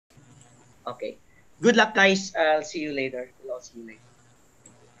Okay. Good luck, guys. I'll see you later. We'll all see you later.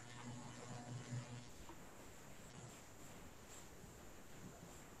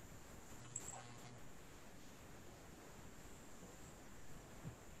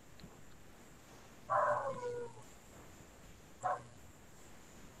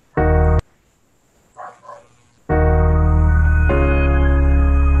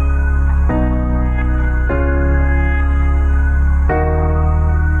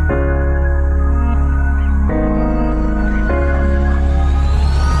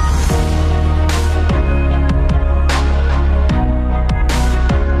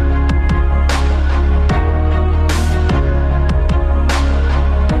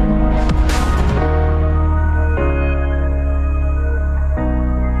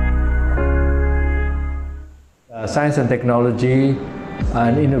 Science and technology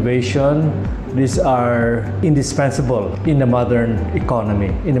and innovation, these are indispensable in the modern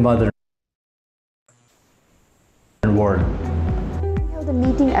economy, in the modern world. We held a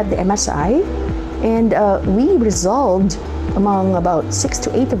meeting at the MSI, and we resolved among about 6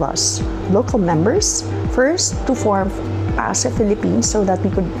 to 8 of us, local members, first to form PAASE Philippines so that we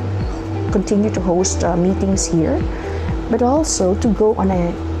could continue to host meetings here, but also to go on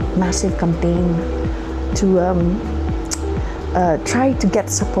a massive campaign to try to get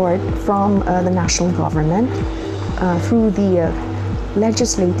support from the national government through the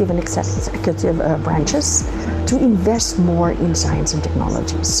legislative and executive branches to invest more in science and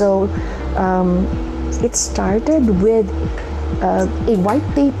technology. So it started with a white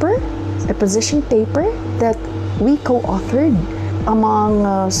paper, a position paper that we co-authored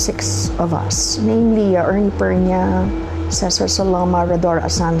among 6 of us, namely Ernie Pernia, Cesar Saloma, Rador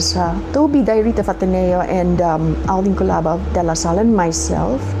Asansa, Toby Dairita Fataneo, and Alvin Culaba de la Salle, and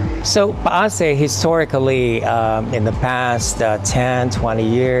myself. So PAASE historically, in the past 10, 20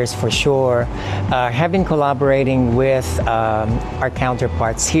 years for sure, have been collaborating with our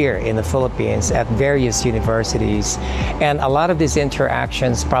counterparts here in the Philippines at various universities. And a lot of these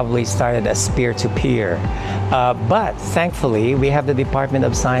interactions probably started as peer-to-peer. But thankfully, we have the Department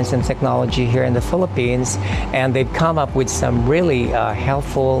of Science and Technology here in the Philippines, and they've come up with some really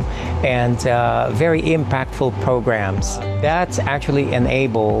helpful and very impactful programs that actually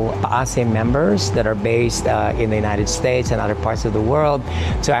enable PAASE members that are based in the United States and other parts of the world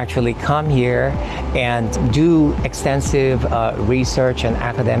to actually come here and do extensive research and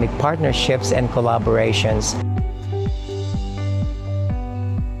academic partnerships and collaborations.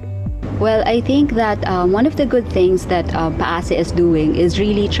 Well, I think that one of the good things that PAASE is doing is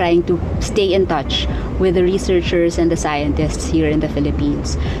really trying to stay in touch with the researchers and the scientists here in the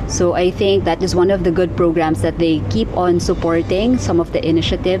Philippines. So I think that is one of the good programs that they keep on supporting some of the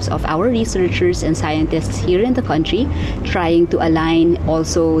initiatives of our researchers and scientists here in the country, trying to align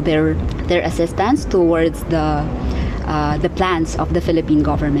also their assistance towards the plans of the Philippine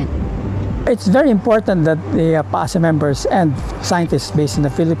government. It's very important that the PAASE members and scientists based in the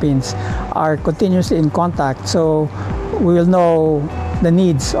Philippines are continuously in contact, so we will know the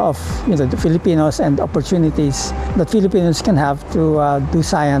needs of the Filipinos and opportunities that Filipinos can have to do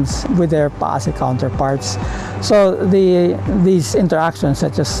science with their PAASE counterparts. So these interactions,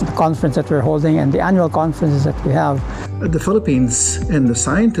 such as the conference that we're holding and the annual conferences that we have. The Philippines and the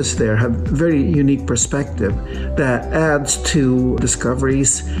scientists there have very unique perspective that adds to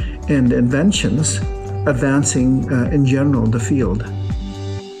discoveries and inventions, advancing in general the field.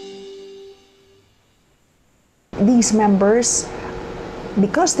 These members,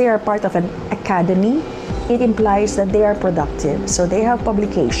 because they are part of an academy, it implies that they are productive. So they have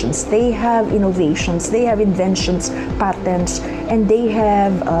publications, they have innovations, they have inventions, patents, and they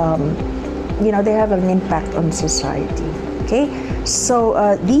have, they have an impact on society. Okay,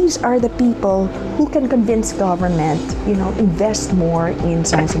 so these are the people who can convince government, invest more in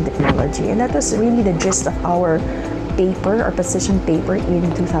science and technology, and that was really the gist of our paper, our position paper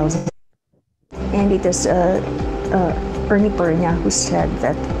in 2000. And it is Ernie Pernia who said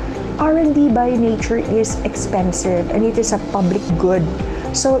that R&D by nature is expensive and it is a public good.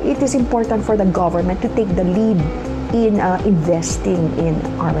 So it is important for the government to take the lead in investing in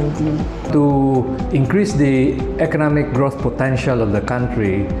R&D. To increase the economic growth potential of the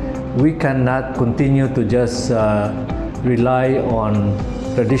country, we cannot continue to just rely on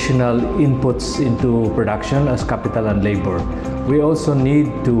traditional inputs into production as capital and labor. We also need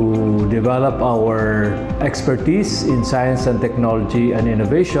to develop our expertise in science and technology and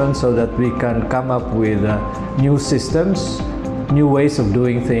innovation so that we can come up with new systems new ways of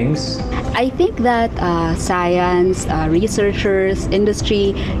doing things? I think that science, researchers,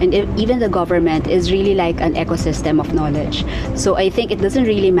 industry, and even the government is really like an ecosystem of knowledge. So I think it doesn't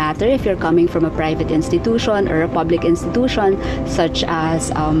really matter if you're coming from a private institution or a public institution, such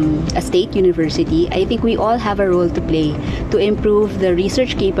as a state university. I think we all have a role to play to improve the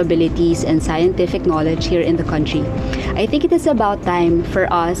research capabilities and scientific knowledge here in the country. I think it is about time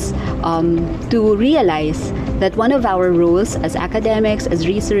for us to realize that one of our roles as academics, as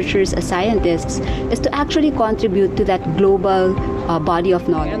researchers, as scientists, is to actually contribute to that global body of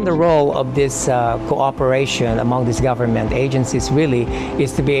knowledge. And the role of this cooperation among these government agencies really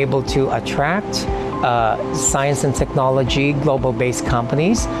is to be able to attract science and technology, global-based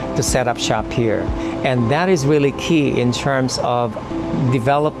companies to set up shop here. And that is really key in terms of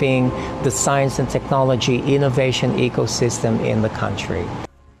developing the science and technology innovation ecosystem in the country.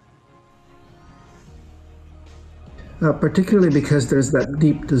 Particularly because there's that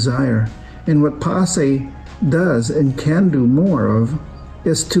deep desire. And what PAASE does and can do more of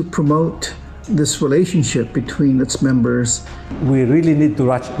is to promote this relationship between its members. We really need to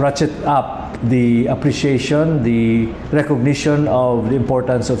ratchet up the appreciation, the recognition of the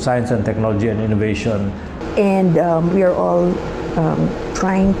importance of science and technology and innovation. And we are all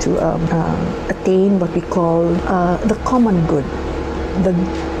trying to attain what we call the common good,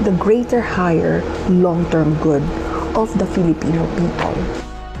 the greater, higher, long-term good of the Filipino people.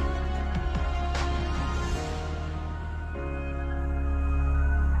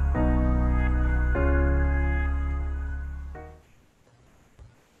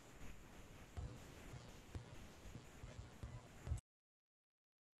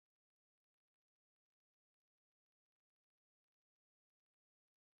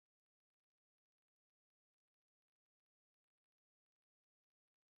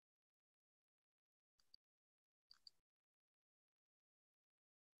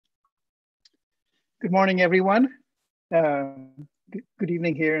 Good morning, everyone. Good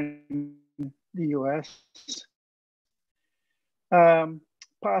evening here in the US.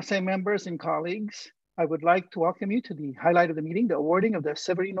 PAASE members and colleagues, I would like to welcome you to the highlight of the meeting, the awarding of the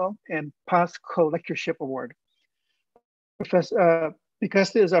Severino and PAASE Co-Lectureship Award. Because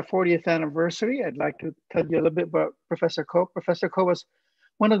this is our 40th anniversary, I'd like to tell you a little bit about Professor Ko. Professor Ko was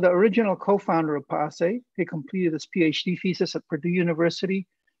one of the original co-founder of PAASE. He completed his PhD thesis at Purdue University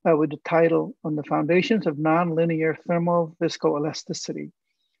with the title On the Foundations of Nonlinear Thermoviscoelasticity.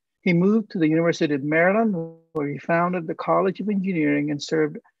 He moved to the University of Maryland, where he founded the College of Engineering and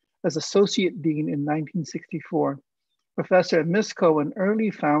served as Associate Dean in 1964. Professor and Ms. Ko and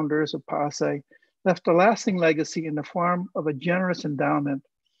early founders of PAASE left a lasting legacy in the form of a generous endowment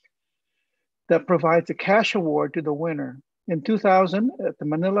that provides a cash award to the winner. In 2000, at the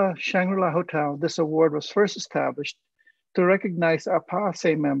Manila Shangri-La Hotel, this award was first established to recognize a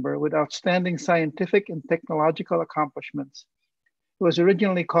PAASE member with outstanding scientific and technological accomplishments. It was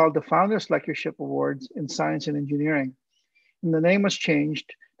originally called the Founders Lectureship Awards in Science and Engineering, and the name was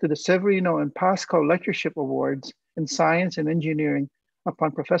changed to the Severino and PAASE Co-Lectureship Awards in Science and Engineering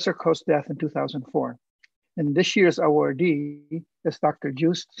upon Professor Ko's death in 2004. And this year's awardee is Dr.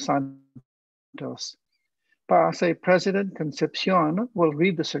 Joost Santos. PAASE President Concepcion will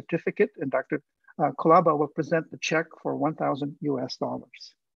read the certificate, and Dr. Culaba will present the check for $1,000 US.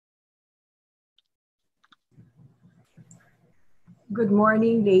 Good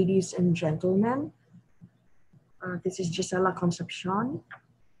morning, ladies and gentlemen. This is Gisela Concepcion.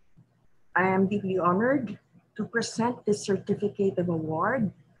 I am deeply honored to present this certificate of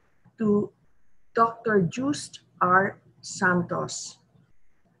award to Dr. Joost R. Santos,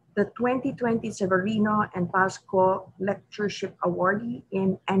 the 2020 Severino and PAASE Co-Lectureship Awardee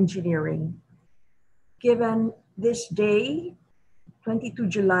in Engineering. Given this day, 22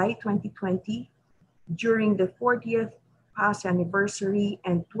 July 2020, during the 40th PAASE anniversary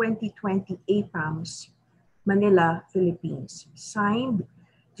and 2020 APAMS, Manila, Philippines. Signed,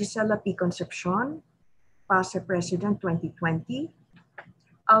 Gisela P. Concepcion, PAASE President 2020,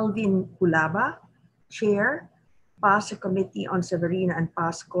 Alvin Culaba, Chair, PAASE Committee on Severino and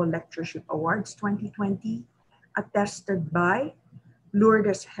PAASE Co-Lectureship Awards 2020, attested by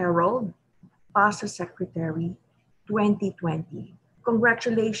Lourdes Harold, PAASE Secretary 2020.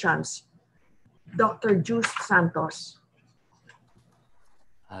 Congratulations, Dr. Joost Santos.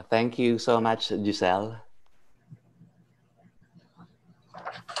 Thank you so much, Giselle.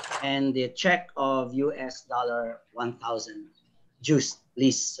 And the check of US $1,000. Joost,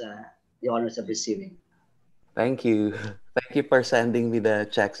 please, the honors of receiving. Thank you. Thank you for sending me the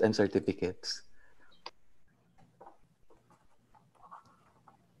checks and certificates.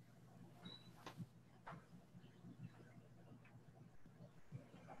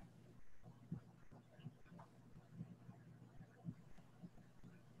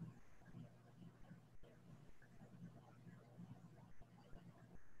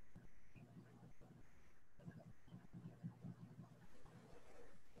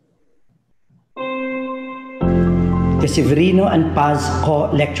 the Severino and PAASE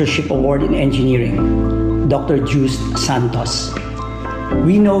Co-Lectureship Award in Engineering, Dr. Joost Santos.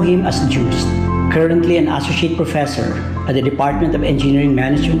 We know him as Joost, currently an associate professor at the Department of Engineering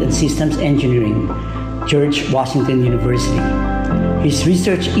Management and Systems Engineering, George Washington University. His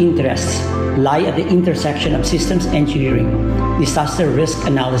research interests lie at the intersection of systems engineering, disaster risk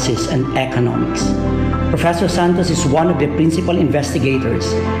analysis, and economics. Professor Santos is one of the principal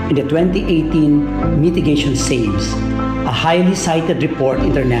investigators in the 2018 Mitigation Saves, a highly cited report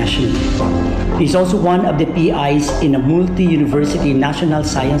internationally. He is also one of the PIs in a multi-university National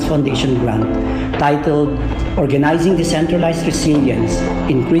Science Foundation grant titled Organizing Decentralized Resilience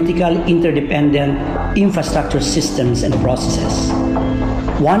in Critical Interdependent Infrastructure Systems and Processes.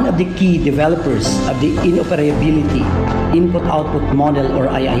 One of the key developers of the Interoperability Input-Output Model, or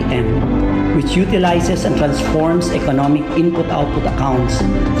IIM, which utilizes and transforms economic input-output accounts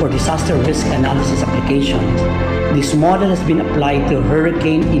for disaster risk analysis applications. This model has been applied to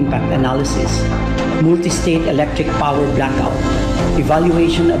hurricane impact analysis, multi-state electric power blackout,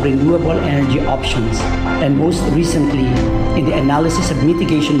 evaluation of renewable energy options, and most recently, in the analysis of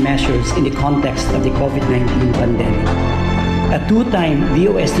mitigation measures in the context of the COVID-19 pandemic. A two-time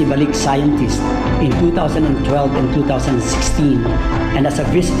DOST Balik scientist in 2012 and 2016, and as a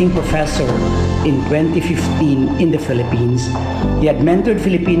visiting professor in 2015 in the Philippines, he had mentored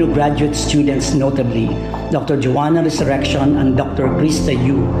Filipino graduate students, notably Dr. Joanna Resurrection and Dr. Krista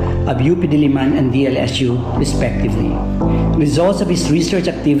Yu of UP Diliman and DLSU, respectively. Results of his research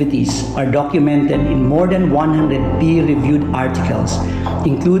activities are documented in more than 100 peer-reviewed articles,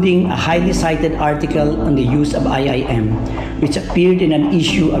 including a highly cited article on the use of IIM, which appeared in an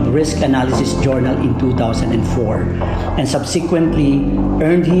issue of Risk Analysis Journal in 2004, and subsequently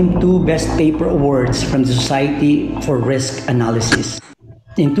earned him 2 Best Paper Awards from the Society for Risk Analysis.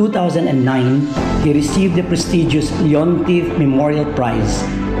 In 2009, he received the prestigious Leontief Memorial Prize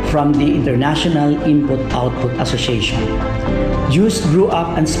from the International Input-Output Association. Joost grew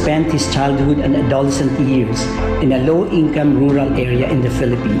up and spent his childhood and adolescent years in a low-income rural area in the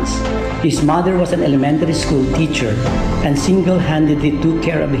Philippines. His mother was an elementary school teacher and single-handedly took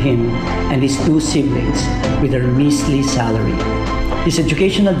care of him and his 2 siblings with her measly salary. His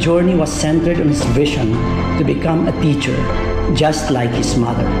educational journey was centered on his vision to become a teacher, just like his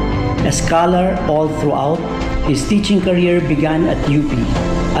mother. A scholar all throughout, his teaching career began at UP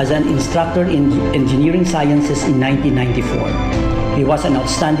as an instructor in engineering sciences in 1994. He was an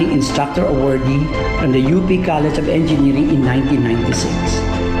outstanding instructor awardee from the UP College of Engineering in 1996.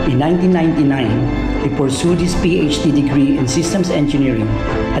 In 1999, he pursued his PhD degree in systems engineering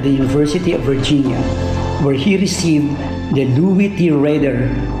at the University of Virginia, where he received the Louis T. Rader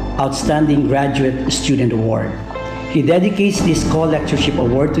Outstanding Graduate Student Award. He dedicates this co-lectureship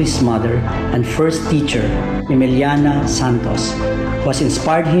award to his mother and first teacher, Emiliana Santos, who has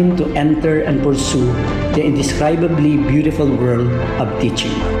inspired him to enter and pursue the indescribably beautiful world of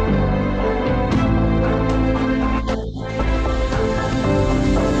teaching.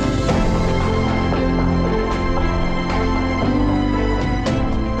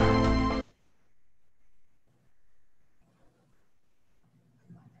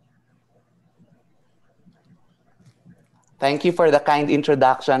 Thank you for the kind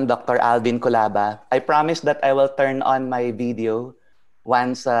introduction, Dr. Alvin Culaba. I promise that I will turn on my video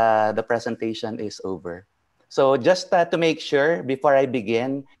once the presentation is over. So just to make sure, before I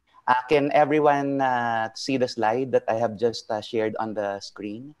begin, can everyone see the slide that I have just shared on the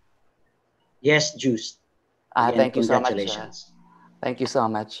screen? Yes, Joost. Thank you so much. Thank you so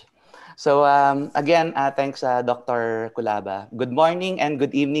much. So again, thanks, Dr. Culaba. Good morning and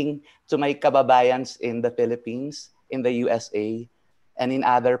good evening to my kababayans in the Philippines, in the USA, and in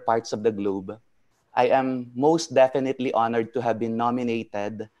other parts of the globe. I am most definitely honored to have been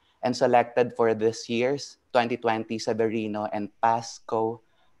nominated and selected for this year's 2020 Severino and PAASE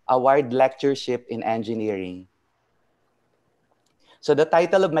Award Lectureship in Engineering. So the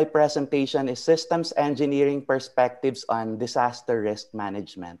title of my presentation is Systems Engineering Perspectives on Disaster Risk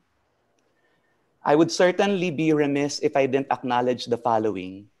Management. I would certainly be remiss if I didn't acknowledge the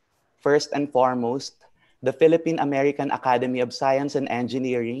following. First and foremost, the Philippine American Academy of Science and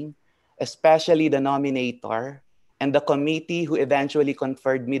Engineering, especially the nominator, and the committee who eventually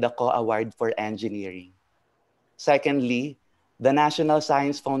conferred me the co-award for engineering. Secondly, the National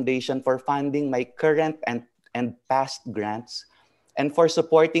Science Foundation for funding my current and past grants, and for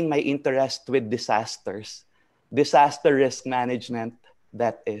supporting my interest with disasters, disaster risk management,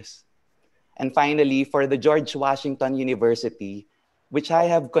 that is. And finally, for the George Washington University, which I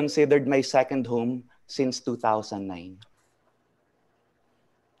have considered my second home since 2009.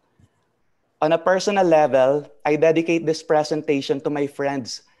 On a personal level, I dedicate this presentation to my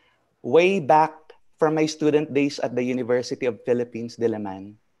friends way back from my student days at the University of Philippines,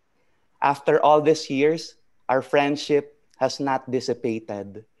 Diliman. After all these years, our friendship has not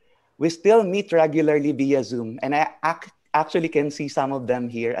dissipated. We still meet regularly via Zoom, and I actually can see some of them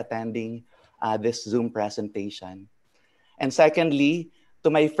here attending this Zoom presentation. And secondly, to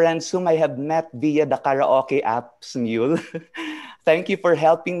my friends whom I have met via the karaoke app, Smule, thank you for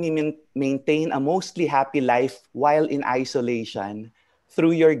helping me maintain a mostly happy life while in isolation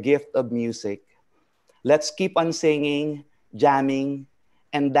through your gift of music. Let's keep on singing, jamming,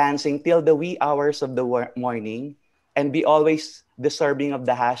 and dancing till the wee hours of the morning, and be always deserving of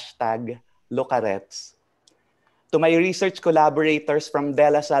the hashtag Locarettes. To my research collaborators from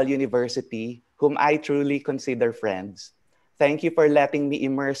De La Salle University, whom I truly consider friends, thank you for letting me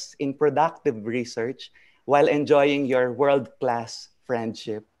immerse in productive research while enjoying your world-class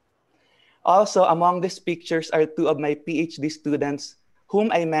friendship. Also, among these pictures are two of my PhD students whom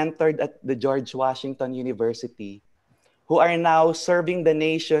I mentored at the George Washington University, who are now serving the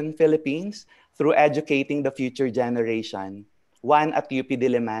nation, Philippines, through educating the future generation, one at UP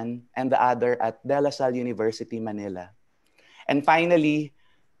Diliman and the other at De La Salle University, Manila. And finally,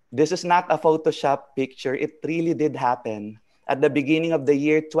 this is not a Photoshop picture. It really did happen. At the beginning of the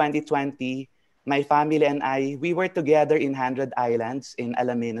year 2020, my family and I, we were together in 100 Islands in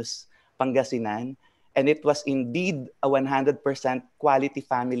Alaminos, Pangasinan, and it was indeed a 100% quality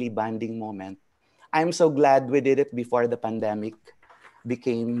family bonding moment. I'm so glad we did it before the pandemic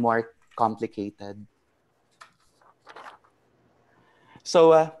became more complicated.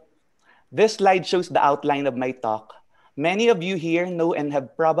 So this slide shows the outline of my talk. Many of you here know and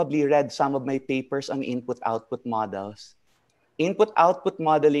have probably read some of my papers on input-output models. Input-output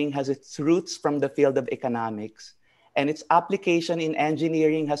modeling has its roots from the field of economics, and its application in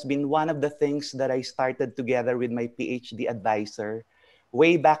engineering has been one of the things that I started together with my PhD advisor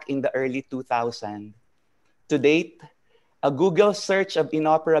way back in the early 2000s. To date, a Google search of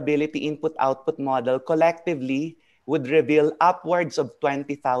inoperability input-output model collectively would reveal upwards of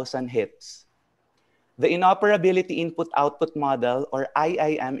 20,000 hits. The inoperability input-output model, or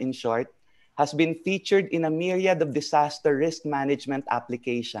IIM in short, has been featured in a myriad of disaster risk management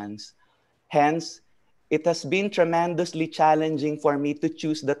applications. Hence, it has been tremendously challenging for me to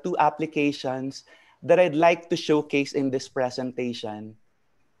choose the two applications that I'd like to showcase in this presentation.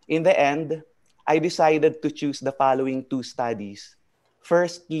 In the end, I decided to choose the following two studies.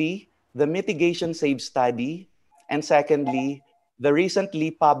 Firstly, the Mitigation Save study, and secondly, the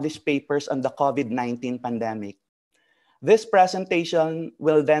recently published papers on the COVID-19 pandemic. This presentation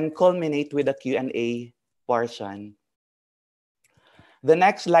will then culminate with a Q&A portion. The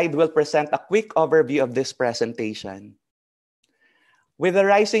next slide will present a quick overview of this presentation. With the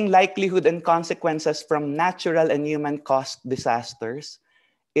rising likelihood and consequences from natural and human-caused disasters,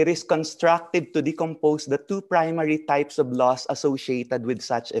 it is constructive to decompose the two primary types of loss associated with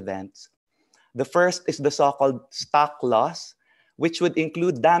such events. The first is the so-called stock loss, which would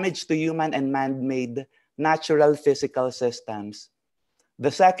include damage to human and man-made natural physical systems.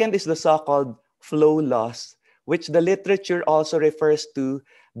 The second is the so-called flow loss, which the literature also refers to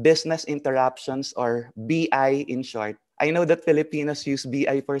business interruptions, or BI in short. I know that Filipinos use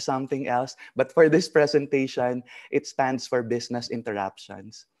BI for something else, but for this presentation, it stands for business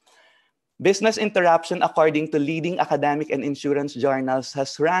interruptions. Business interruption, according to leading academic and insurance journals,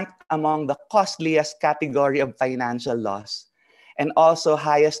 has ranked among the costliest category of financial loss, and also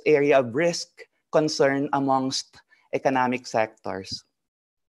highest area of risk concern amongst economic sectors.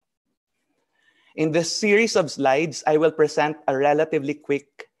 In this series of slides, I will present a relatively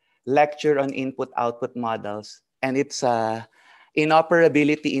quick lecture on input-output models and its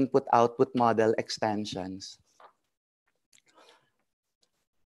inoperability input-output model extensions.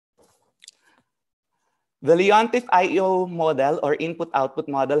 The Leontief IO model, or input-output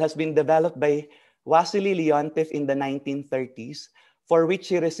model, has been developed by Wassily Leontief in the 1930s, for which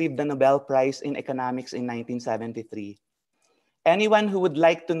he received the Nobel Prize in Economics in 1973. Anyone who would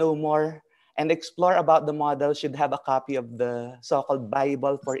like to know more and explore about the model should have a copy of the so-called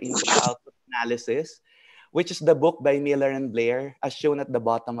Bible for Input-Output Analysis, which is the book by Miller and Blair, as shown at the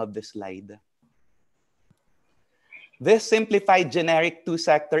bottom of the slide. This simplified generic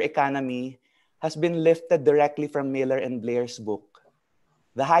two-sector economy has been lifted directly from Miller and Blair's book.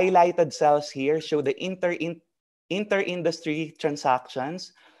 The highlighted cells here show the inter-industry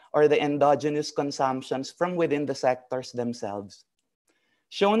transactions, or the endogenous consumptions from within the sectors themselves.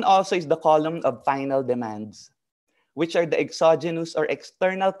 Shown also is the column of final demands, which are the exogenous or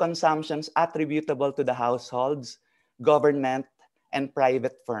external consumptions attributable to the households, government, and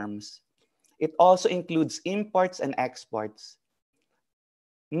private firms. it also includes imports and exports.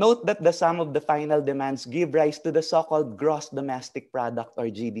 Note that the sum of the final demands give rise to the so-called gross domestic product or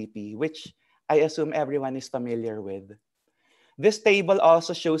GDP, which I assume everyone is familiar with. This table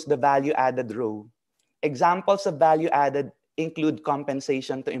also shows the value added row. Examples of value added include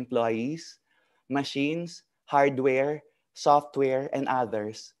compensation to employees, machines, hardware, software, and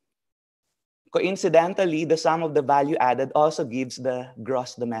others. Coincidentally, the sum of the value added also gives the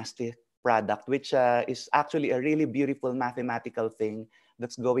gross domestic product, which is actually a really beautiful mathematical thing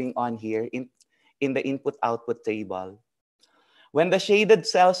that's going on here in the input-output table. When the shaded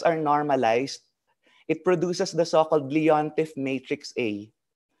cells are normalized, it produces the so-called Leontief matrix A,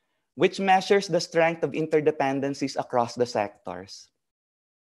 which measures the strength of interdependencies across the sectors.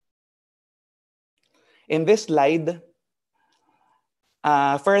 In this slide,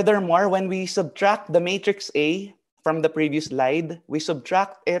 furthermore, when we subtract the matrix A from the previous slide, we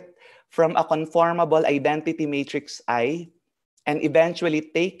subtract it from a conformable identity matrix I and eventually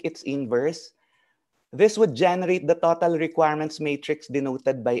take its inverse, this would generate the total requirements matrix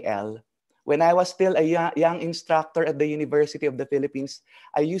denoted by L. When I was still a young instructor at the University of the Philippines,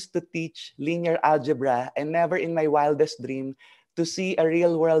 I used to teach linear algebra and never in my wildest dream to see a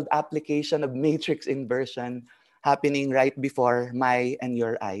real-world application of matrix inversion happening right before my and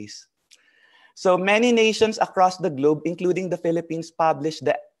your eyes. So many nations across the globe, including the Philippines, published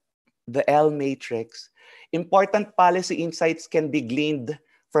the L matrix. Important policy insights can be gleaned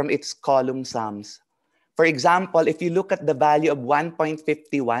from its column sums. For example, if you look at the value of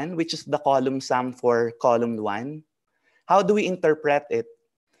 1.51, which is the column sum for column 1, how do we interpret it?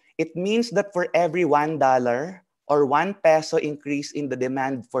 It means that for every $1 or 1 peso increase in the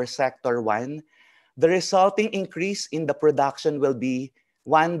demand for sector 1, the resulting increase in the production will be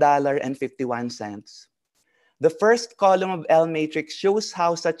 $1.51. The first column of L matrix shows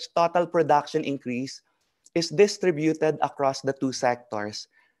how such total production increase is distributed across the two sectors,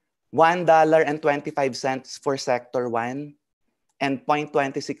 $1.25 for sector 1 and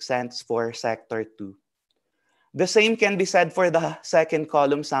 0.26 cents for sector 2. The same can be said for the second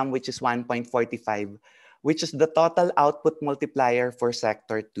column sum, which is 1.45, which is the total output multiplier for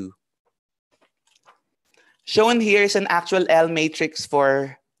sector 2. Shown here is an actual L matrix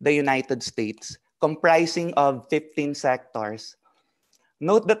for the United States, comprising of 15 sectors.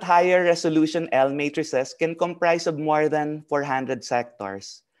 Note that higher resolution L matrices can comprise of more than 400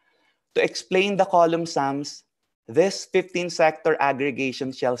 sectors. To explain the column sums, this 15-sector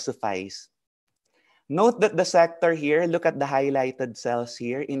aggregation shall suffice. Note that the sector here, look at the highlighted cells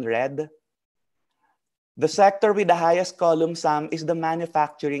here in red. The sector with the highest column sum is the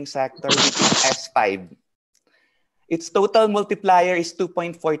manufacturing sector, which is S5. Its total multiplier is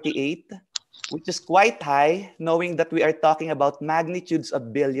 2.48, which is quite high, knowing that we are talking about magnitudes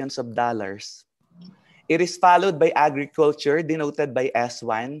of billions of dollars. It is followed by agriculture, denoted by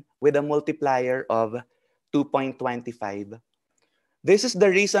S1, with a multiplier of 2.25. This is the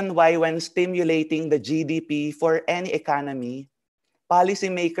reason why when stimulating the GDP for any economy,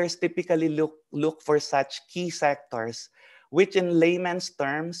 policymakers typically look for such key sectors, which in layman's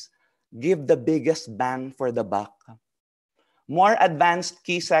terms, give the biggest bang for the buck. More advanced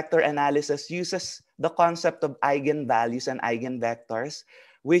key sector analysis uses the concept of eigenvalues and eigenvectors,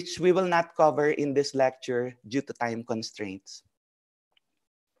 which we will not cover in this lecture due to time constraints.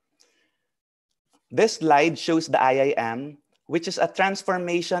 This slide shows the IIM, which is a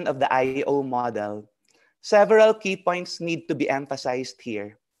transformation of the IO model. Several key points need to be emphasized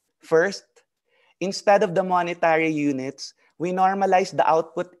here. First, instead of the monetary units, we normalize the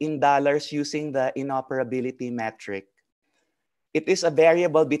output in dollars using the inoperability metric. It is a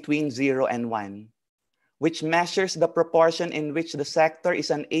variable between 0 and 1, which measures the proportion in which the sector is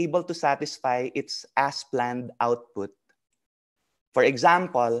unable to satisfy its as-planned output. For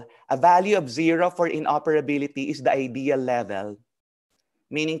example, a value of 0 for inoperability is the ideal level,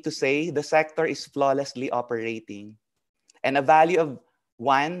 meaning to say the sector is flawlessly operating. And a value of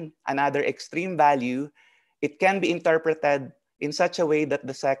 1, another extreme value, it can be interpreted in such a way that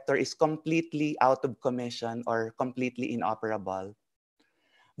the sector is completely out of commission or completely inoperable.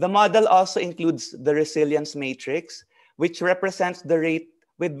 The model also includes the resilience matrix, which represents the rate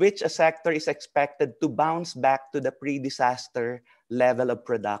with which a sector is expected to bounce back to the pre-disaster level of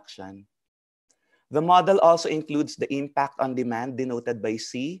production. The model also includes the impact on demand, denoted by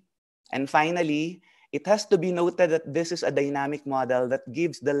C. And finally, it has to be noted that this is a dynamic model that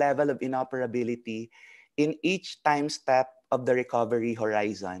gives the level of inoperability in each time step of the recovery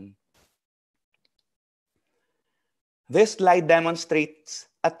horizon. This slide demonstrates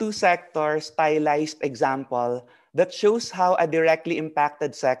a two-sector stylized example that shows how a directly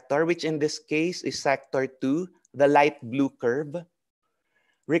impacted sector, which in this case is sector 2, the light blue curve.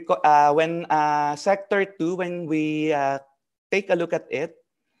 When sector 2, when we take a look at it,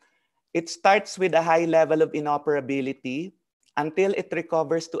 it starts with a high level of inoperability until it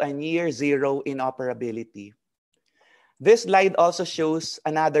recovers to a near zero inoperability. This slide also shows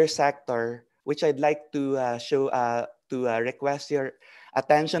another sector, which I'd like to request your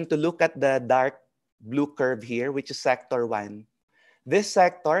attention to look at the dark blue curve here, which is sector 1. This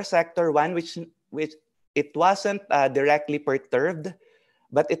sector, sector 1, which it wasn't directly perturbed,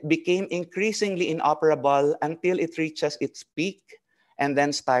 but it became increasingly inoperable until it reaches its peak and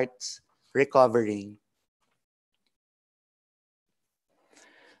then starts recovering.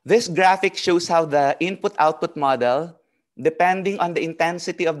 This graphic shows how the input-output model, depending on the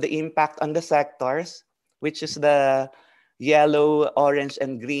intensity of the impact on the sectors, which is the yellow, orange,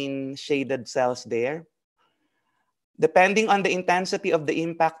 and green shaded cells there, depending on the intensity of the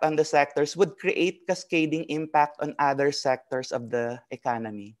impact on the sectors, would create cascading impact on other sectors of the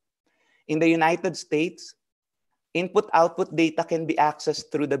economy. In the United States, input-output data can be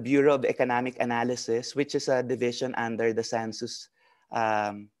accessed through the Bureau of Economic Analysis, which is a division under the Census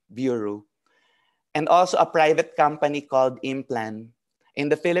Bureau, and also a private company called Implan. In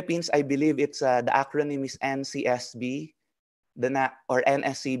the Philippines, I believe it's the acronym is NCSB, or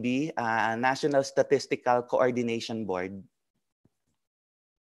NSCB, National Statistical Coordination Board.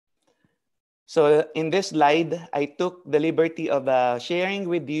 So in this slide, I took the liberty of sharing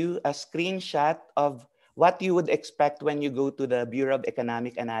with you a screenshot of what you would expect when you go to the Bureau of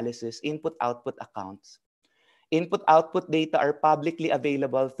Economic Analysis input-output accounts. Input-output data are publicly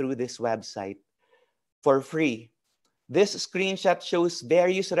available through this website for free. This screenshot shows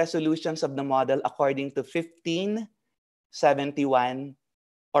various resolutions of the model according to 15, 71,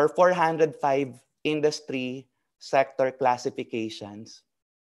 or 405 industry sector classifications.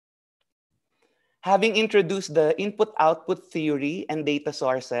 Having introduced the input-output theory and data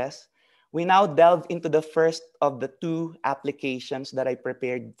sources, we now delve into the first of the two applications that I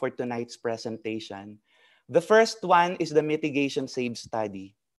prepared for tonight's presentation. The first one is the Mitigation Save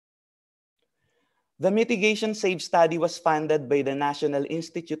Study. The Mitigation Save Study was funded by the National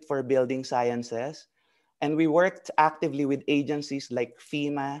Institute for Building Sciences, and we worked actively with agencies like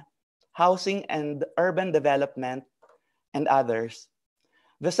FEMA, Housing and Urban Development, and others.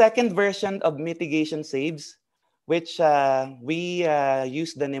 The second version of Mitigation Saves, which we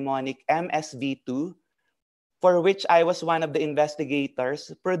used the mnemonic MSV2, for which I was one of the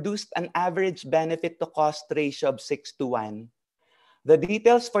investigators, produced an average benefit to cost ratio of 6:1. The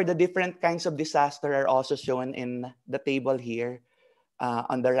details for the different kinds of disaster are also shown in the table here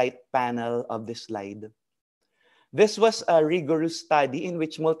on the right panel of this slide. This was a rigorous study in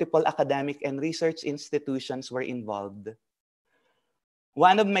which multiple academic and research institutions were involved.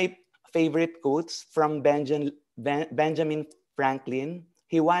 One of my favorite quotes from Benjamin Franklin,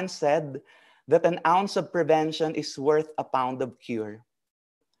 he once said that an ounce of prevention is worth a pound of cure.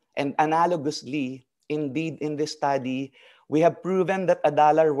 And analogously, indeed in this study, we have proven that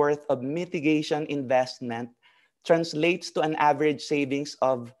 $1 worth of mitigation investment translates to an average savings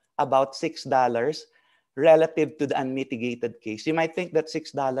of about $6 relative to the unmitigated case. You might think that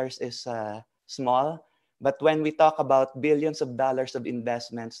 $6 is small, but when we talk about billions of dollars of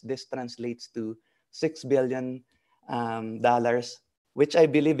investments, this translates to $6 billion, which I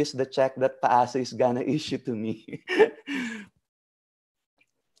believe is the check that PAASE is gonna issue to me.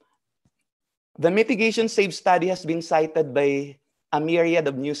 The Mitigation Save Study has been cited by a myriad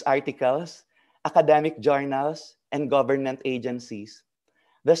of news articles, academic journals, and government agencies.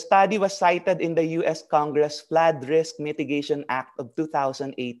 The study was cited in the US Congress Flood Risk Mitigation Act of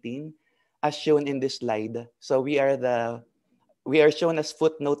 2018, as shown in this slide. So we are shown as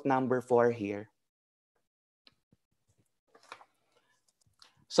footnote number 4 here.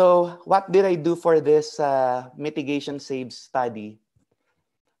 So what did I do for this Mitigation Save Study?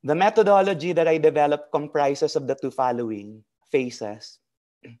 The methodology that I developed comprises of the two following phases.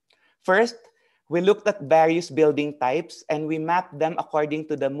 First, we looked at various building types and we mapped them according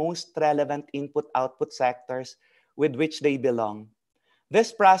to the most relevant input-output sectors with which they belong.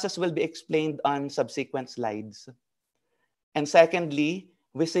 This process will be explained on subsequent slides. And secondly,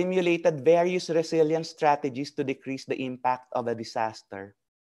 we simulated various resilience strategies to decrease the impact of a disaster.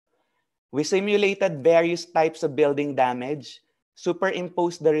 We simulated various types of building damage,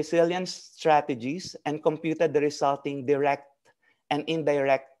 superimposed the resilience strategies, and computed the resulting direct and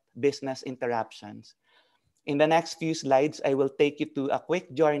indirect business interruptions. In the next few slides, I will take you to a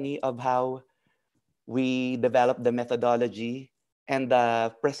quick journey of how we developed the methodology and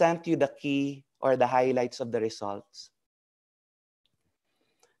present you the key or the highlights of the results.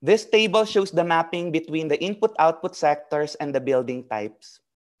 This table shows the mapping between the input-output sectors and the building types.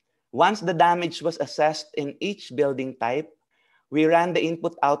 Once the damage was assessed in each building type, we ran the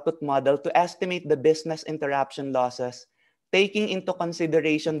input-output model to estimate the business interruption losses, taking into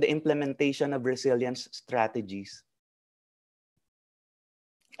consideration the implementation of resilience strategies.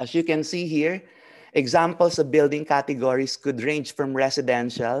 As you can see here, examples of building categories could range from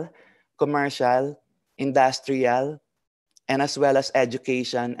residential, commercial, industrial, and as well as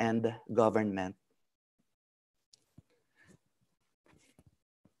education and government.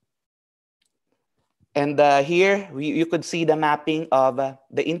 And here, you could see the mapping of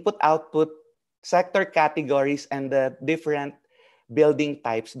the input-output sector categories and the different building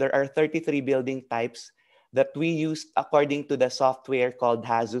types. There are 33 building types that we used according to the software called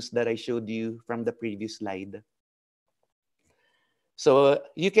APAMS that I showed you from the previous slide. So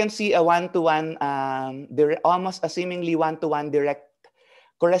you can see a one-to-one, almost a seemingly one-to-one direct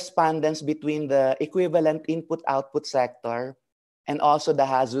correspondence between the equivalent input-output sector and also the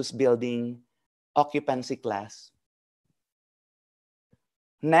APAMS building occupancy class.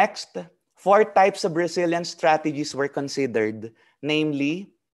 Next, 4 types of resilience strategies were considered,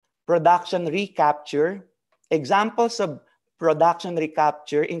 namely production recapture. Examples of production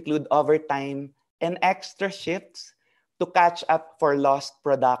recapture include overtime and extra shifts to catch up for lost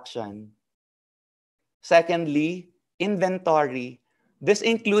production. Secondly, inventory. This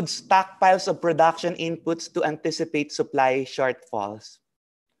includes stockpiles of production inputs to anticipate supply shortfalls.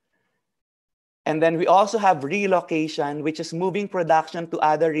 And then we also have relocation, which is moving production to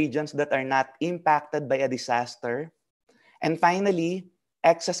other regions that are not impacted by a disaster. And finally,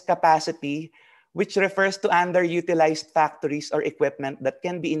 excess capacity, which refers to underutilized factories or equipment that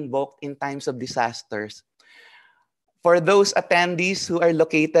can be invoked in times of disasters. For those attendees who are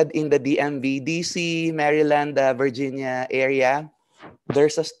located in the DMV, DC, Maryland, Virginia area,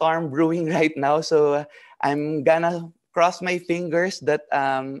 there's a storm brewing right now. So I'm gonna cross my fingers that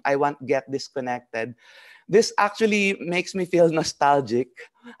I won't get disconnected. This actually makes me feel nostalgic.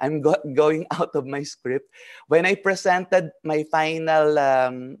 I'm going out of my script. When I presented my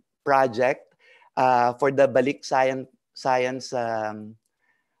final project for the Balik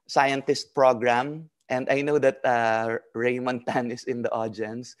Scientist program, and I know that Raymond Tan is in the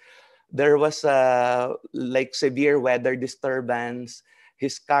audience, there was like severe weather disturbance.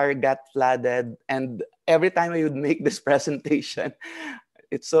 His car got flooded, and every time I would make this presentation,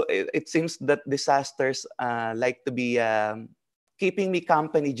 it seems that disasters like to be keeping me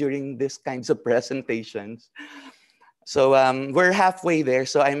company during these kinds of presentations. So we're halfway there,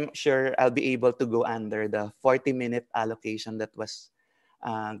 so I'm sure I'll be able to go under the 40-minute allocation that was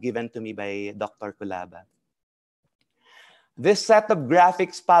given to me by Dr. Culaba. This set of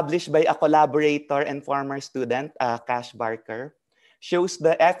graphics published by a collaborator and former student, Cash Barker, shows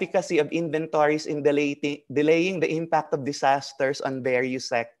the efficacy of inventories in delaying the impact of disasters on various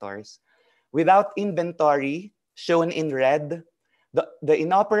sectors. Without inventory, shown in red, the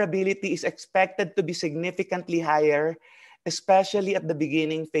inoperability is expected to be significantly higher, especially at the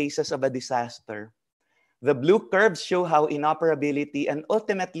beginning phases of a disaster. The blue curves show how inoperability and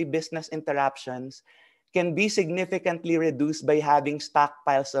ultimately business interruptions can be significantly reduced by having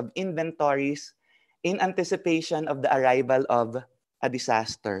stockpiles of inventories in anticipation of the arrival of a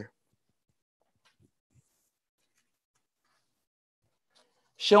disaster.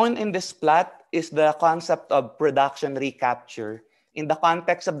 Shown in this plot is the concept of production recapture in the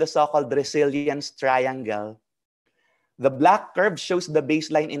context of the so-called resilience triangle. The black curve shows the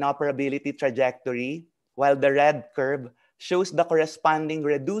baseline inoperability trajectory, while the red curve shows the corresponding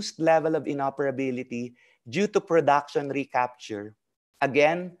reduced level of inoperability due to production recapture.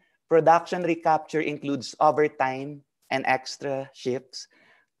 Again, production recapture includes overtime and extra shifts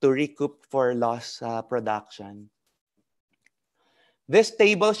to recoup for lost production. This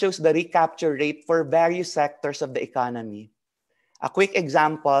table shows the recapture rate for various sectors of the economy. A quick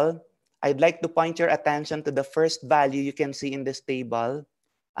example, I'd like to point your attention to the first value you can see in this table,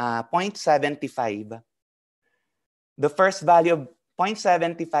 0.75. The first value of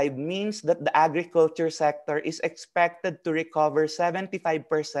 0.75 means that the agriculture sector is expected to recover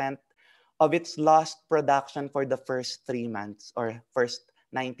 75% of its lost production for the first 3 months or first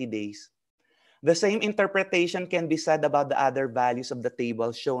 90 days. The same interpretation can be said about the other values of the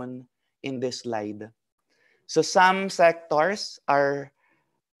table shown in this slide. So some sectors are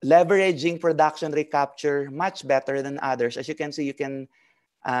leveraging production recapture much better than others. As you can see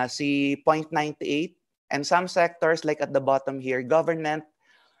 0.98. And some sectors, like at the bottom here, government,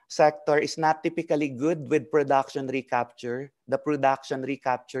 sector is not typically good with production recapture. The production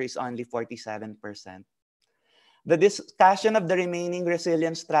recapture is only 47%. The discussion of the remaining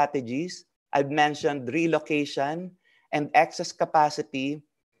resilience strategies, I've mentioned relocation and excess capacity,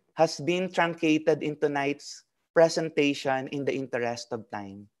 has been truncated in tonight's presentation in the interest of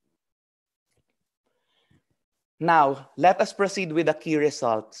time. Now, let us proceed with the key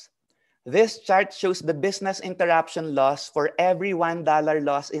results. This chart shows the business interruption loss for every $1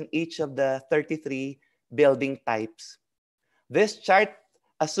 loss in each of the 33 building types. This chart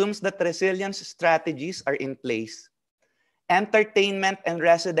assumes that resilience strategies are in place. Entertainment and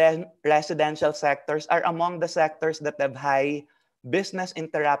residential sectors are among the sectors that have high business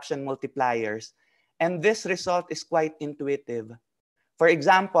interruption multipliers, and this result is quite intuitive. For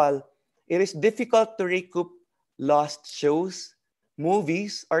example, it is difficult to recoup lost shows,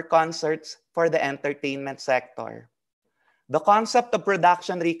 movies, or concerts for the entertainment sector. The concept of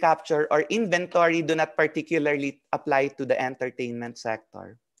production recapture or inventory do not particularly apply to the entertainment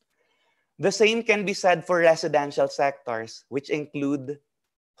sector. The same can be said for residential sectors, which include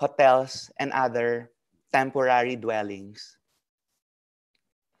hotels and other temporary dwellings.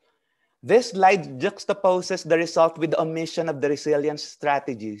 This slide juxtaposes the result with the omission of the resilience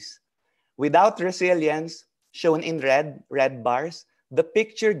strategies. Without resilience, shown in red bars, the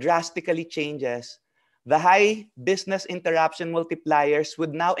picture drastically changes. The high business interruption multipliers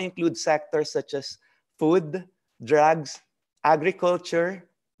would now include sectors such as food, drugs, agriculture,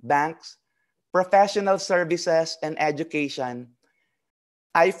 banks, professional services, and education.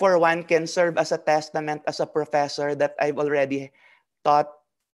 I, for one, can serve as a testament as a professor that I've already taught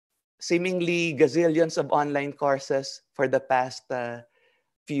seemingly gazillions of online courses for the past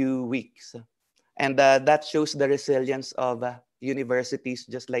few weeks. And that shows the resilience of universities,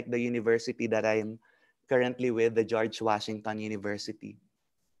 just like the university that I'm currently with, the George Washington University.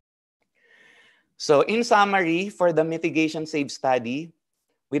 So in summary, for the mitigation save study,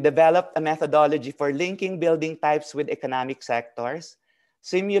 we developed a methodology for linking building types with economic sectors,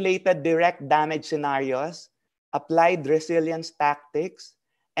 simulated direct damage scenarios, applied resilience tactics,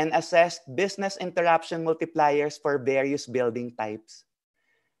 and assessed business interruption multipliers for various building types.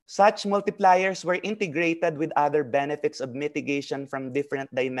 Such multipliers were integrated with other benefits of mitigation from different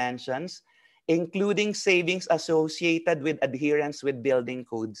dimensions, including savings associated with adherence with building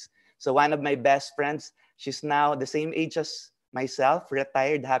codes. So one of my best friends, she's now the same age as myself,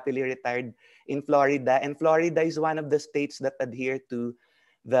 retired, happily retired in Florida. And Florida is one of the states that adhere to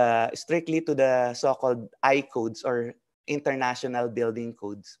strictly to the so-called I codes or international building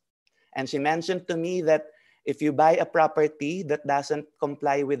codes. And she mentioned to me that if you buy a property that doesn't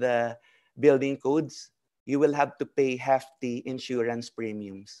comply with the building codes, you will have to pay hefty insurance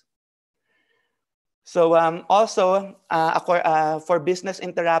premiums. So also, for business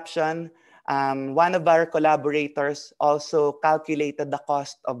interruption, one of our collaborators also calculated the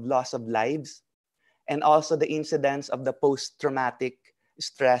cost of loss of lives and also the incidence of the post-traumatic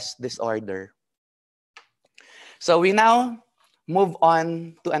stress disorder. So we now move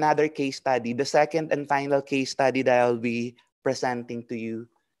on to another case study, the second and final case study that I'll be presenting to you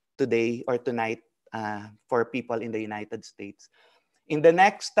today or tonight for people in the United States. In the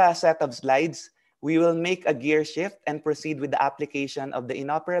next set of slides, we will make a gear shift and proceed with the application of the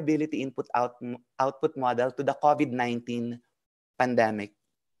inoperability input-output model to the COVID-19 pandemic.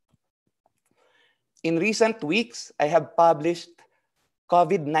 In recent weeks, I have published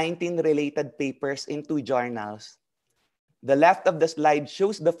COVID-19 related papers in 2 journals. The left of the slide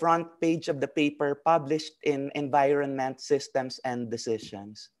shows the front page of the paper published in Environment, Systems, and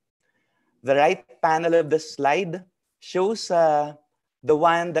Decisions. The right panel of the slide shows the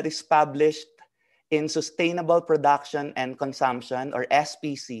one that is published in Sustainable Production and Consumption, or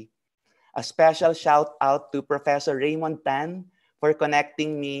SPC. A special shout out to Professor Raymond R for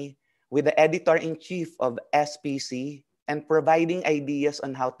connecting me with the editor-in-chief of SPC and providing ideas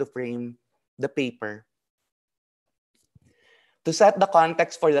on how to frame the paper. To set the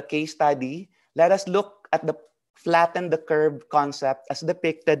context for the case study, let us look at the flatten the curve concept as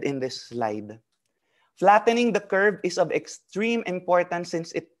depicted in this slide. Flattening the curve is of extreme importance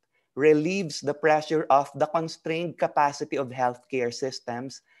since it relieves the pressure of the constrained capacity of healthcare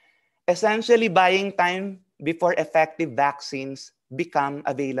systems, essentially buying time before effective vaccines become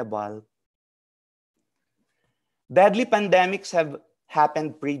available. Deadly pandemics have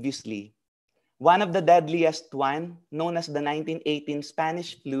happened previously. One of the deadliest one, known as the 1918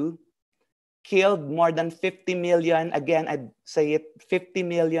 Spanish flu, killed more than 50 million, again, I'd say it, 50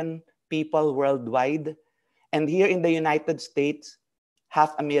 million people worldwide. And here in the United States,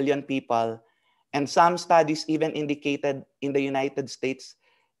 500,000 people. And some studies even indicated in the United States,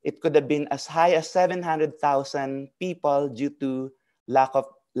 it could have been as high as 700,000 people due to lack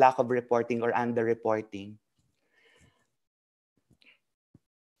of reporting or underreporting.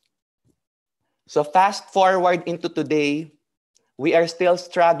 So fast forward into today, we are still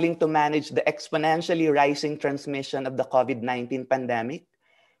struggling to manage the exponentially rising transmission of the COVID-19 pandemic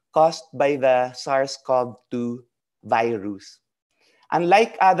caused by the SARS-CoV-2 virus.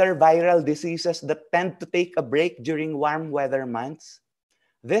 Unlike other viral diseases that tend to take a break during warm weather months,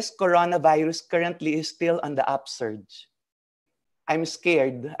 this coronavirus currently is still on the upsurge. I'm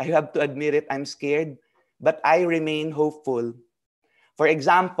scared. I have to admit it, I'm scared, but I remain hopeful. For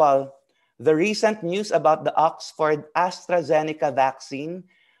example, the recent news about the Oxford AstraZeneca vaccine,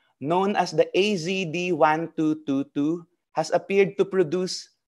 known as the AZD1222, has appeared to produce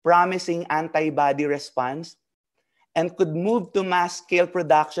promising antibody response and could move to mass-scale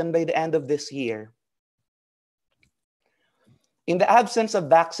production by the end of this year. In the absence of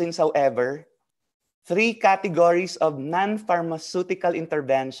vaccines, however, 3 categories of non-pharmaceutical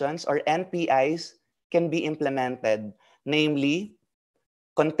interventions, or NPIs, can be implemented, namely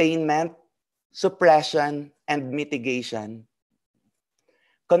containment, suppression, and mitigation.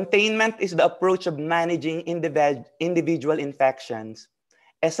 Containment is the approach of managing individual infections,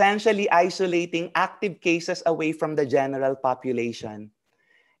 essentially isolating active cases away from the general population.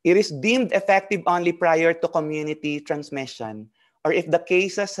 It is deemed effective only prior to community transmission, or if the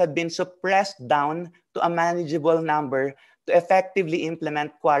cases have been suppressed down to a manageable number to effectively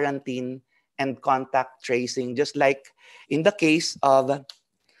implement quarantine and contact tracing, just like in the case of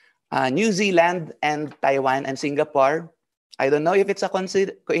New Zealand and Taiwan and Singapore. I don't know if it's a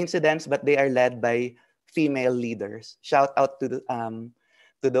coincidence, but they are led by female leaders. Shout out to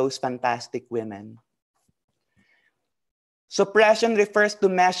those fantastic women. Suppression refers to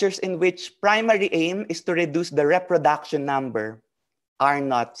measures in which primary aim is to reduce the reproduction number,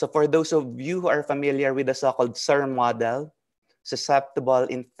 R0. So for those of you who are familiar with the so-called SIR model, susceptible,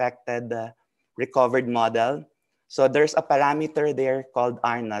 infected, recovered model, so there's a parameter there called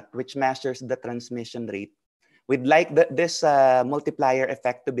R0, which measures the transmission rate. We'd like this multiplier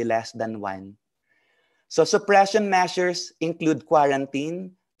effect to be less than 1. So suppression measures include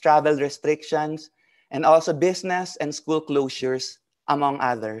quarantine, travel restrictions, and also business and school closures, among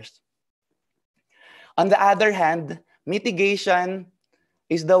others. On the other hand, mitigation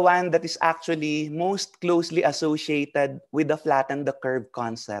is the one that is actually most closely associated with the flatten the curve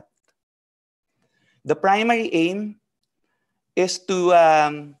concept. The primary aim is to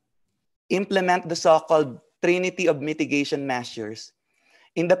implement the so-called trinity of mitigation measures.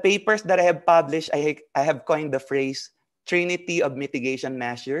 In the papers that I have published, I have coined the phrase trinity of mitigation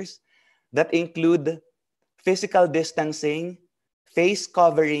measures that include physical distancing, face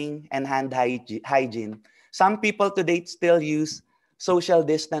covering, and hand hygiene. Some people to date still use social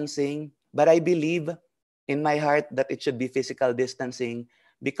distancing, but I believe in my heart that it should be physical distancing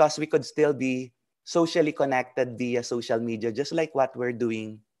because we could still be socially connected via social media, just like what we're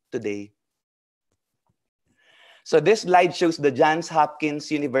doing today. So this slide shows the Johns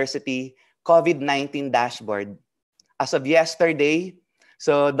Hopkins University COVID-19 dashboard. As of yesterday,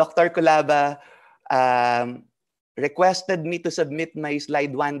 so Dr. Culaba requested me to submit my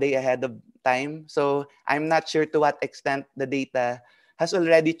slide 1 day ahead of time. So I'm not sure to what extent the data has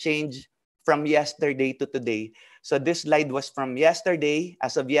already changed from yesterday to today. So this slide was from yesterday.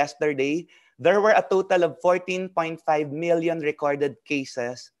 As of yesterday, there were a total of 14.5 million recorded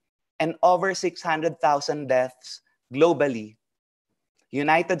cases and over 600,000 deaths globally.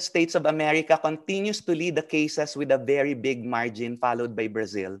 United States of America continues to lead the cases with a very big margin, followed by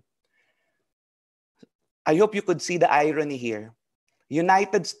Brazil. I hope you could see the irony here.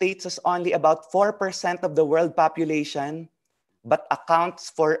 United States has only about 4% of the world population, but accounts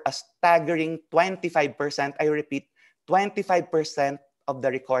for a staggering 25%, I repeat, 25% of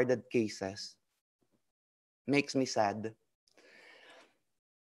the recorded cases. Makes me sad.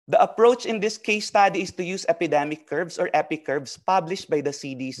 The approach in this case study is to use epidemic curves or epicurves published by the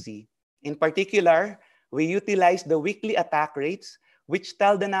CDC. In particular, we utilize the weekly attack rates, which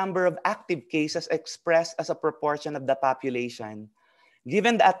tell the number of active cases expressed as a proportion of the population.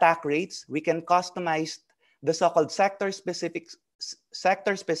 Given the attack rates, we can customize the so-called sector-specific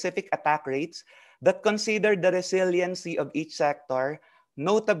attack rates that consider the resiliency of each sector,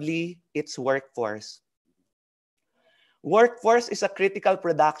 notably its workforce. Workforce is a critical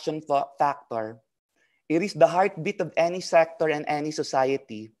production factor. It is the heartbeat of any sector and any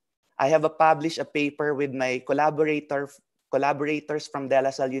society. I have published a paper with my collaborators from De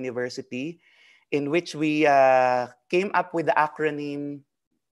La Salle University in which we came up with the acronym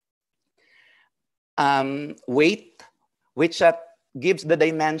WAIT, which gives the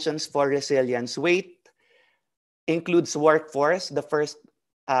dimensions for resilience. Weight includes workforce, the first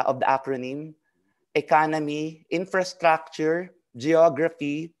of the acronym, economy, infrastructure,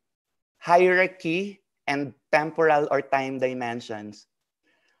 geography, hierarchy, and temporal or time dimensions.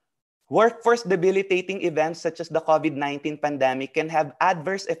 Workforce debilitating events such as the COVID-19 pandemic can have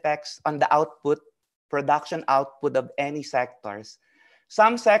adverse effects on the production output of any sectors.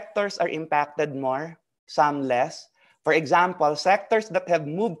 Some sectors are impacted more, some less. For example, sectors that have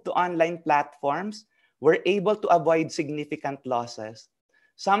moved to online platforms were able to avoid significant losses.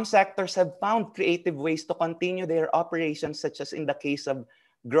 Some sectors have found creative ways to continue their operations, such as in the case of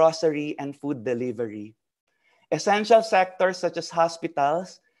grocery and food delivery. Essential sectors such as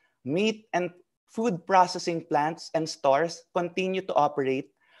hospitals, meat and food processing plants, and stores continue to operate.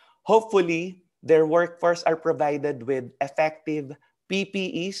 Hopefully, their workforce are provided with effective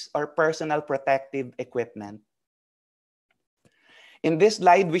PPEs or personal protective equipment. In this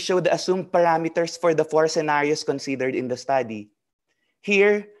slide, we show the assumed parameters for the 4 scenarios considered in the study.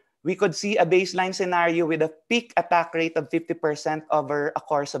 Here, we could see a baseline scenario with a peak attack rate of 50% over a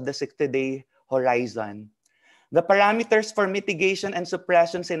course of the 60-day horizon. The parameters for mitigation and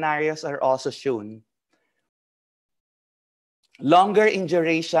suppression scenarios are also shown. Longer in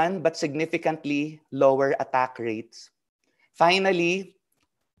duration, but significantly lower attack rates. Finally,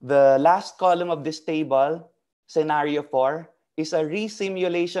 the last column of this table, scenario 4, is a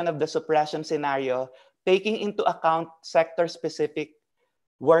re-simulation of the suppression scenario, taking into account sector-specific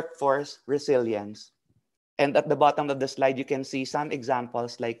workforce resilience. And at the bottom of the slide, you can see some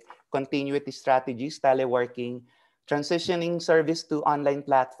examples like continuity strategies, teleworking, transitioning service to online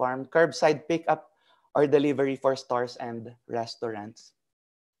platform, curbside pickup or delivery for stores and restaurants.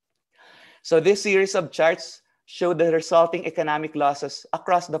 So this series of charts show the resulting economic losses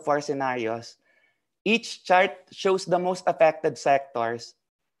across the 4 scenarios. Each chart shows the most affected sectors.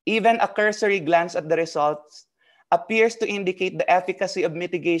 Even a cursory glance at the results appears to indicate the efficacy of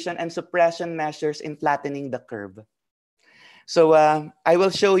mitigation and suppression measures in flattening the curve. So I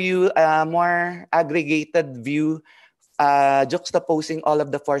will show you a more aggregated view, juxtaposing all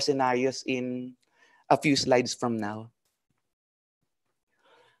of the 4 scenarios in a few slides from now.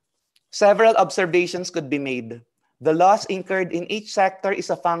 Several observations could be made. The loss incurred in each sector is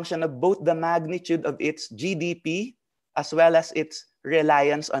a function of both the magnitude of its GDP as well as its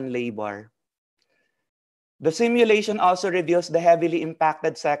reliance on labor. The simulation also reveals the heavily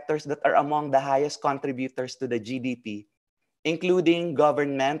impacted sectors that are among the highest contributors to the GDP, including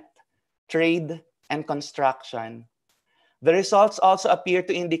government, trade, and construction. The results also appear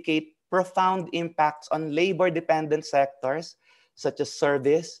to indicate profound impacts on labor-dependent sectors such as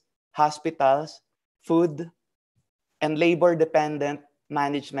service, hospitals, food, and labor-dependent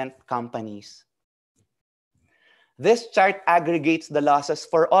management companies. This chart aggregates the losses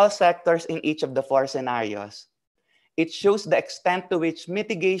for all sectors in each of the 4 scenarios. It shows the extent to which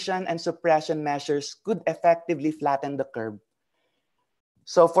mitigation and suppression measures could effectively flatten the curve.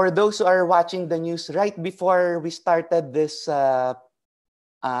 So for those who are watching the news right before we started this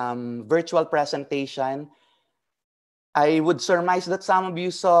virtual presentation, I would surmise that some of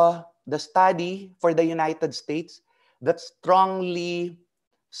you saw the study for the United States that strongly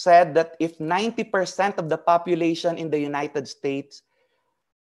said that if 90% of the population in the United States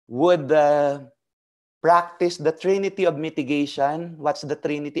would practice the trinity of mitigation. What's the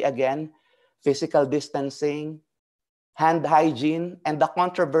trinity again? Physical distancing, hand hygiene, and the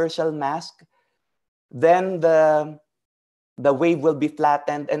controversial mask, then the wave will be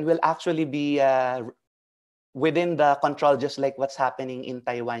flattened and will actually be within the control, just like what's happening in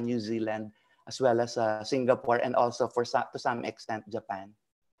Taiwan, New Zealand, as well as Singapore, and also to some extent, Japan.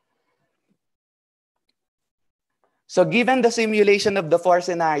 So given the simulation of the 4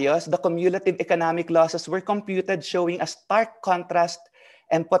 scenarios, the cumulative economic losses were computed, showing a stark contrast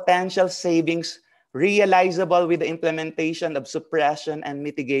and potential savings realizable with the implementation of suppression and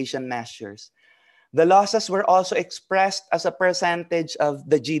mitigation measures. The losses were also expressed as a percentage of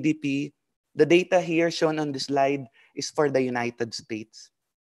the GDP. The data here shown on this slide is for the United States.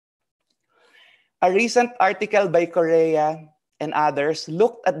 A recent article by Korea and others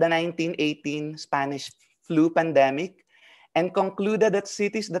looked at the 1918 Spanish flu pandemic and concluded that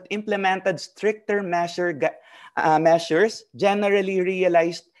cities that implemented stricter measures generally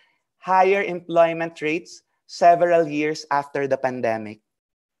realized higher employment rates several years after the pandemic.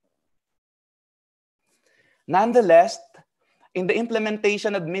 Nonetheless, in the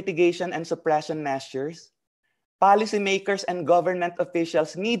implementation of mitigation and suppression measures, policymakers and government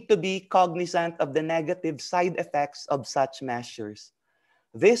officials need to be cognizant of the negative side effects of such measures.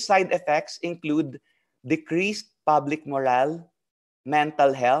 These side effects include decreased public morale,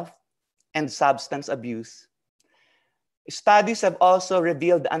 mental health, and substance abuse. Studies have also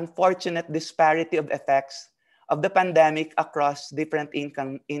revealed the unfortunate disparity of effects of the pandemic across different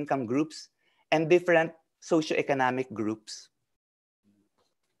income groups and different socioeconomic groups.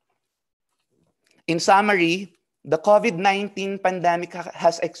 In summary, the COVID-19 pandemic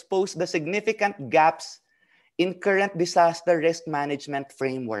has exposed the significant gaps in current disaster risk management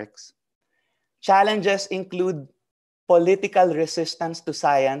frameworks. Challenges include political resistance to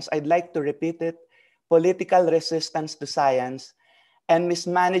science. I'd like to repeat it. Political resistance to science and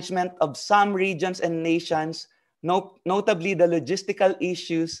mismanagement of some regions and nations, notably the logistical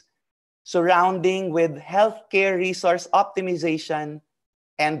issues surrounding with healthcare resource optimization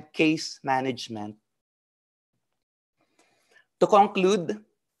and case management. To conclude,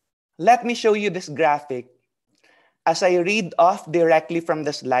 let me show you this graphic. As I read off directly from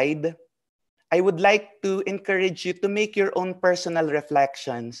the slide, I would like to encourage you to make your own personal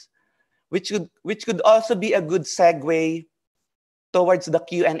reflections, which could also be a good segue towards the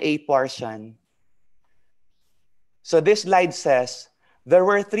Q&A portion. So this slide says, there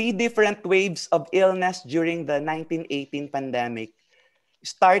were 3 different waves of illness during the 1918 pandemic,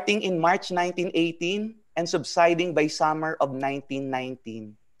 starting in March 1918 and subsiding by summer of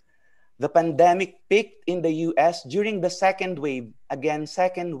 1919. The pandemic peaked in the US during the second wave,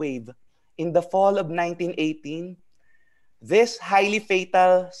 in the fall of 1918. This highly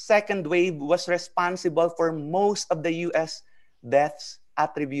fatal second wave was responsible for most of the US deaths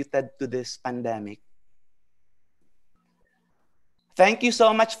attributed to this pandemic. Thank you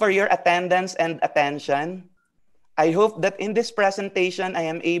so much for your attendance and attention. I hope that in this presentation, I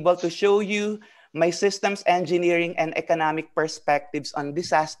am able to show you my systems engineering and economic perspectives on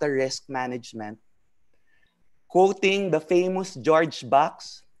disaster risk management. Quoting the famous George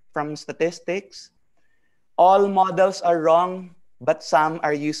Box from Statistics, all models are wrong, but some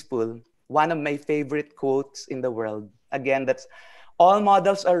are useful. One of my favorite quotes in the world. Again, that's all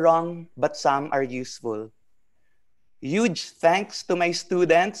models are wrong, but some are useful. Huge thanks to my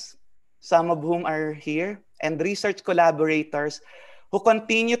students, some of whom are here, and research collaborators who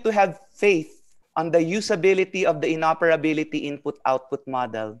continue to have faith on the usability of the inoperability input-output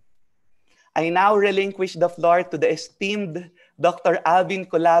model. I now relinquish the floor to the esteemed Dr. Alvin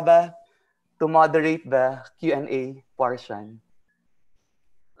Culaba to moderate the Q&A portion.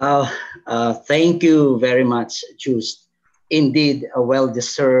 Thank you very much, Joost. Indeed, a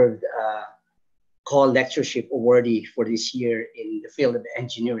well-deserved co-lectureship awardee for this year in the field of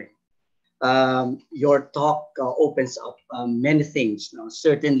engineering. Your talk opens up many things.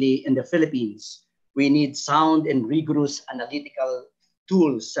 Certainly in the Philippines, we need sound and rigorous analytical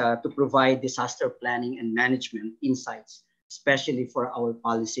tools to provide disaster planning and management insights, especially for our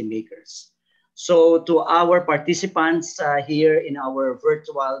policymakers. So to our participants here in our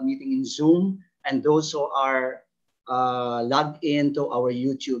virtual meeting in Zoom, and those who are logged into our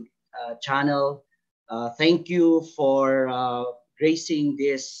YouTube channel, thank you for gracing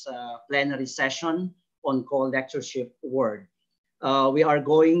this plenary session on co-lectureship award. We are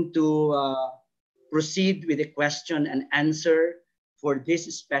going to proceed with the question and answer for this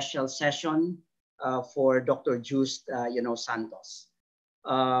special session for Dr. Joost Santos.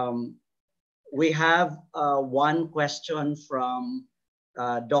 We have one question from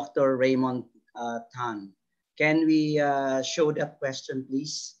Dr. Raymond Tan. Can we show that question,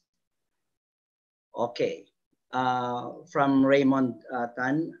 please? Okay. From Raymond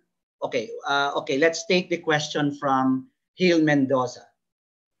Tan. Okay, let's take the question from Gil Mendoza.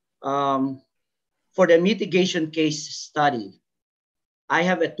 For the mitigation case study, I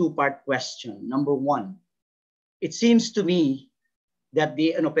have a 2-part question. Number 1, it seems to me that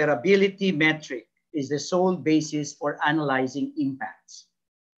the inoperability metric is the sole basis for analyzing impacts.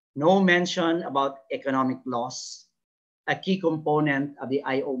 No mention about economic loss, a key component of the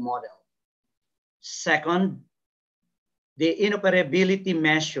IO model. Second, the inoperability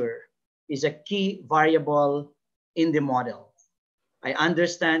measure is a key variable in the model. I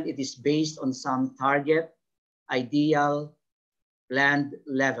understand it is based on some target, ideal, planned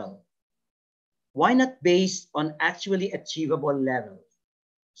level. Why not based on actually achievable level?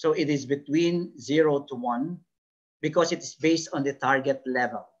 So it is between 0 to 1 because it is based on the target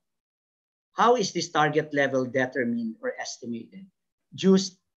level. How is this target level determined or estimated?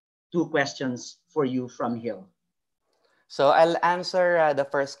 Just 2 questions for you from Hill. So I'll answer the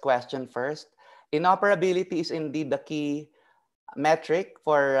first question first. Inoperability is indeed the key metric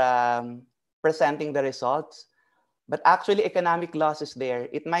for presenting the results. But actually, economic loss is there.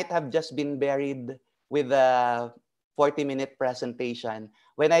 It might have just been buried with a 40-minute presentation.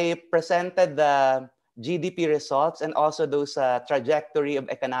 When I presented the GDP results and also those trajectory of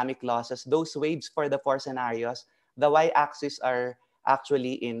economic losses, those waves for the four scenarios, the y-axis are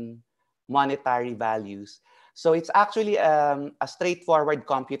actually in monetary values. So it's actually a straightforward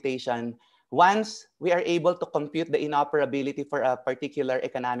computation. Once we are able to compute the inoperability for a particular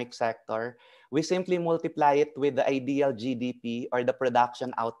economic sector, we simply multiply it with the ideal GDP or the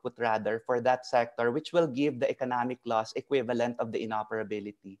production output rather for that sector, which will give the economic loss equivalent of the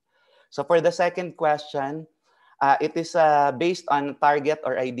inoperability. So for the second question, it is based on target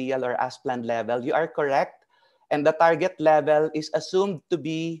or ideal or as planned level. You are correct. And the target level is assumed to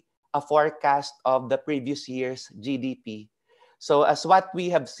be a forecast of the previous year's GDP. So as what we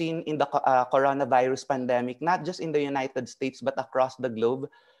have seen in the coronavirus pandemic, not just in the United States, but across the globe,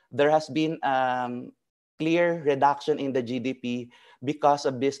 there has been clear reduction in the GDP because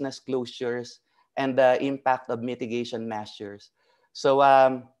of business closures and the impact of mitigation measures. So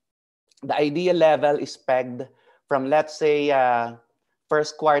the ideal level is pegged from, let's say,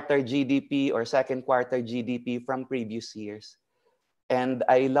 first quarter GDP or second quarter GDP from previous years. And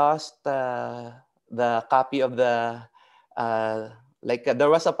I lost the copy of the, there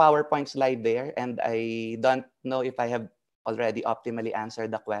was a PowerPoint slide there, and I don't know if I have already optimally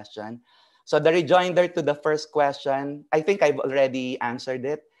answered the question. So the rejoinder to the first question, I think I've already answered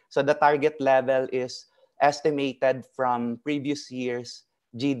it. So the target level is estimated from previous year's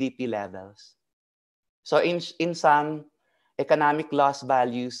GDP levels. So in sum, economic loss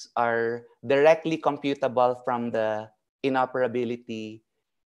values are directly computable from the inoperability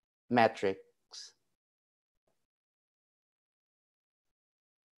metrics.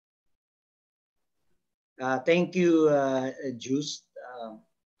 Thank you, Joost.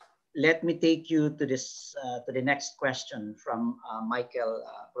 Let me take you to the next question from Michael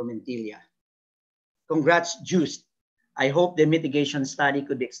Promentilia. Congrats, Joost. I hope the mitigation study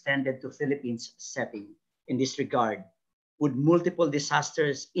could be extended to Philippines setting in this regard. Would multiple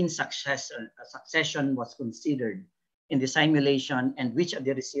disasters in succession was considered in the simulation, and which of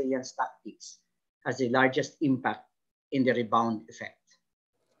the resilience tactics has the largest impact in the rebound effect?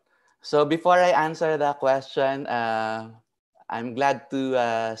 So before I answer the question, I'm glad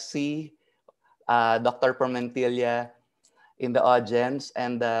to see Dr. Promentilia in the audience.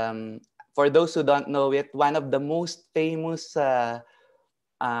 And for those who don't know it, one of the most famous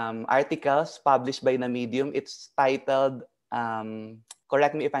articles published by the Medium, it's titled,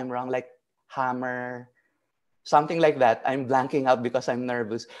 correct me if I'm wrong, like Hammer, something like that. I'm blanking out because I'm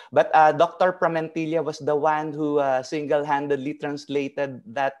nervous. But Dr. Promentilia was the one who single-handedly translated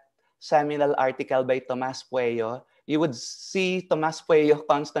that seminal article by Tomas Pueyo. You would see Tomas Pueyo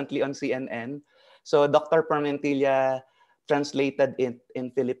constantly on CNN. So Dr. Promentilia translated it in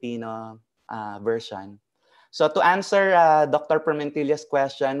Filipino version. So to answer Dr. Promentilia's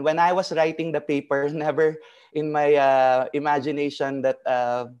question, when I was writing the paper, never in my imagination that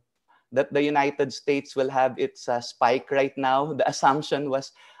that the United States will have its spike right now. The assumption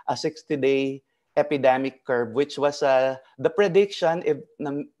was a 60-day epidemic curve, which was the prediction if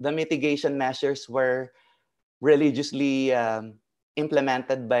the mitigation measures were religiously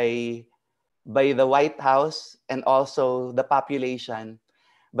implemented by the White House and also the population.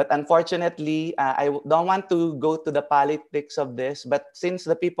 But unfortunately, I don't want to go to the politics of this, but since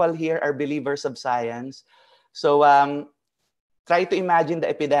the people here are believers of science, so try to imagine the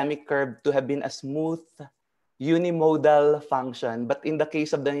epidemic curve to have been a smooth, unimodal function. But in the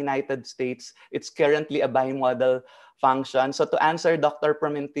case of the United States, it's currently a bimodal function. So to answer Dr.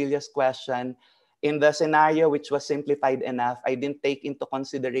 Promentilia's question, in the scenario which was simplified enough, I didn't take into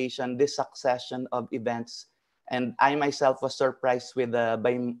consideration this succession of events. And I myself was surprised with the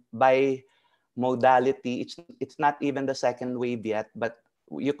bimodality. It's not even the second wave yet, but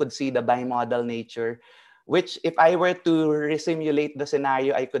you could see the bimodal nature, which if I were to resimulate the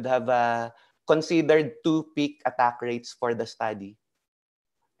scenario, I could have considered 2 peak attack rates for the study.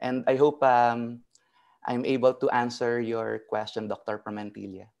 And I hope I'm able to answer your question, Dr.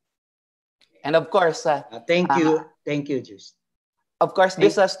 Promentilia. And of course, thank you, Joost. Of course,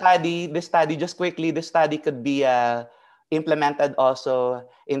 this study, just quickly, this study could be implemented also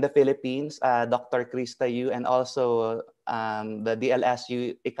in the Philippines. Dr. Krista Yu and also the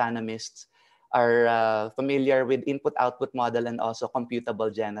DLSU economists are familiar with input-output model and also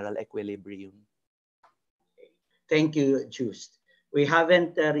computable general equilibrium. Thank you, Joost. We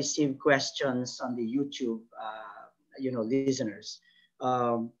haven't received questions on the YouTube, listeners.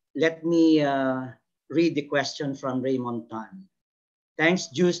 Let me read the question from Raymond R. Thanks,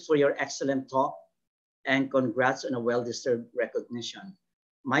 Joost, for your excellent talk, and congrats on a well-deserved recognition.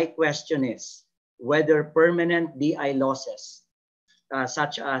 My question is whether permanent DI losses,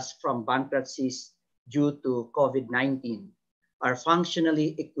 such as from bankruptcies due to COVID-19 are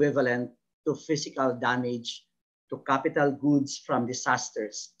functionally equivalent to physical damage to capital goods from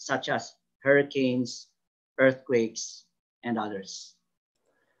disasters such as hurricanes, earthquakes, and others?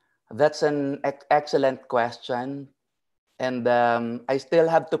 That's an excellent question. And I still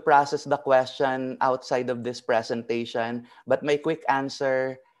have to process the question outside of this presentation. But my quick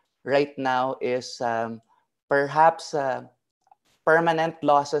answer right now is perhaps permanent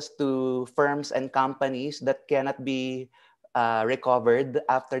losses to firms and companies that cannot be recovered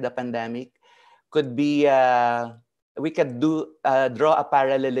after the pandemic could be, we could draw a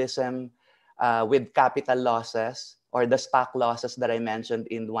parallelism with capital losses or the stock losses that I mentioned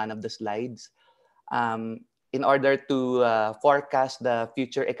in one of the slides, in order to forecast the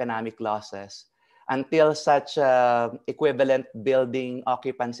future economic losses until such equivalent building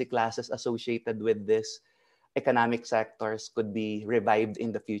occupancy classes associated with this economic sectors could be revived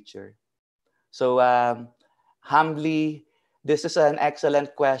in the future. So humbly, this is an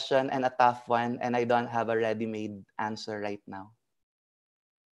excellent question and a tough one, and I don't have a ready-made answer right now.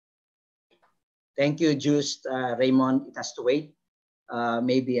 Thank you, Joost. Raymond, it has to wait.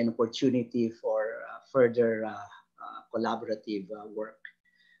 Maybe an opportunity for further collaborative work.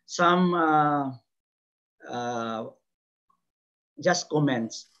 Some just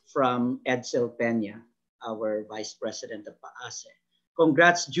comments from Edsel Peña, our Vice President of PAASE.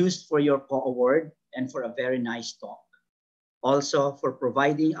 Congrats, Joost, for your co-award and for a very nice talk. Also, for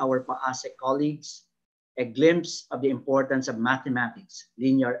providing our PAASE colleagues a glimpse of the importance of mathematics,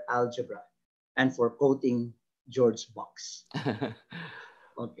 linear algebra, and for quoting George Box.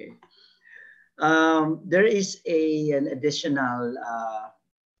 Okay. There is an additional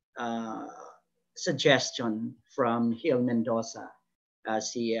suggestion from Gil Mendoza,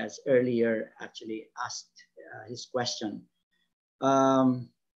 as he has earlier actually asked his question.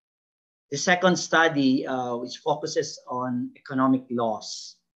 The second study, which focuses on economic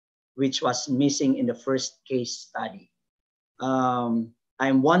loss, which was missing in the first case study.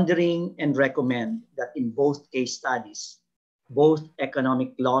 I'm wondering and recommend that in both case studies, both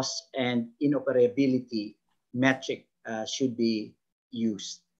economic loss and inoperability metric should be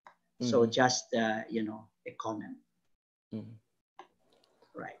used. Mm-hmm. So just, you know, a comment. Mm-hmm.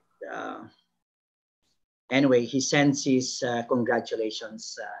 Right. Anyway, he sends his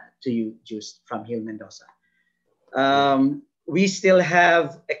congratulations to you, Joost, from Gil Mendoza. We still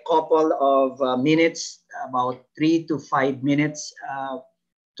have a couple of minutes, about 3 to 5 minutes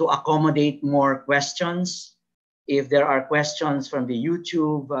to accommodate more questions. If there are questions from the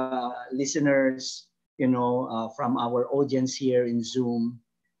YouTube listeners, you know, from our audience here in Zoom,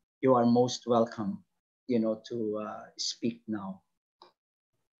 you are most welcome, you know, to speak now.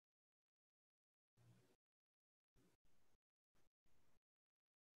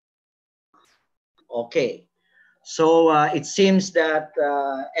 Okay, so it seems that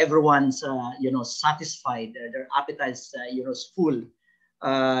everyone's, you know, satisfied. Their appetites, you know, is full.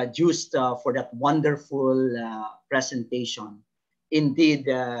 Joost, for that wonderful presentation. Indeed,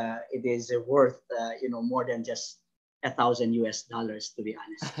 it is worth, you know, more than just $1,000 US, to be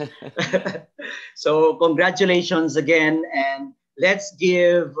honest. So congratulations again, and let's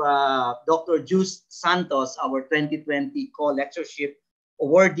give Dr. Joost Santos, our 2020 co-lectureship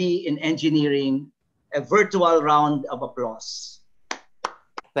awardee in engineering, a virtual round of applause.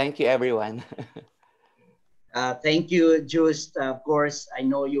 Thank you, everyone. Thank you, Joost. Of course, I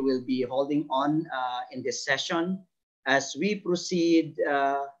know you will be holding on in this session as we proceed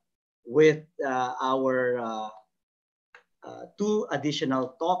with our 2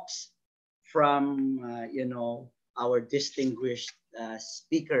 additional talks from, you know, our distinguished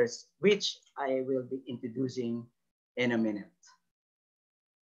speakers, which I will be introducing in a minute.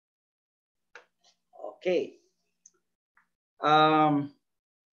 Okay.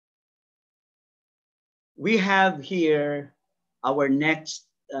 We have here our next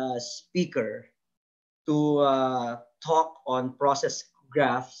speaker to talk on process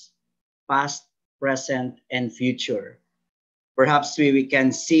graphs, past, present, and future. Perhaps we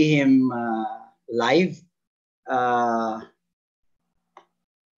can see him live.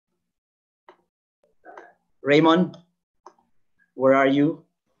 Raymond, where are you?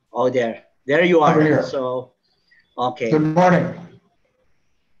 Oh, there. There you are. Here. So, okay. Good morning.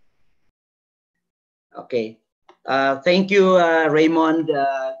 Okay. Thank you, Raymond.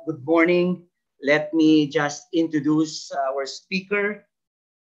 Good morning. Let me just introduce our speaker.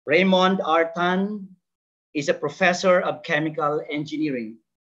 Raymond R. is a professor of chemical engineering,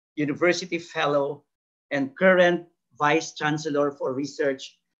 university fellow, and current vice chancellor for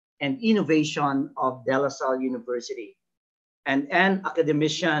research and innovation of De La Salle University. and an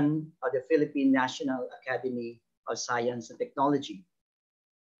academician of the Philippine National Academy of Science and Technology.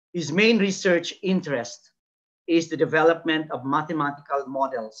 His main research interest is the development of mathematical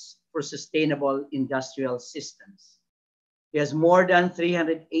models for sustainable industrial systems. He has more than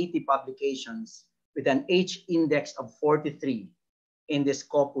 380 publications with an H index of 43 in the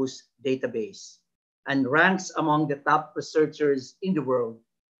Scopus database, and ranks among the top researchers in the world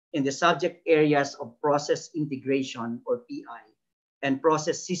in the subject areas of process integration, or PI, and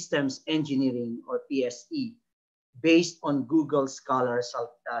process systems engineering, or PSE, based on Google Scholar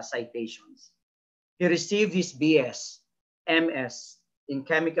citations. He received his BS, MS in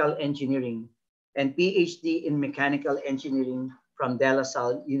chemical engineering, and PhD in mechanical engineering from De La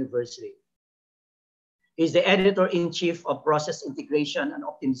Salle University. He's the editor-in-chief of Process Integration and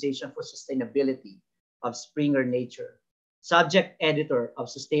Optimization for Sustainability of Springer Nature, subject editor of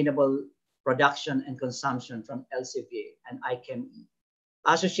Sustainable Production and Consumption from Elsevier and IChemE,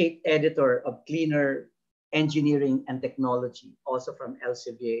 associate editor of Cleaner Engineering and Technology, also from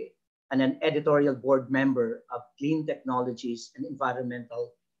Elsevier, and an editorial board member of Clean Technologies and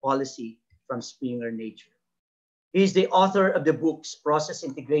Environmental Policy from Springer Nature. He is the author of the books Process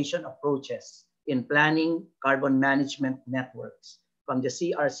Integration Approaches in Planning Carbon Management Networks from the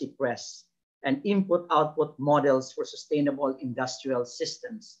CRC Press, and Input-Output Models for Sustainable Industrial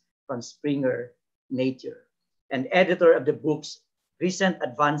Systems from Springer Nature, and editor of the books Recent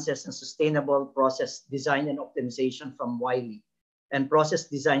Advances in Sustainable Process Design and Optimization from Wiley, and Process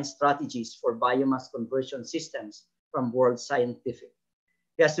Design Strategies for Biomass Conversion Systems from World Scientific.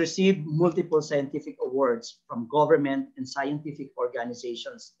 He has received multiple scientific awards from government and scientific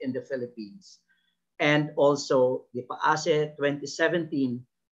organizations in the Philippines, and also the PAASE 2017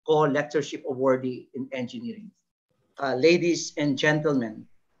 Co-Lectureship Awardee in Engineering. Ladies and gentlemen,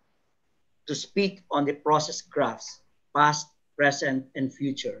 to speak on the process graphs, past, present, and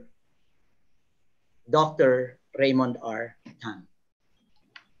future, Dr. Raymond R. Tan.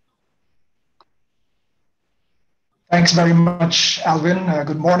 Thanks very much, Alvin.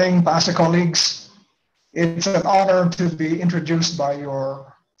 Good morning, PAASE colleagues. It's an honor to be introduced by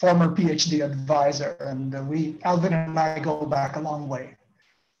your former PhD advisor, and Alvin and I go back a long way.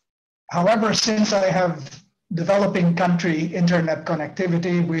 However, since I have developing country internet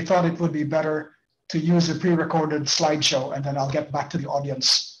connectivity, we thought it would be better to use a pre-recorded slideshow, and then I'll get back to the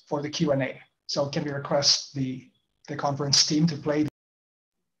audience for the Q&A. So can we request the conference team to play?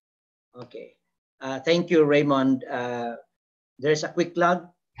 Okay. Thank you, Raymond. There's a quick plug,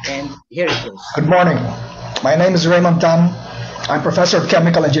 and here it goes. Good morning. My name is Raymond Tan. I'm professor of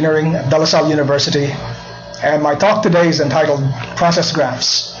chemical engineering at De La Salle University, and my talk today is entitled Process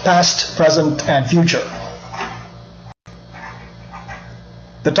Graphs, Past, Present, and Future.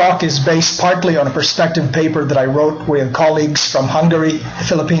 The talk is based partly on a perspective paper that I wrote with colleagues from Hungary, the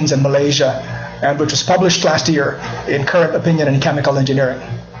Philippines, and Malaysia, and which was published last year in Current Opinion in Chemical Engineering.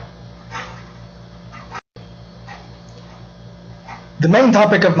 The main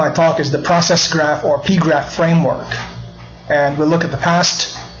topic of my talk is the process graph, or P-graph framework, and we'll look at the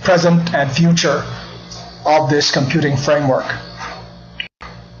past, present, and future of this computing framework.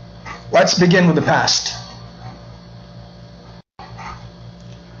 Let's begin with the past.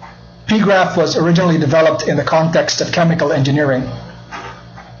 P-graph was originally developed in the context of chemical engineering,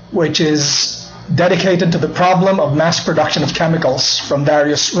 which is dedicated to the problem of mass production of chemicals from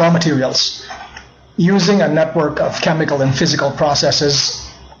various raw materials, using a network of chemical and physical processes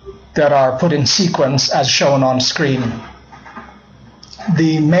that are put in sequence as shown on screen.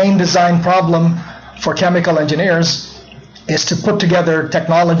 The main design problem for chemical engineers is to put together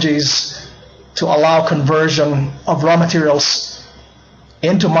technologies to allow conversion of raw materials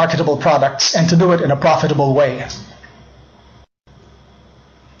into marketable products, and to do it in a profitable way.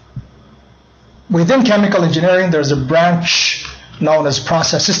 Within chemical engineering, there's a branch known as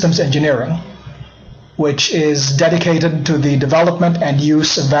process systems engineering, which is dedicated to the development and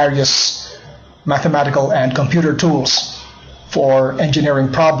use of various mathematical and computer tools for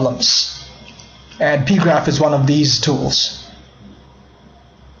engineering problems. And P-graph is one of these tools.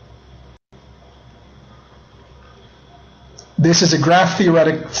 This is a graph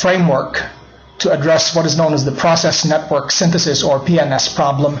theoretic framework to address what is known as the process network synthesis, or PNS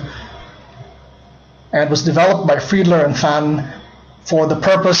problem, and was developed by Friedler and Fan for the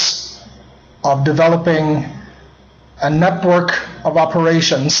purpose of developing a network of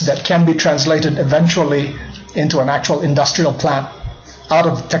operations that can be translated eventually into an actual industrial plant out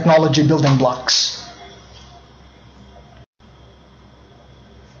of technology building blocks.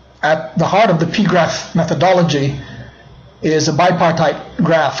 At the heart of the P-graph methodology is a bipartite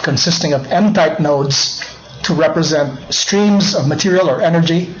graph consisting of n-type nodes to represent streams of material or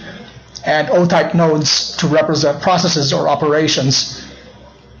energy, and O-type nodes to represent processes or operations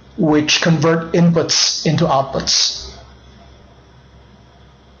which convert inputs into outputs.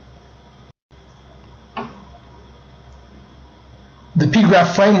 The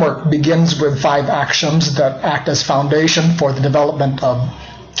PGRAPH framework begins with 5 axioms that act as foundation for the development of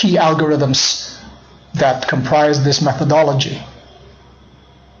key algorithms that comprise this methodology.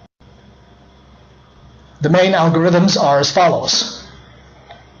 The main algorithms are as follows.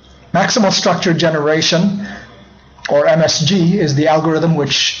 Maximal structure generation, or MSG, is the algorithm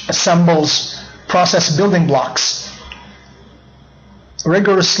which assembles process building blocks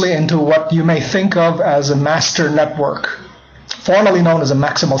rigorously into what you may think of as a master network, formerly known as a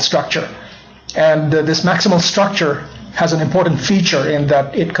maximal structure. And this maximal structure has an important feature in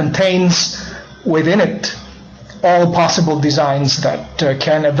that it contains within it all possible designs that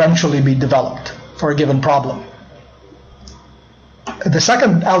can eventually be developed for a given problem. The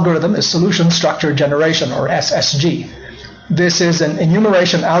second algorithm is solution structure generation, or SSG. This is an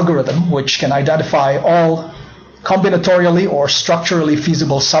enumeration algorithm which can identify all combinatorially or structurally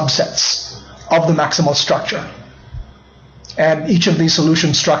feasible subsets of the maximal structure. And each of these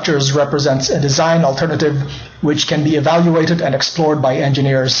solution structures represents a design alternative which can be evaluated and explored by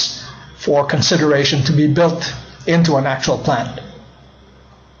engineers for consideration to be built into an actual plant.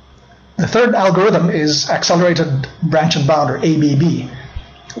 The third algorithm is accelerated branch and bound, or ABB,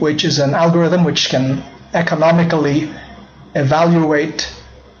 which is an algorithm which can economically evaluate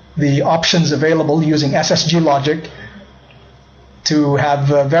the options available using SSG logic to have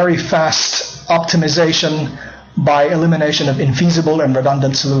a very fast optimization by elimination of infeasible and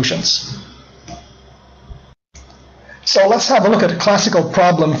redundant solutions. So let's have a look at a classical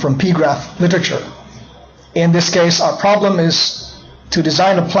problem from PGRAPH literature. In this case, our problem is to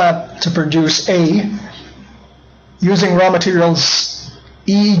design a plant to produce A using raw materials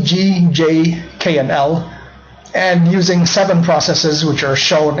E, G, J, K, and L, and using 7 processes which are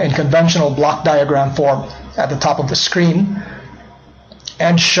shown in conventional block diagram form at the top of the screen,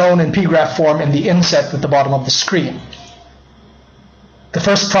 and shown in PGRAPH form in the inset at the bottom of the screen. The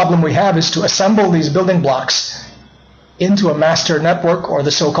first problem we have is to assemble these building blocks into a master network, or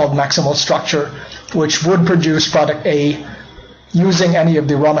the so-called maximal structure, which would produce product A using any of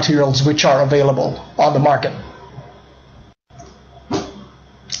the raw materials which are available on the market.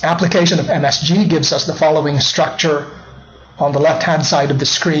 Application of MSG gives us the following structure on the left-hand side of the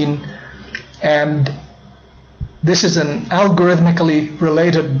screen, and this is an algorithmically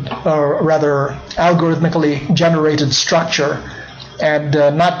related, or rather algorithmically generated structure, and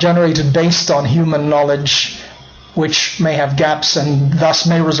not generated based on human knowledge, which may have gaps and thus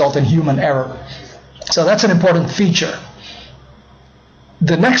may result in human error. So that's an important feature.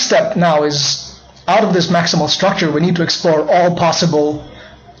 The next step now is, out of this maximal structure, we need to explore all possible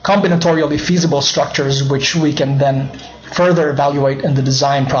combinatorially feasible structures which we can then further evaluate in the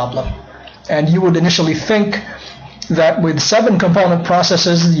design problem. And you would initially think that with 7 component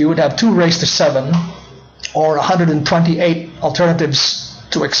processes, you would have 2 raised to 7, or 128 alternatives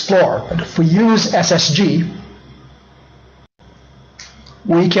to explore. But if we use SSG,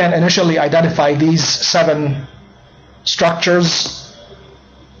 we can initially identify these 7 structures.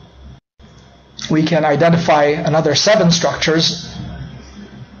 We can identify another 7 structures,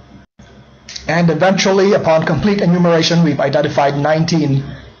 and eventually, upon complete enumeration, we've identified 19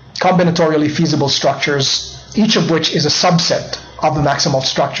 combinatorially feasible structures, each of which is a subset of the maximal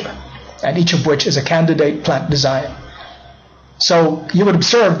structure, and each of which is a candidate plant design. So you would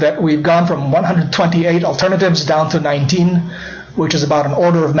observe that we've gone from 128 alternatives down to 19, which is about an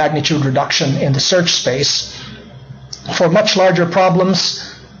order of magnitude reduction in the search space. For much larger problems,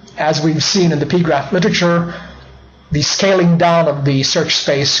 as we've seen in the PGRAPH literature, the scaling down of the search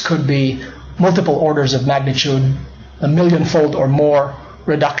space could be multiple orders of magnitude, a millionfold or more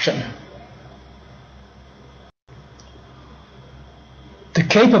reduction. The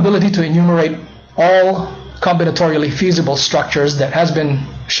capability to enumerate all combinatorially feasible structures that has been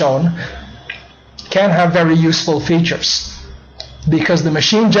shown can have very useful features, because the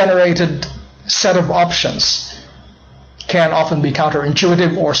machine-generated set of options can often be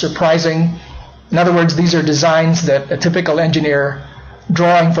counterintuitive or surprising. In other words, these are designs that a typical engineer,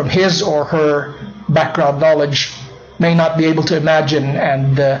 drawing from his or her background knowledge, may not be able to imagine,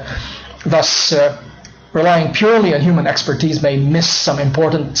 and thus relying purely on human expertise may miss some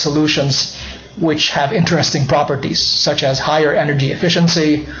important solutions which have interesting properties, such as higher energy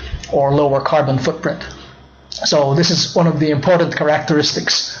efficiency or lower carbon footprint. So this is one of the important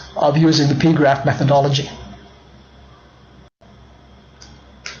characteristics of using the PGRAPH methodology.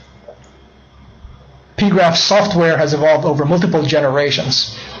 PGRAPH software has evolved over multiple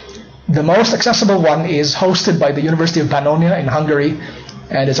generations. The most accessible one is hosted by the University of Pannonia in Hungary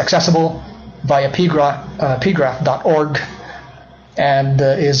and is accessible via pgraph.org and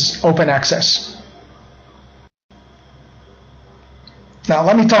is open access. Now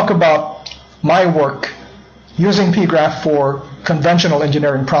let me talk about my work using PGRAPH for conventional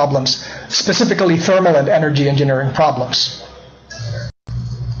engineering problems, specifically thermal and energy engineering problems.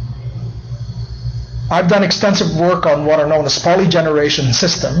 I've done extensive work on what are known as polygeneration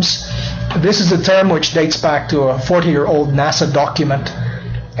systems. This is a term which dates back to a 40-year-old NASA document,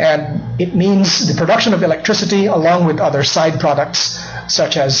 and it means the production of electricity along with other side products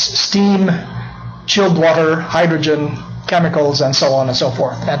such as steam, chilled water, hydrogen, chemicals, and so on and so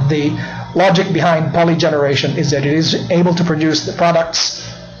forth. And the logic behind polygeneration is that it is able to produce the products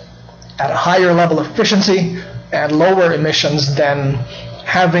at a higher level of efficiency and lower emissions than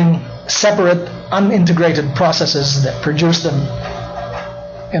having separate, unintegrated processes that produce them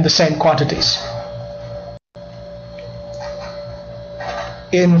in the same quantities.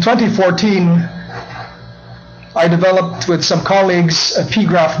 In 2014, I developed with some colleagues a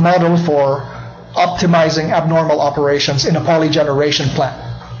PGRAPH model for optimizing abnormal operations in a polygeneration plant.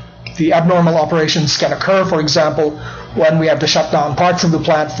 The abnormal operations can occur, for example, when we have to shut down parts of the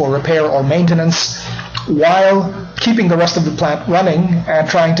plant for repair or maintenance, while keeping the rest of the plant running and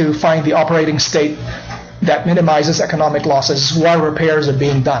trying to find the operating state that minimizes economic losses while repairs are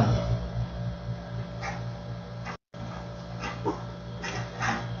being done.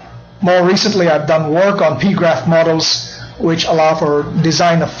 More recently, I've done work on PGRAPH models which allow for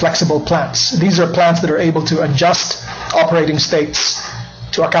design of flexible plants. These are plants that are able to adjust operating states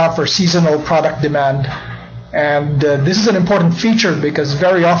to account for seasonal product demand. And this is an important feature because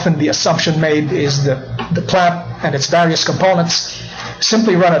very often the assumption made is that the plant and its various components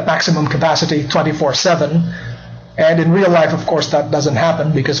simply run at maximum capacity 24/7. And in real life, of course, that doesn't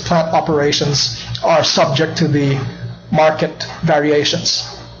happen because plant operations are subject to the market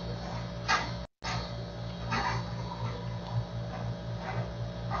variations.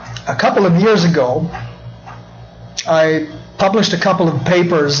 A couple of years ago, I published a couple of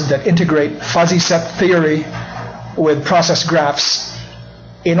papers that integrate fuzzy set theory with process graphs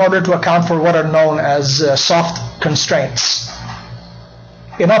in order to account for what are known as soft constraints.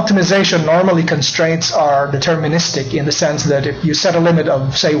 In optimization, normally constraints are deterministic in the sense that if you set a limit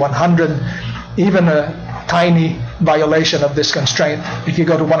of, say, 100, even a tiny violation of this constraint, if you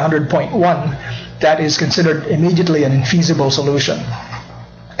go to 100.1, that is considered immediately an infeasible solution,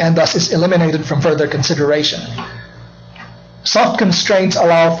 and thus is eliminated from further consideration. Soft constraints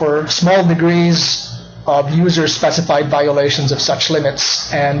allow for small degrees of user-specified violations of such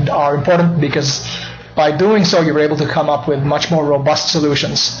limits and are important because by doing so you're able to come up with much more robust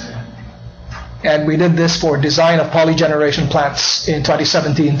solutions. And we did this for design of polygeneration plants in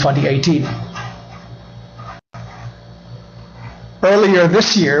 2017-2018. Earlier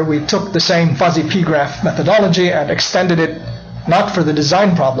this year, we took the same fuzzy PGRAPH methodology and extended it not for the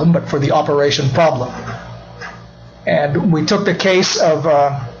design problem, but for the operation problem. And we took the case of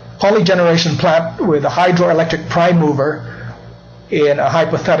a polygeneration plant with a hydroelectric prime mover in a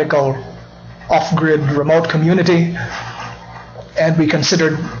hypothetical off-grid remote community, and we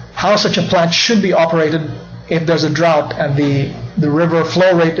considered how such a plant should be operated if there's a drought and the river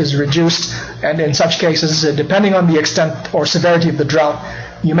flow rate is reduced, and in such cases, depending on the extent or severity of the drought,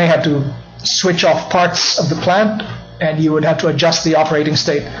 you may have to switch off parts of the plant and you would have to adjust the operating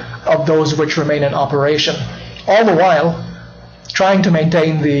state of those which remain in operation, all the while trying to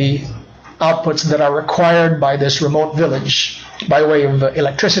maintain the outputs that are required by this remote village by way of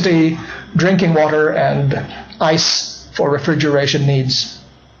electricity, drinking water, and ice for refrigeration needs.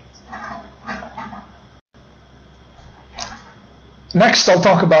 Next, I'll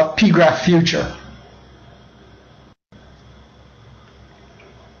talk about PGRAPH Future.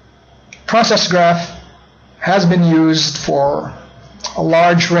 Process graph has been used for a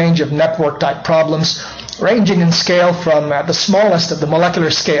large range of network-type problems, ranging in scale from at the smallest of the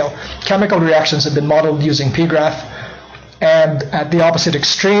molecular scale. Chemical reactions have been modeled using PGRAPH, and at the opposite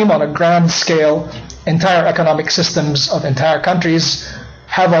extreme, on a grand scale, entire economic systems of entire countries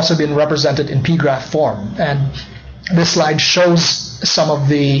have also been represented in PGRAPH form. And this slide shows some of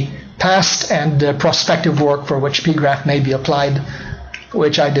the past and prospective work for which PGRAPH may be applied,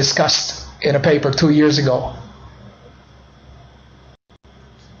 which I discussed in a paper 2 years ago.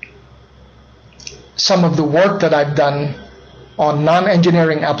 Some of the work that I've done on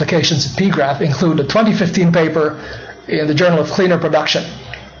non-engineering applications of PGRAPH include a 2015 paper in the Journal of Cleaner Production,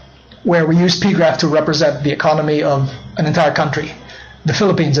 where we use PGRAPH to represent the economy of an entire country, the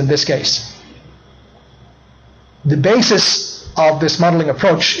Philippines in this case. The basis of this modeling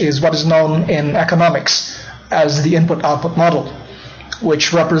approach is what is known in economics as the input-output model,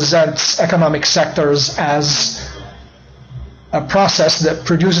 which represents economic sectors as a process that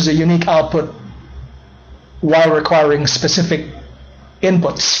produces a unique output while requiring specific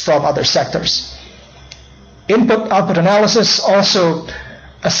inputs from other sectors. Input-output analysis also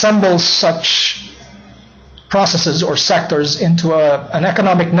assembles such processes or sectors into an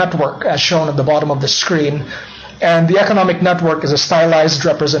economic network, as shown at the bottom of the screen. And the economic network is a stylized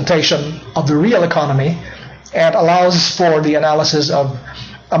representation of the real economy and allows for the analysis of,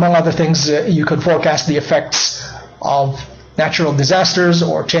 among other things, you could forecast the effects of natural disasters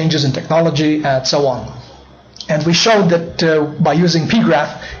or changes in technology and so on. And we showed that by using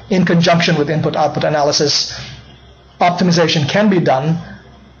PGraph in conjunction with input-output analysis, optimization can be done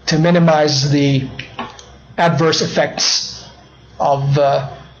to minimize the adverse effects of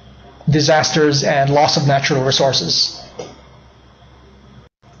disasters and loss of natural resources.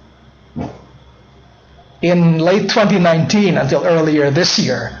 In late 2019 until earlier this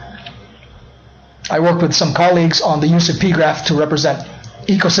year, I worked with some colleagues on the use of PGraph to represent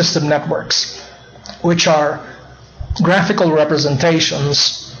ecosystem networks, which are graphical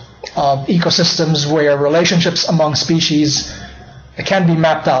representations of ecosystems where relationships among species can be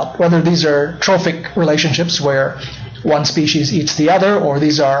mapped out, whether these are trophic relationships where one species eats the other, or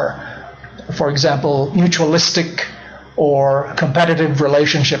these are, for example, mutualistic or competitive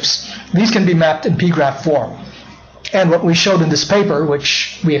relationships. These can be mapped in PGraph form. And what we showed in this paper,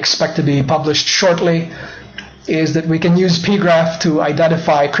 which we expect to be published shortly, is that we can use PGraph to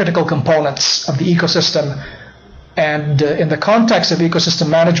identify critical components of the ecosystem. And in the context of ecosystem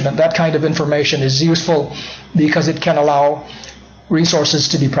management, that kind of information is useful because it can allow resources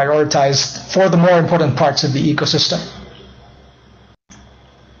to be prioritized for the more important parts of the ecosystem.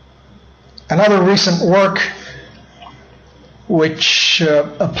 Another recent work which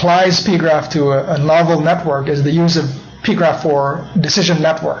applies PGraph to a novel network is the use of PGraph for decision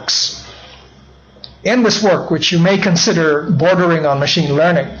networks. In this work, which you may consider bordering on machine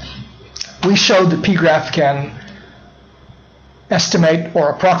learning, we showed that PGraph can estimate or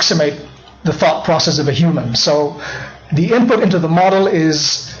approximate the thought process of a human. So the input into the model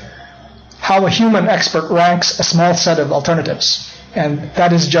is how a human expert ranks a small set of alternatives. And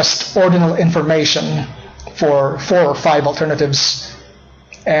that is just ordinal information for 4 or 5 alternatives.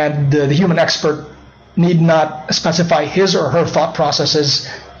 And the human expert need not specify his or her thought processes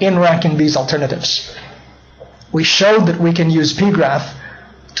in ranking these alternatives. We showed that we can use PGraph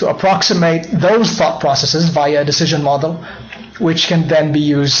to approximate those thought processes via a decision model, which can then be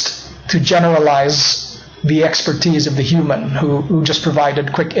used to generalize the expertise of the human who just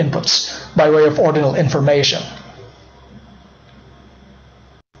provided quick inputs by way of ordinal information.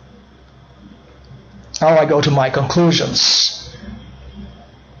 Now I go to my conclusions.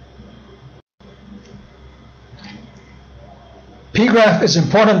 PGraph is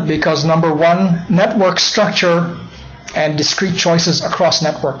important because, number one, network structure and discrete choices across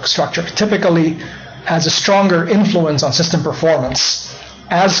network structure typically has a stronger influence on system performance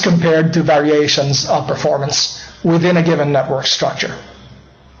as compared to variations of performance within a given network structure.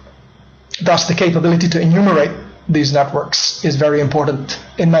 Thus, the capability to enumerate these networks is very important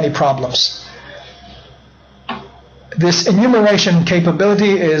in many problems. This enumeration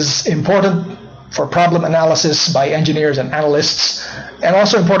capability is important for problem analysis by engineers and analysts, and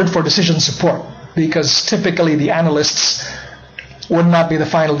also important for decision support, because typically the analysts would not be the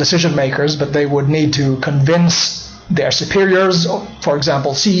final decision makers, but they would need to convince their superiors, for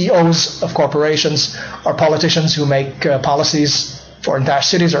example, CEOs of corporations or politicians who make policies for entire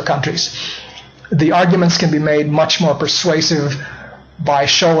cities or countries. The arguments can be made much more persuasive by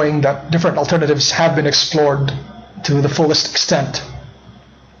showing that different alternatives have been explored to the fullest extent.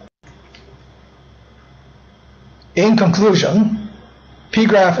 In conclusion,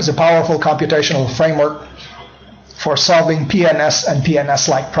 PGraph is a powerful computational framework for solving PNS and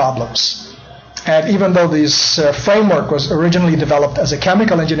PNS-like problems. And even though this framework was originally developed as a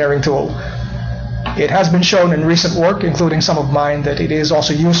chemical engineering tool, it has been shown in recent work, including some of mine, that it is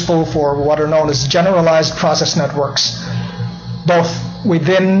also useful for what are known as generalized process networks, both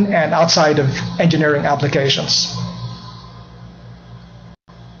within and outside of engineering applications.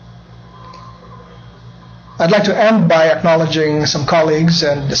 I'd like to end by acknowledging some colleagues,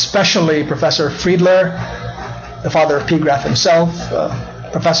 and especially Professor Friedler, the father of PGraph himself.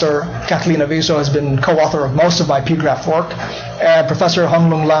 Professor Kathleen Aviso has been co-author of most of my PGraph work, and Professor Hong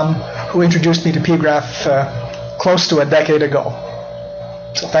Lung Lam, who introduced me to PGraph close to a decade ago.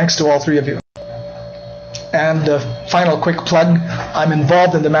 So thanks to all three of you. And final quick plug, I'm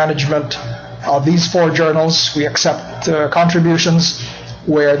involved in the management of these 4 journals. We accept contributions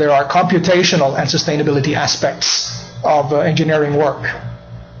where there are computational and sustainability aspects of engineering work.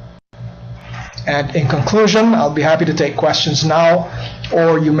 And in conclusion, I'll be happy to take questions now,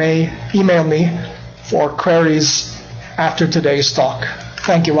 or you may email me for queries after today's talk.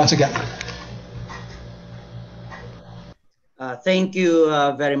 Thank you once again. Thank you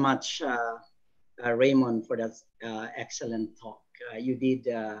very much, Raymond, for that excellent talk. You did,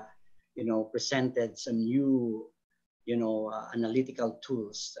 presented some new, analytical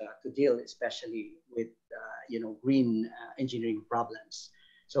tools to deal especially with, green engineering problems.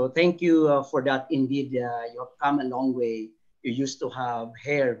 So thank you for that. Indeed, you have come a long way. You used to have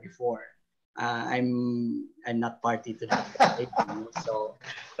hair before. I'm not party to that. So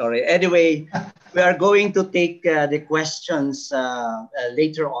sorry. Anyway, we are going to take the questions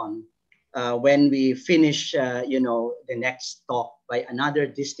later on when we finish, the next talk by another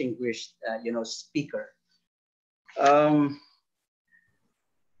distinguished, speaker.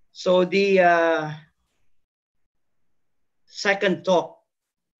 So the second talk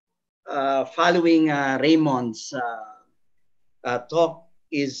following Raymond's talk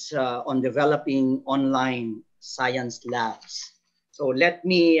is on developing online science labs. So let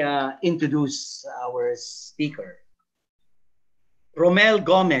me introduce our speaker. Romel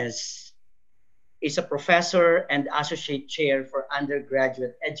Gomez is a professor and associate chair for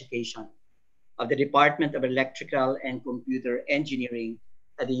undergraduate education of the Department of Electrical and Computer Engineering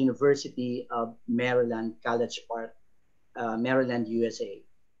at the University of Maryland, College Park, Maryland, USA.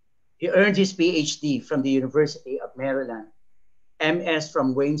 He earned his PhD from the University of Maryland, MS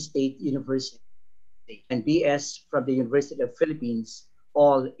from Wayne State University, and BS from the University of Philippines,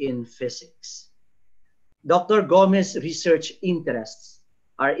 all in physics. Dr. Gomez's research interests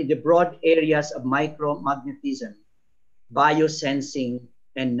are in the broad areas of micromagnetism, biosensing,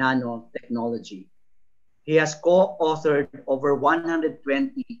 and nanotechnology. He has co-authored over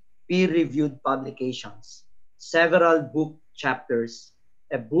 120 peer-reviewed publications, several book chapters,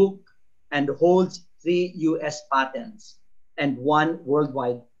 a book, and holds 3 US patents and 1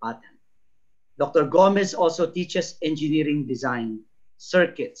 worldwide patent. Dr. Gomez also teaches engineering design,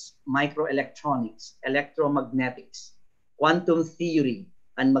 circuits, microelectronics, electromagnetics, quantum theory,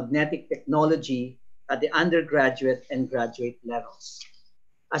 and magnetic technology at the undergraduate and graduate levels.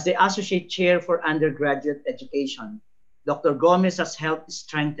 As the Associate Chair for Undergraduate Education, Dr. Gomez has helped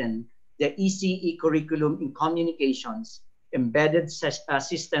strengthen the ECE curriculum in communications, embedded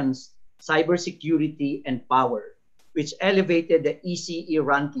systems, cybersecurity, and power, which elevated the ECE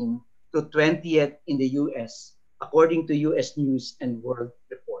ranking to 20th in the US, according to US News and World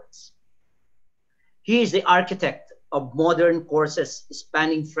Reports. He is the architect of modern courses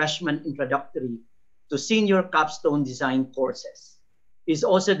spanning freshman introductory to senior capstone design courses. He is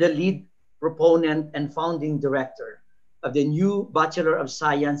also the lead proponent and founding director of the new Bachelor of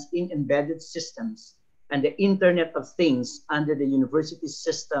Science in Embedded Systems and the Internet of Things under the University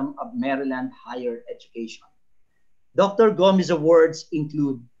System of Maryland Higher Education. Dr. Gomez's awards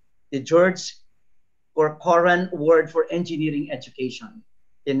include the George Corcoran Award for Engineering Education,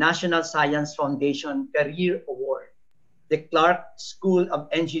 the National Science Foundation Career Award, the Clark School of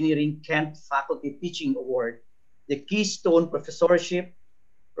Engineering Kent Faculty Teaching Award, the Keystone Professorship,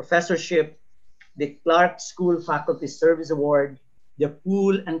 the Clark School Faculty Service Award, the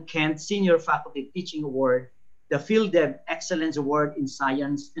Poole and Kent Senior Faculty Teaching Award, the PhilDev Excellence Award in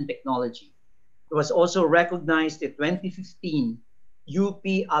Science and Technology. It was also recognized the 2015 UP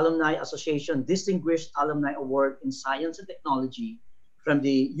Alumni Association Distinguished Alumni Award in Science and Technology from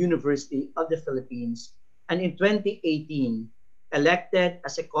the University of the Philippines, and in 2018, elected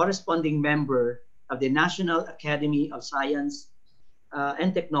as a corresponding member of the National Academy of Science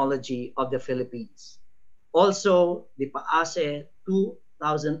and Technology of the Philippines. Also, the PAASE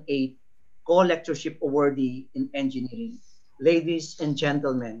 2008 Co-Lectureship Awardee in Engineering. Ladies and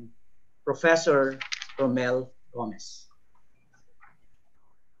gentlemen, Professor Romel Gomez.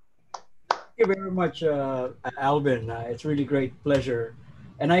 Thank you very much, Alvin. It's really great pleasure.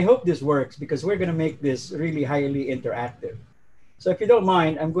 And I hope this works because we're going to make this really highly interactive. So if you don't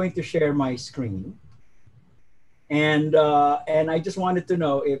mind, I'm going to share my screen. And I just wanted to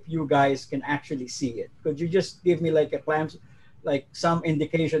know if you guys can actually see it. Could you just give me like a plan, like some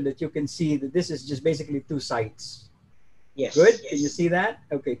indication that you can see that this is just basically 2 sites? Yes. Good? Yes. Can you see that?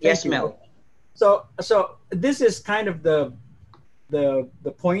 Okay. Yes, you. Mel. So this is kind of the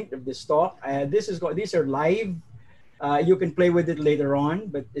point of this talk. These are live. You can play with it later on,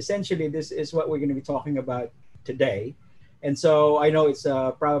 but essentially this is what we're going to be talking about today. And so I know it's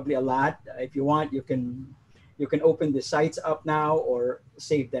probably a lot. If you want, you can You can open the sites up now or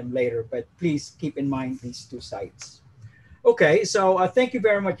save them later, but please keep in mind these two sites. Okay, so thank you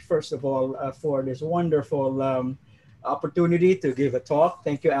very much, first of all, for this wonderful opportunity to give a talk.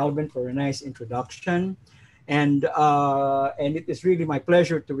 Thank you, Alvin, for a nice introduction. And it is really my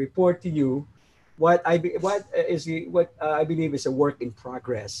pleasure to report to you what I believe is a work in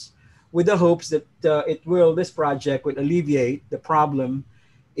progress, with the hopes that this project will alleviate the problem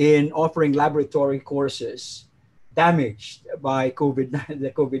in offering laboratory courses damaged by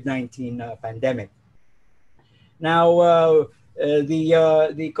the COVID-19 pandemic. Now,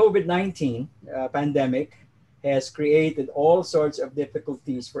 the COVID-19 pandemic has created all sorts of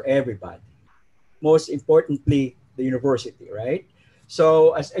difficulties for everybody. Most importantly, the university, right?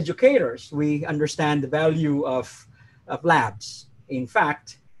 So as educators, we understand the value of labs. In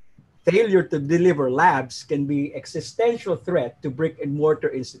fact, failure to deliver labs can be existential threat to brick and mortar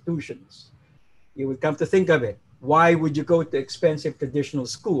institutions. You would come to think of it. Why would you go to expensive traditional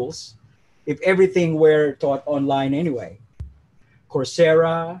schools if everything were taught online anyway?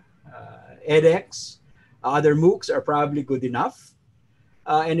 Coursera, edX, other MOOCs are probably good enough.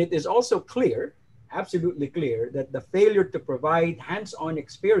 And it is also clear, absolutely clear, that the failure to provide hands-on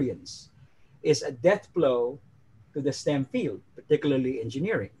experience is a death blow to the STEM field, particularly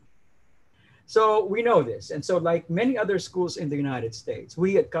engineering. So we know this. And so like many other schools in the United States,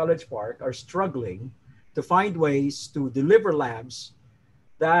 we at College Park are struggling to find ways to deliver labs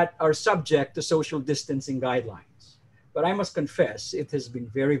that are subject to social distancing guidelines. But I must confess, it has been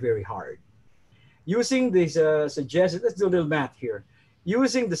very, very hard. Using these suggested, let's do a little math here.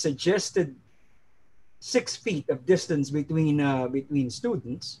 Using the suggested 6 feet of distance between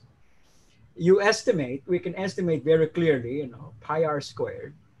students, we can estimate very clearly, pi r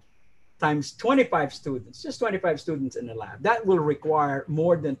squared times 25 students, just 25 students in a lab. That will require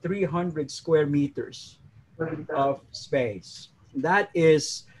more than 300 square meters of space. That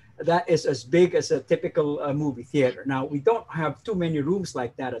is as big as a typical movie theater. Now, we don't have too many rooms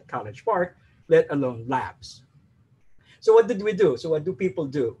like that at College Park, let alone labs. So what did we do? So what do people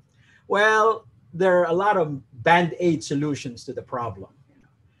do? Well, there are a lot of band-aid solutions to the problem.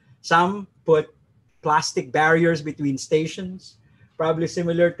 Some put plastic barriers between stations, probably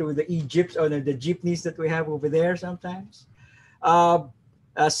similar to the e-jeeps or the jeepneys that we have over there sometimes.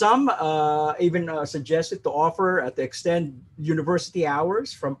 Some even suggested to offer to extend university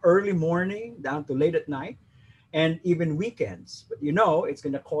hours from early morning down to late at night, and even weekends. But it's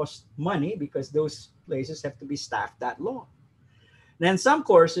going to cost money because those places have to be staffed that long. Then some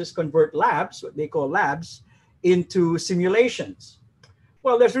courses convert labs, what they call labs, into simulations.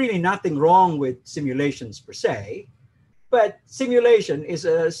 Well, there's really nothing wrong with simulations per se, but simulation is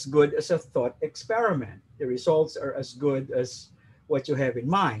as good as a thought experiment. The results are as good as what you have in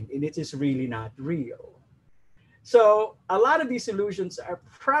mind, and it is really not real. So a lot of these solutions are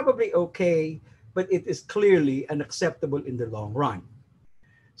probably okay, but it is clearly unacceptable in the long run.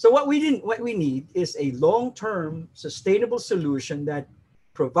 So what we need is a long-term sustainable solution that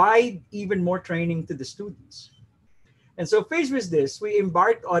provide even more training to the students. And so faced with this, we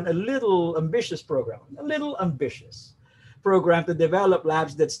embarked on a little ambitious program to develop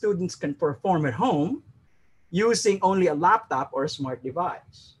labs that students can perform at home using only a laptop or a smart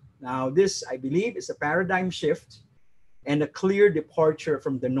device. Now, this, I believe, is a paradigm shift and a clear departure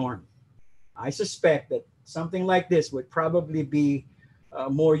from the norm. I suspect that something like this would probably be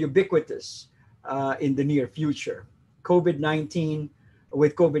more ubiquitous in the near future,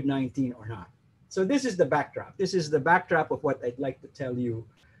 with COVID-19 or not. So this is the backdrop. This is the backdrop of what I'd like to tell you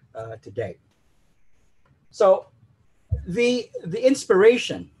today. So the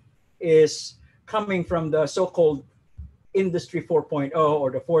inspiration is coming from the so-called Industry 4.0 or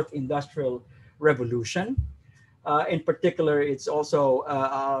the Fourth Industrial Revolution. In particular, it's also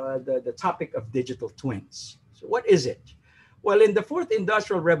the topic of digital twins. So what is it? Well, in the Fourth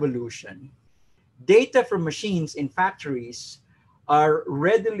Industrial Revolution, data from machines in factories are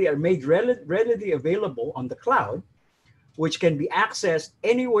made readily available on the cloud, which can be accessed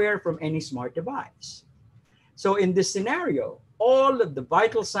anywhere from any smart device. So in this scenario, all of the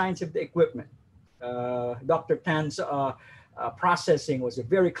vital signs of the equipment, Dr. Tan's processing was a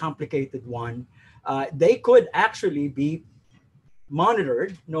very complicated one. They could actually be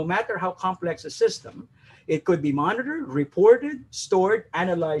monitored, no matter how complex a system. It could be monitored, reported, stored,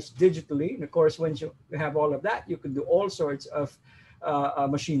 analyzed digitally. And of course, once you have all of that, you can do all sorts of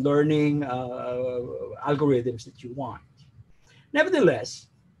machine learning algorithms that you want. Nevertheless,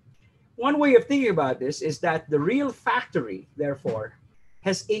 one way of thinking about this is that the real factory, therefore,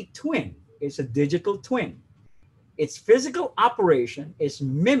 has a twin. It's a digital twin. Its physical operation is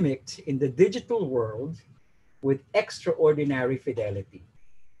mimicked in the digital world with extraordinary fidelity.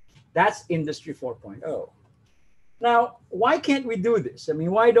 That's Industry 4.0. Now, why can't we do this? I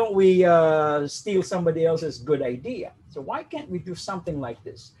mean, why don't we steal somebody else's good idea? So why can't we do something like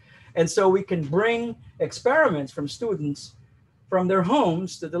this? And so we can bring experiments from students from their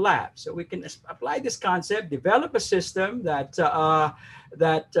homes to the lab. So we can apply this concept, develop a system that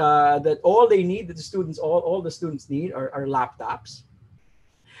that all they need, that the students, all the students need are laptops.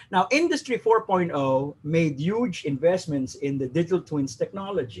 Now, Industry 4.0 made huge investments in the digital twins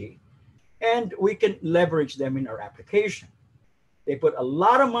technology, and we can leverage them in our application. They put a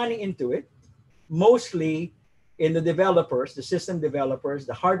lot of money into it, mostly in the developers, the system developers,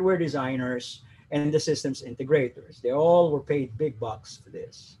 the hardware designers, and the systems integrators. They all were paid big bucks for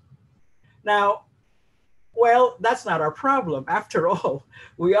this. Now, well, that's not our problem. After all,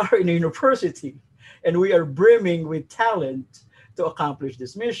 we are in a university and we are brimming with talent to accomplish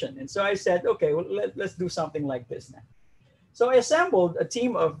this mission. And so I said, okay, well, let's do something like this now. So I assembled a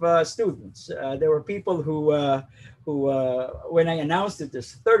team of students. There were people who when I announced it,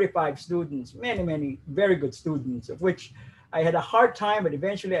 there's 35 students, many very good students, of which I had a hard time, but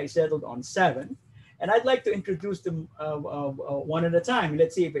eventually I settled on 7. And I'd like to introduce them one at a time.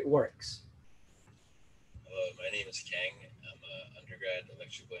 Let's see if it works. Hello, my name is Kang. I'm an undergrad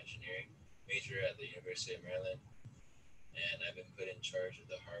electrical engineering major at the University of Maryland. And I've been put in charge of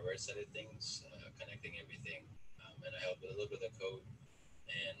the hardware side of things, connecting everything. And I help with a little bit of code.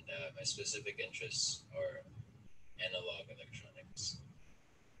 And my specific interests are analog electronics.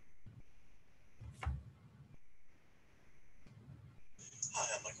 Hi,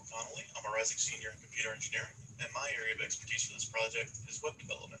 I'm Michael Connolly. I'm a rising senior in computer engineering, and my area of expertise for this project is web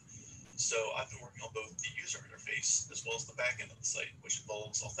development. So I've been working on both the user interface as well as the back end of the site, which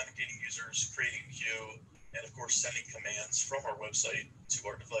involves authenticating users, creating a queue, and of course sending commands from our website to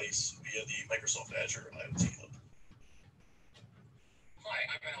our device via the Microsoft Azure IoT Hub. Hi,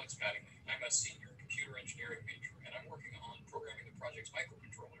 I'm Alex Mattingly. I'm a senior computer engineering major, and I'm working on programming the project's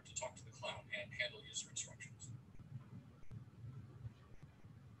microcontroller to talk to the cloud and handle user instructions.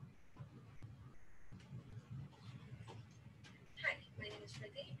 Hi, my name is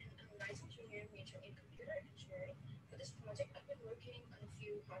Riddhi, and I'm a rising junior major in computer engineering. For this project, I've been working on a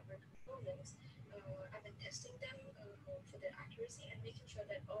few hardware components. I've been testing them for their accuracy and making sure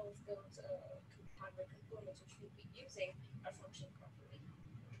that all of those hardware components which we'll be using are functioning properly.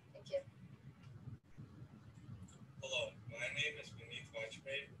 Thank you. Hello, my name is Vineet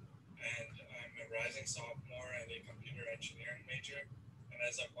Vajpayee, and I'm a rising sophomore and a computer engineering major. And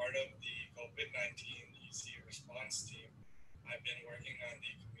as a part of the COVID-19 EC response team, I've been working on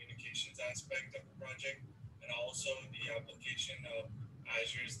the communications aspect of the project and also the application of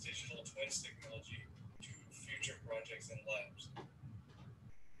Azure's digital twins technology to future projects and labs.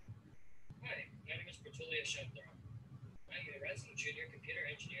 Hi, my name is Pratulia Shabdar. I'm a rising junior computer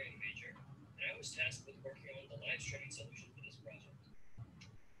engineering major, and I was tasked with working on the live streaming solution for this project.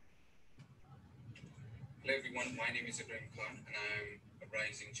 Hello everyone, my name is Ibrahim Khan, and I'm a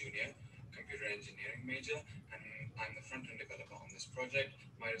rising junior computer engineering major, and I'm the front-end developer on this project.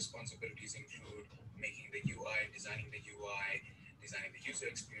 My responsibilities include making the UI, designing the user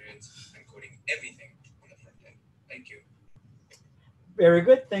experience, and coding everything on the front end. Thank you. Very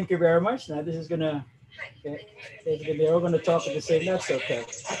good. Thank you very much. Now this is gonna. Okay. They're all gonna talk at the same. That's okay.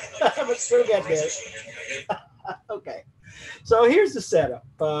 But we'll get there. Okay. So here's the setup.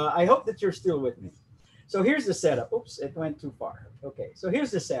 I hope that you're still with me. So here's the setup. Oops, it went too far. Okay. So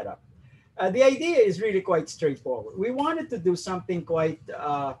here's the setup. The idea is really quite straightforward. We wanted to do something quite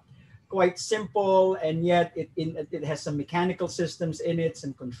simple, and yet it has some mechanical systems in it,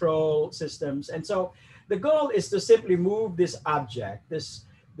 some control systems. And so the goal is to simply move this object, this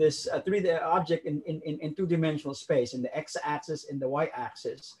 3D object in two-dimensional space, in the x-axis and the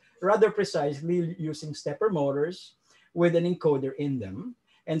y-axis, rather precisely using stepper motors with an encoder in them.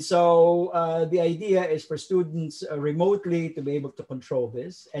 And so the idea is for students remotely to be able to control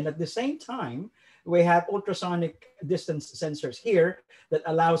this. And at the same time, we have ultrasonic distance sensors here that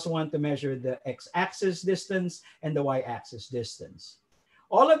allows one to measure the x-axis distance and the y-axis distance.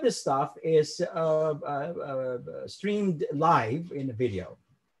 All of this stuff is streamed live in a video.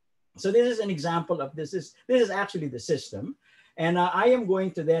 So this is an example of this is actually the system. And I am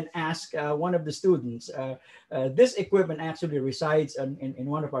going to then ask one of the students, this equipment actually resides in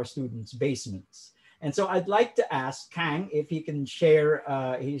one of our students' basements. And so I'd like to ask Kang if he can share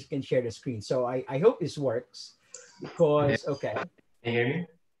the screen. So I hope this works because, okay. Can you hear me?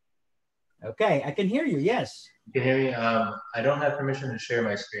 Okay, I can hear you, yes. You can hear me? I don't have permission to share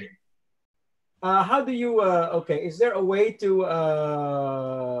my screen. How do you, okay, is there a way to,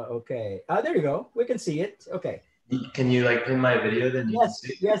 okay. There you go. We can see it. Okay. Can you like pin my video then you can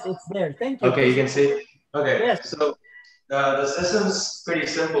see? Yes, it's there. Thank you. Okay, you can see? Okay, yes. So the system's pretty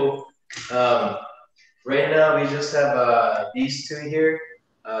simple. Right now we just have these two here.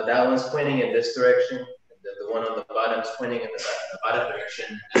 That one's pointing in this direction. The one on the bottom is pointing in the bottom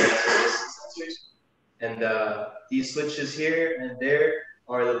direction. And that's the distance sensors. And these switches here and there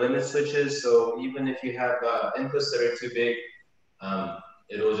are the limit switches. So even if you have inputs that are too big,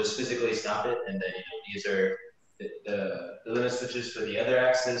 it'll just physically stop it. And then these are the limit switches for the other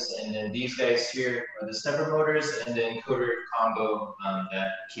axis, and then these guys here are the stepper motors and the encoder combo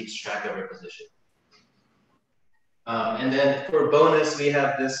that keeps track of our position. And then for bonus, we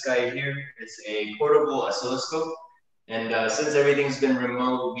have this guy here. It's a portable oscilloscope, and since everything's been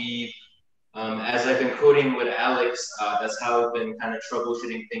remote, we, as I've been coding with Alex, that's how I've been kind of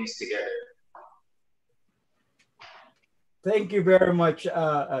troubleshooting things together. Thank you very much,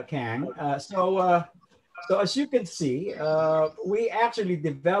 Kang. So as you can see, we actually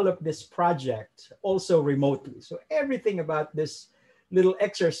developed this project also remotely. So everything about this little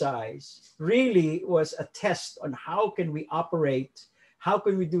exercise really was a test on how can we operate, how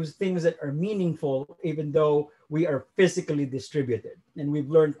can we do things that are meaningful, even though we are physically distributed. And we've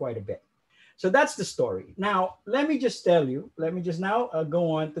learned quite a bit. So that's the story. Now, let me just tell you, let me just now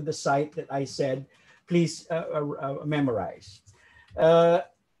go on to the site that I said, please memorize.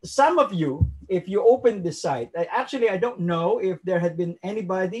 Some of you, if you open the site, actually, I don't know if there had been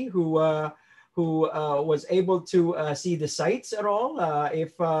anybody who was able to see the sites at all.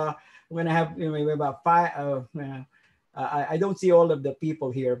 If we're gonna have maybe about 5, I don't see all of the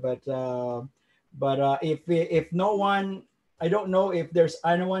people here, but if no one, I don't know if there's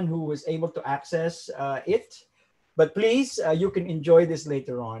anyone who was able to access it, but please, you can enjoy this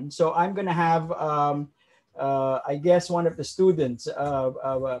later on. So I'm gonna have. I guess one of the students of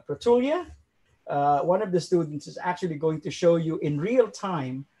Petulia, one of the students is actually going to show you in real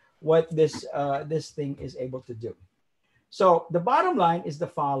time what this thing is able to do. So the bottom line is the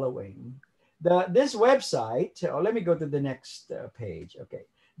following. This website, let me go to the next page. Okay,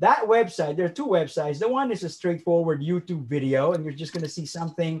 that website, there are two websites. The one is a straightforward YouTube video, and you're just going to see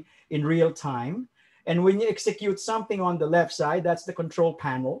something in real time. And when you execute something on the left side, that's the control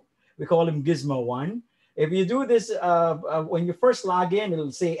panel. We call him Gizmo 1. If you do this, when you first log in,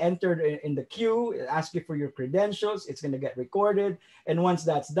 it'll say entered in the queue, it'll ask you for your credentials, it's going to get recorded. And once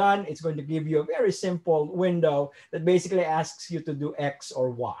that's done, it's going to give you a very simple window that basically asks you to do X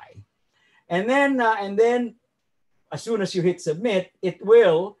or Y. And then as soon as you hit submit, it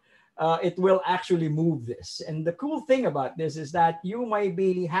will actually move this. And the cool thing about this is that you might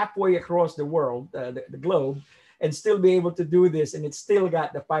be halfway across the world, the globe, and still be able to do this, and it's still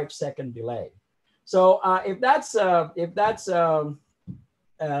got the 5-second delay. So if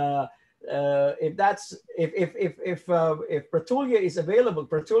Petulia is available,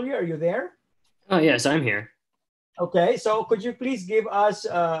 Petulia, are you there? Oh yes, I'm here. Okay, so could you please give us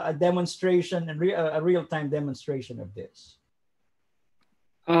a demonstration and a real-time demonstration of this?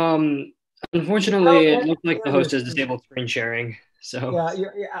 Unfortunately, it looks like the host has disabled screen sharing. So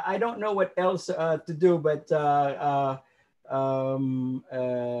yeah, I don't know what else to do, but.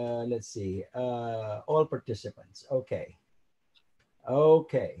 Let's see, all participants. Okay,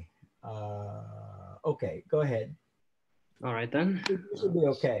 okay, go ahead. All right then. It should be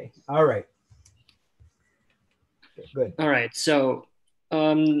okay. All right. Okay, good. All right, so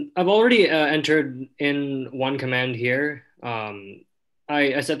I've already entered in one command here.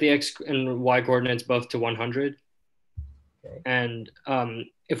 I set the X and Y coordinates both to 100. Okay. And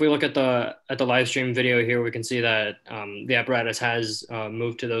if we look at the live stream video here, we can see that the apparatus has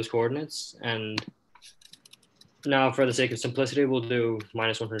moved to those coordinates. And now for the sake of simplicity, we'll do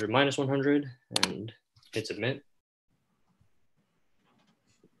 -100, -100, and hit submit.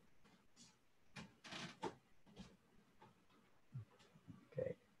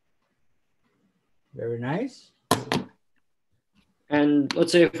 Okay. Very nice. And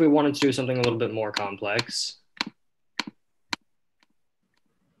let's say if we wanted to do something a little bit more complex.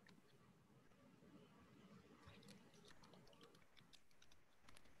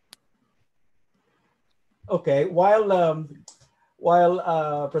 Okay, while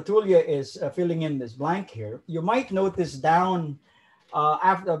Petulia is filling in this blank here, you might notice down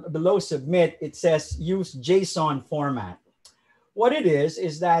below submit, it says use JSON format. What it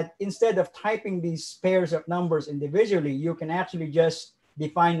is that instead of typing these pairs of numbers individually, you can actually just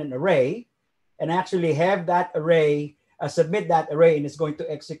define an array and actually have that array, submit that array, and it's going to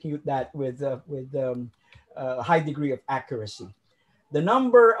execute that with a high degree of accuracy. The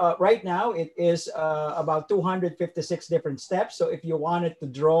number right now, it is about 256 different steps. So if you wanted to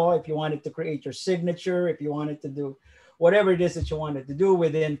draw, if you wanted to create your signature, if you wanted to do whatever it is that you wanted to do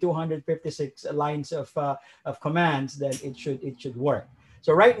within 256 lines of commands, then it should work.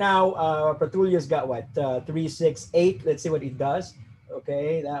 So right now, Pratulya's got what, 368. Let's see what it does.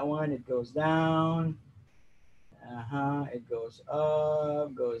 Okay, that one, it goes down. It goes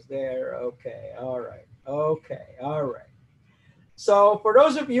up, goes there. Okay, all right. Okay, all right. So for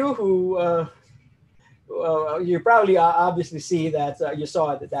those of you who, you probably obviously see that, you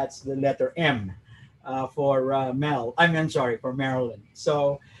saw that that's the letter M for for Maryland.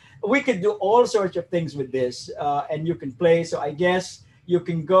 So we could do all sorts of things with this, and you can play. So I guess you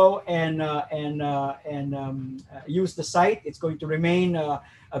can go and use the site. It's going to remain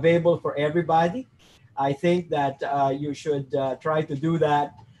available for everybody. I think that you should try to do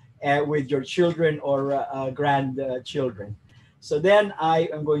that with your children or grandchildren. So then I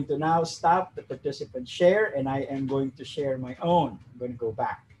am going to now stop the participant share, and I am going to share my own. I'm going to go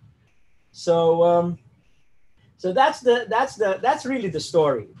back. So so that's really the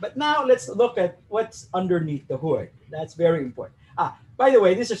story. But now let's look at what's underneath the hood. That's very important. By the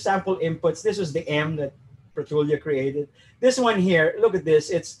way, these are sample inputs. This was the M that Pratulya created. This one here, look at this.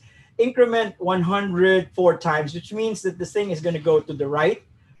 It's increment 100 4 times, which means that this thing is going to go to the right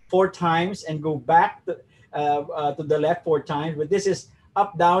 4 times and go back to the left 4 times. But this is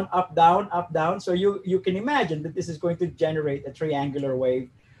up, down, up, down, up, down. So you can imagine that this is going to generate a triangular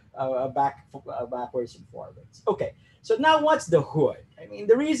wave backwards and forwards. Okay, so now what's the hood? I mean,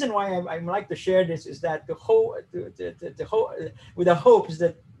 the reason why I like to share this is that with the hopes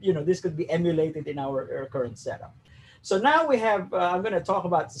that this could be emulated in our current setup. So now we have, I'm going to talk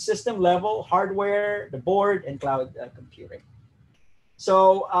about the system level, hardware, the board, and cloud computing.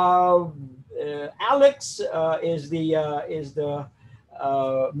 So Alex is the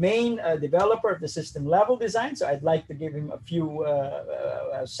main developer of the system level design. So I'd like to give him a few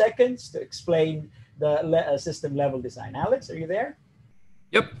seconds to explain the system level design. Alex, are you there?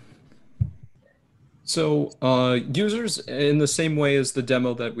 Yep. So users, in the same way as the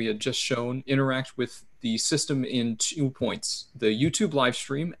demo that we had just shown, interact with the system in 2 points: the YouTube live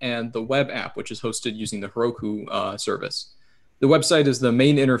stream and the web app, which is hosted using the Heroku service. The website is the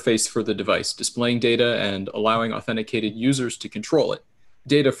main interface for the device, displaying data and allowing authenticated users to control it.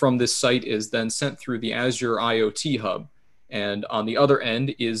 Data from this site is then sent through the Azure IoT Hub, and on the other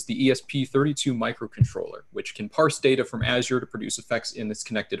end is the ESP32 microcontroller, which can parse data from Azure to produce effects in its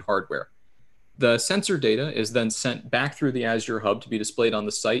connected hardware. The sensor data is then sent back through the Azure Hub to be displayed on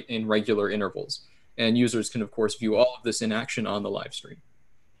the site in regular intervals. And users can, of course, view all of this in action on the live stream.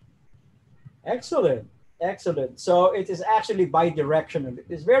 Excellent. Excellent. So it is actually bidirectional. It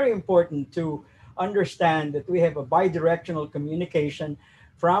is very important to understand that we have a bidirectional communication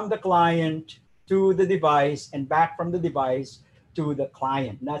from the client to the device and back from the device to the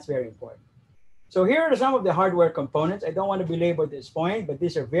client. And that's very important. So here are some of the hardware components. I don't want to belabor this point, but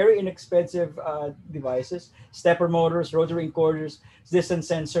these are very inexpensive devices: stepper motors, rotary encoders, distance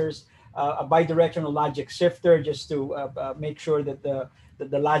sensors, a bidirectional logic shifter just to make sure that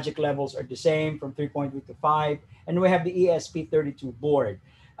the logic levels are the same from 3.2 to 5. And we have the ESP32 board.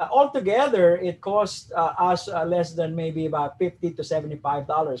 Altogether, it costs us less than maybe about $50 to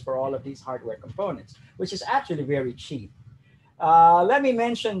 $75 for all of these hardware components, which is actually very cheap. Let me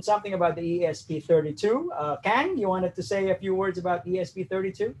mention something about the ESP32. Kang, you wanted to say a few words about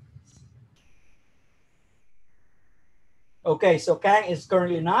ESP32? Okay, so Kang is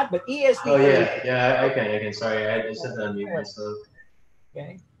currently not, but ESP32. Oh yeah, I can. Sorry, I just had to unmute myself.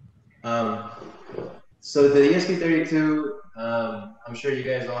 Okay. So the ESP32, I'm sure you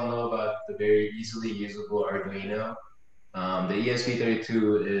guys all know about the very easily usable Arduino. The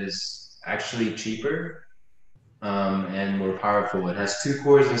ESP32 is actually cheaper and more powerful. It has 2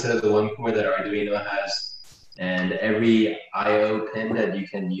 cores instead of the 1 core that Arduino has. And every I/O pin that you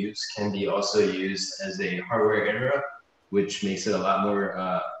can use can be also used as a hardware interrupt, which makes it a lot more,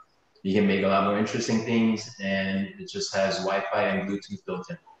 you can make a lot more interesting things, and it just has Wi-Fi and Bluetooth built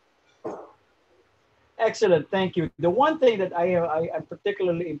in. Excellent, thank you. The one thing that I'm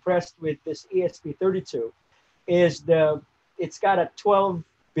particularly impressed with this ESP32 is it's got a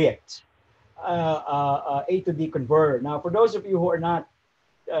 12-bit A to D converter. Now, for those of you who are not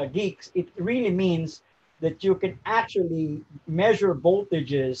geeks, it really means that you can actually measure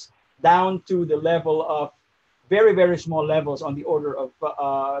voltages down to the level of very, very small levels on the order of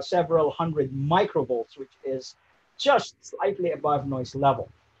several hundred microvolts, which is just slightly above noise level.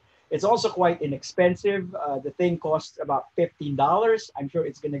 It's also quite inexpensive. The thing costs about $15. I'm sure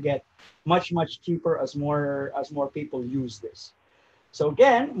it's going to get much, much cheaper as more people use this. So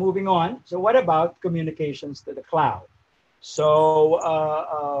again, moving on. So what about communications to the cloud? So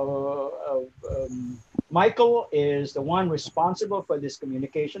Michael is the one responsible for this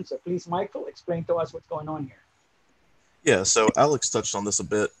communication. So please, Michael, explain to us what's going on here. Yeah, so Alex touched on this a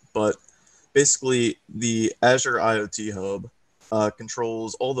bit, but basically the Azure IoT Hub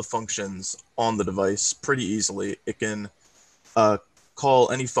controls all the functions on the device pretty easily. It can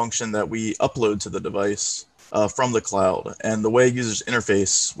call any function that we upload to the device from the cloud. And the way users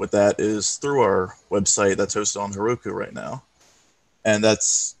interface with that is through our website that's hosted on Heroku right now. And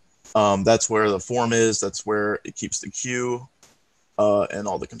that's where the form is, that's where it keeps the queue and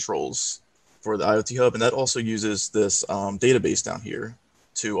all the controls for the IoT Hub. And that also uses this database down here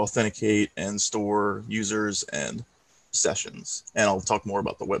to authenticate and store users and sessions. And I'll talk more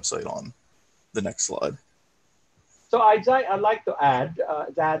about the website on the next slide. So I'd like to add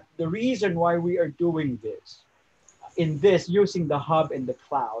that the reason why we are doing this, using the hub in the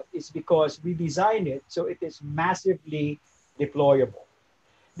cloud, is because we designed it so it is massively deployable.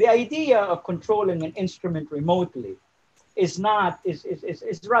 The idea of controlling an instrument remotely is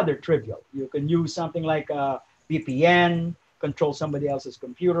rather trivial. You can use something like a VPN, control somebody else's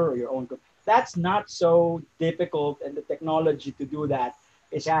computer or your own. That's not so difficult, and the technology to do that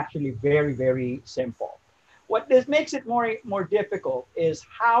is actually very, very simple. What this makes it more difficult is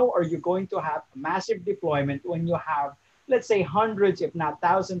how are you going to have massive deployment when you have, let's say, hundreds, if not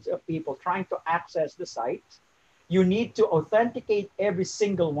thousands of people trying to access the site. You need to authenticate every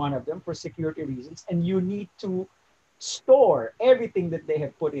single one of them for security reasons, and you need to store everything that they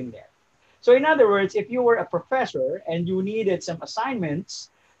have put in there. So in other words, if you were a professor and you needed some assignments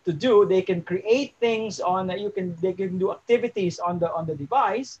to do, they can create things on that they can do activities on the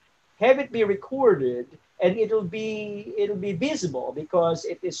device, have it be recorded, and it'll be visible because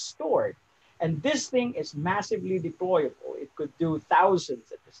it is stored. And this thing is massively deployable. It could do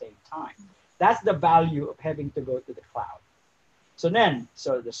thousands at the same time. That's the value of having to go to the cloud. So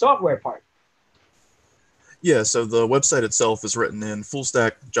the software part. Yeah, so the website itself is written in full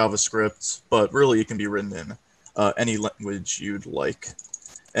stack JavaScript, but really it can be written in any language you'd like.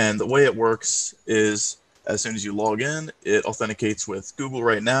 And the way it works is as soon as you log in, it authenticates with Google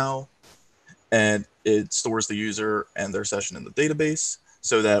right now, and it stores the user and their session in the database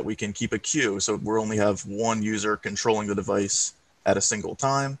so that we can keep a queue. So we only have one user controlling the device at a single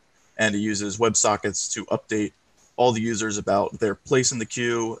time, and it uses WebSockets to update all the users about their place in the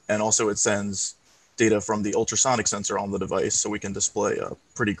queue, and also it sends data from the ultrasonic sensor on the device so we can display a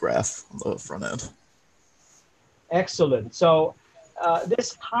pretty graph on the front end. Excellent. So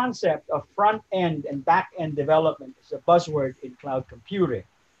this concept of front end and back end development is a buzzword in cloud computing.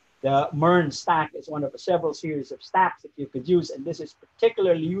 The MERN stack is one of several series of stacks that you could use, and this is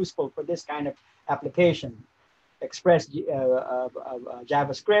particularly useful for this kind of application. Express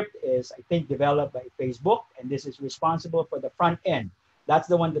JavaScript is, I think, developed by Facebook, and this is responsible for the front end. That's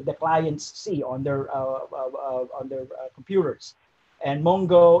the one that the clients see on their computers. And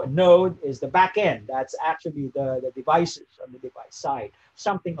Mongo Node is the back end. That's actually the devices on the device side,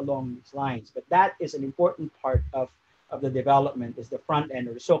 something along these lines. But that is an important part of the development, is the front end,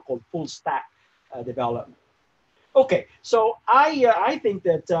 or the so-called full stack development. Okay, so I think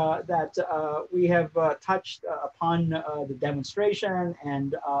that we have touched upon the demonstration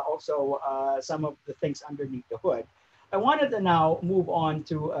and also some of the things underneath the hood. I wanted to now move on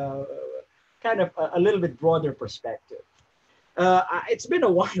to kind of a little bit broader perspective. It's been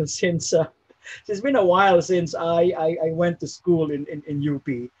a while since I went to school in UP,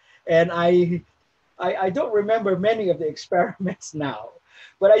 and I don't remember many of the experiments now,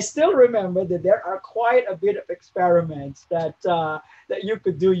 but I still remember that there are quite a bit of experiments that you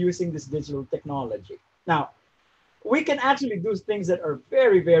could do using this digital technology. Now, we can actually do things that are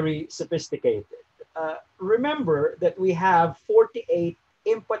very, very sophisticated. Remember that we have 48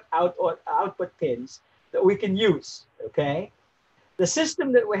 output pins that we can use, okay? The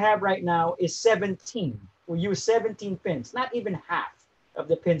system that we have right now is 17. We use 17 pins, not even half of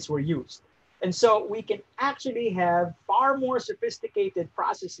the pins were used. And so we can actually have far more sophisticated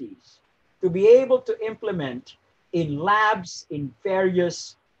processes to be able to implement in labs in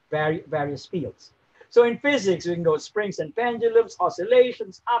various fields. So in physics, we can go springs and pendulums,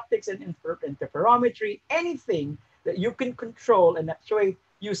 oscillations, optics, and interferometry, anything that you can control and actuate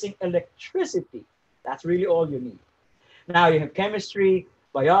using electricity. That's really all you need. Now you have chemistry,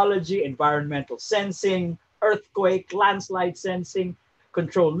 biology, environmental sensing, earthquake, landslide sensing,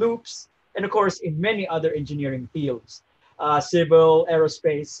 control loops, and of course, in many other engineering fields, civil,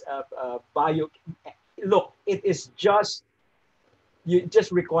 aerospace, bio. Look, it just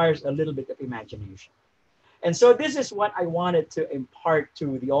requires a little bit of imagination. And so this is what I wanted to impart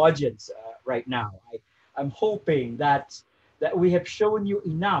to the audience right now. I'm hoping that we have shown you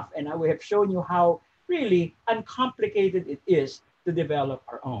enough, and we have shown you how really uncomplicated it is to develop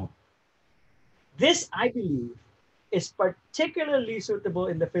our own. This, I believe, is particularly suitable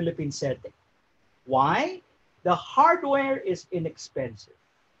in the Philippine setting. Why? The hardware is inexpensive.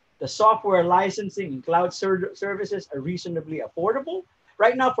 The software licensing and cloud services are reasonably affordable.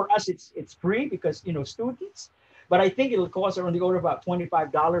 Right now, for us, it's free because students. But I think it'll cost around the order of about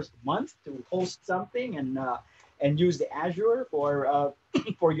 $25 a month to host something and use the Azure for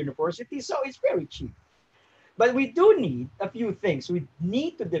for universities. So it's very cheap. But we do need a few things. We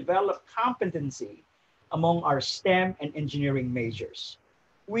need to develop competency among our STEM and engineering majors.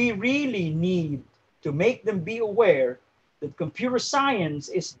 We really need to make them be aware that computer science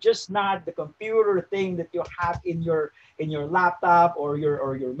is just not the computer thing that you have in your laptop or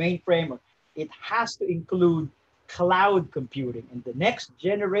your mainframe. It has to include cloud computing, and the next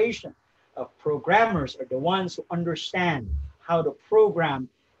generation of programmers are the ones who understand how to program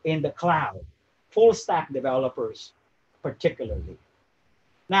in the cloud, full stack developers particularly.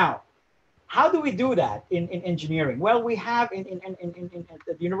 Now, how do we do that in engineering? Well, we have in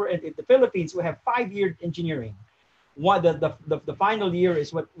the Philippines, we have 5-year engineering. The final year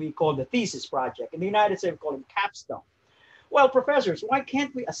is what we call the thesis project. In the United States, we call them capstone. Well, professors, why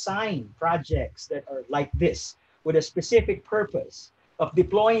can't we assign projects that are like this with a specific purpose of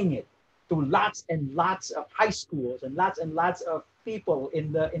deploying it to lots and lots of high schools and lots of people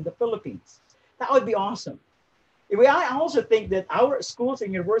in the Philippines? That would be awesome. I also think that our schools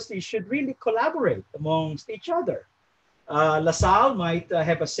and universities should really collaborate amongst each other. LaSalle might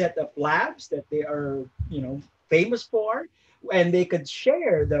have a set of labs that they are, famous for, and they could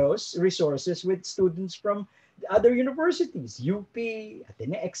share those resources with students from other universities, UP,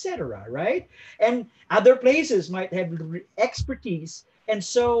 Ateneo, etc., right? And other places might have expertise, and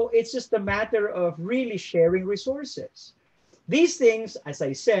so it's just a matter of really sharing resources. These things, as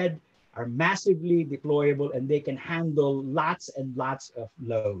I said, are massively deployable, and they can handle lots and lots of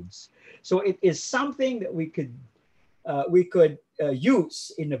loads. So it is something that we could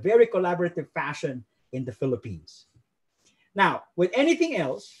use in a very collaborative fashion in the Philippines. Now, with anything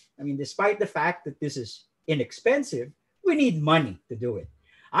else, I mean, despite the fact that this is inexpensive, we need money to do it.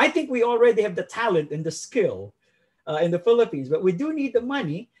 I think we already have the talent and the skill in the Philippines, but we do need the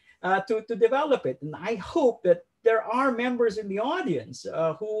money to develop it. And I hope that there are members in the audience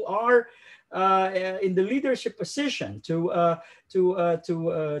who are in the leadership position to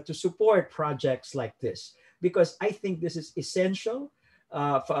support projects like this, because I think this is essential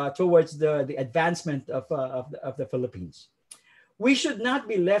towards the advancement of the Philippines. We should not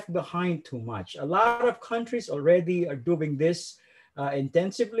be left behind too much. A lot of countries already are doing this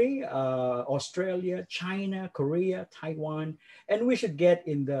intensively, Australia, China, Korea, Taiwan, and we should get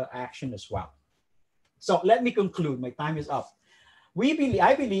in the action as well. So let me conclude. My time is up.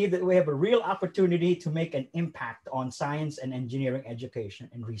 I believe that we have a real opportunity to make an impact on science and engineering education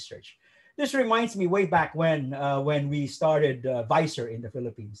and research. This reminds me way back when we started VISER in the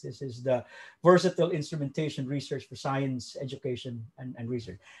Philippines. This is the Versatile Instrumentation Research for Science, Education, and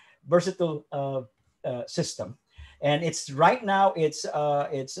Research. Versatile system. And it's right now, it's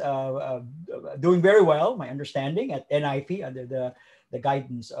doing very well, my understanding, at NIP under the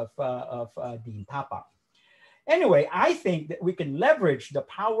guidance of Dean Tapa. Anyway, I think that we can leverage the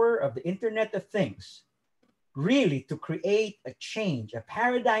power of the Internet of Things really to create a change, a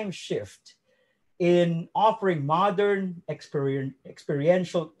paradigm shift in offering modern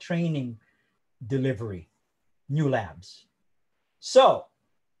experiential training delivery, new labs. So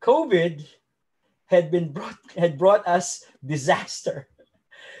COVID had brought us disaster.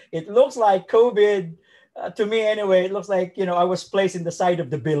 It looks like COVID, to me anyway, it looks like, I was placed in the side of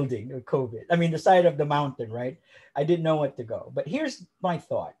the building of COVID. I mean, the side of the mountain, right? I didn't know what to go. But here's my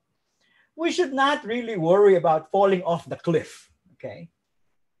thought. We should not really worry about falling off the cliff, okay?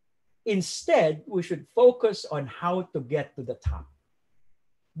 Instead, we should focus on how to get to the top.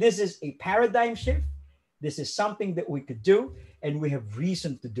 This is a paradigm shift. This is something that we could do, and we have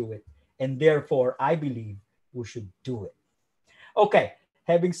reason to do it. And therefore, I believe we should do it. Okay,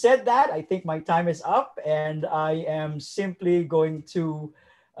 having said that, I think my time is up, and I am simply going to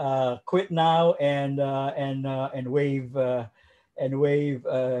quit now and wave a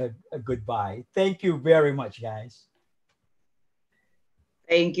goodbye. Thank you very much, guys.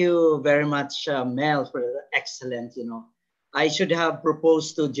 Thank you very much, Mel, for the excellent, I should have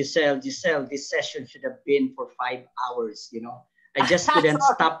proposed to Giselle, this session should have been for 5 hours, I just couldn't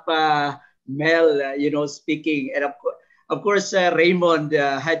stop Mel, speaking. And Of course, Raymond,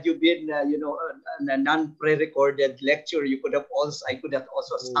 had you been, on a non-pre-recorded lecture, I could have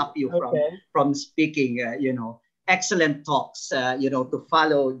also stopped you from speaking. Excellent talks. To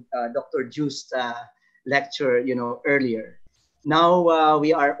follow Dr. Joost's lecture, earlier. Now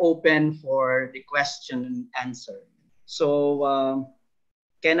we are open for the question and answer. So,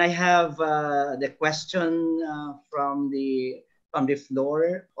 can I have the question from the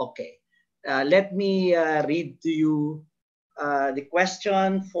floor? Okay. Let me read to you the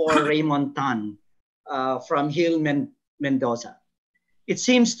question for Raymond Tan from Hill Mendoza. It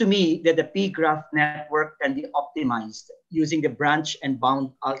seems to me that the P-graph network can be optimized using the branch and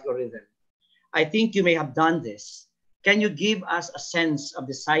bound algorithm. I think you may have done this. Can you give us a sense of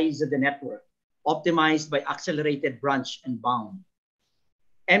the size of the network optimized by accelerated branch and bound?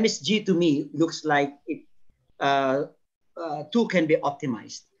 MSG to me looks like it too can be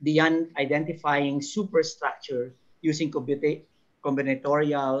optimized beyond identifying superstructure using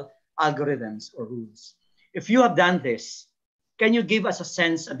combinatorial algorithms or rules. If you have done this, can you give us a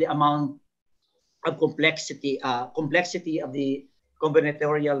sense of the amount of complexity of the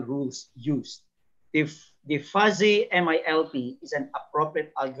combinatorial rules used? If the fuzzy MILP is an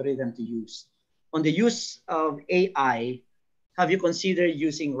appropriate algorithm to use. On the use of AI, have you considered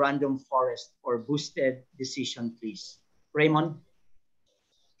using random forest or boosted decision trees? Raymond?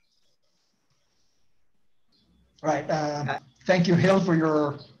 Right. Thank you, Hill, for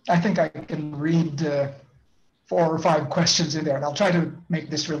your, I think I can read 4 or 5 questions in there, and I'll try to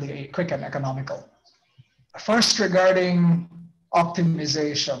make this really quick and economical. First, regarding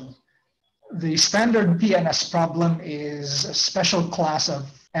optimization. The standard PNS problem is a special class of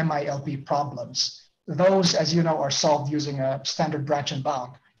MILP problems. Those, as you know, are solved using a standard branch and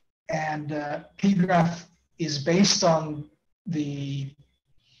bound. And P-graph is based on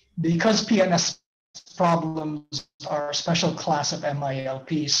because PNS problems are a special class of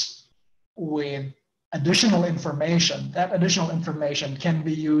MILPs with additional information, that additional information can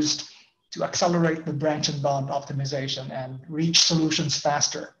be used to accelerate the branch and bound optimization and reach solutions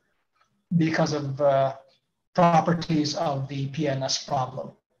faster because of properties of the PNS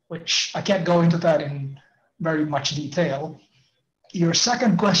problem, which I can't go into that in very much detail. Your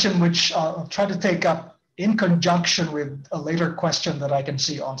second question, which I'll try to take up in conjunction with a later question that I can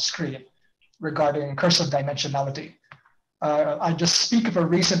see on screen regarding cursive dimensionality. I just speak of a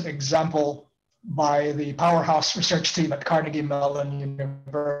recent example by the powerhouse research team at Carnegie Mellon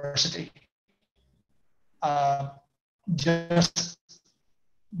University. Just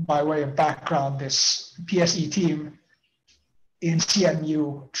by way of background, this PSE team in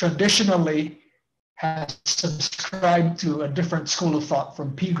CMU traditionally has subscribed to a different school of thought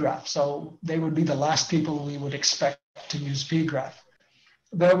from P-graph. So they would be the last people we would expect to use P-graph.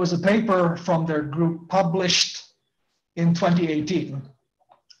 There was a paper from their group published in 2018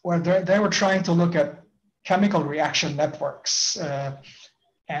 where they were trying to look at chemical reaction networks.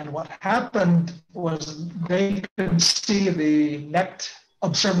 And what happened was they could see the net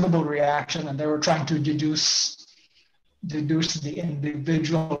observable reaction, and they were trying to deduce the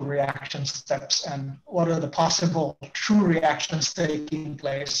individual reaction steps and what are the possible true reactions taking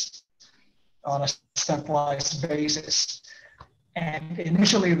place on a stepwise basis. And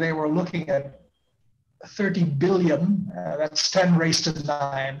initially they were looking at 30 billion, that's 10 raised to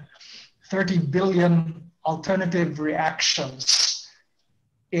 9, 30 billion alternative reactions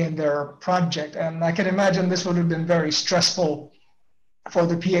in their project. And I can imagine this would have been very stressful for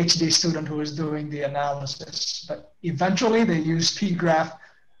the PhD student who was doing the analysis. But eventually they used P-graph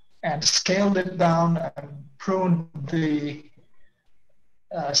and scaled it down and pruned the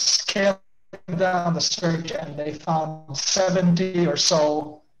search, and they found 70 or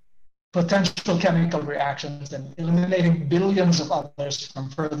so potential chemical reactions and eliminating billions of others from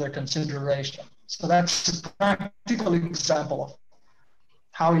further consideration. So that's a practical example of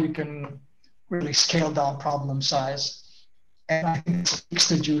how you can really scale down problem size. And I think it speaks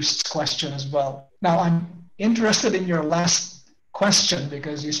to Joost's question as well. Now, I'm interested in your last question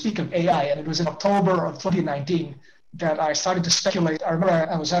because you speak of AI, and it was in October of 2019 that I started to speculate. I remember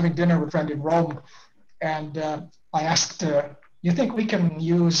I was having dinner with a friend in Rome, and I asked, you think we can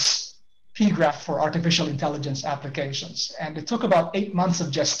use P-graph for artificial intelligence applications? And it took about 8 months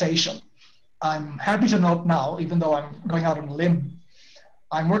of gestation. I'm happy to note now, even though I'm going out on a limb,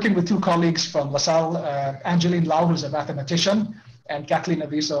 I'm working with 2 colleagues from LaSalle, Angeline Lau, who's a mathematician, and Kathleen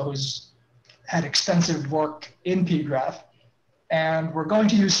Aviso, who's had extensive work in P-graph. And we're going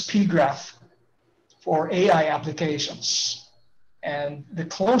to use P-graph for AI applications. And the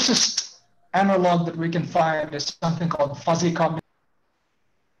closest analog that we can find is something called fuzzy combination.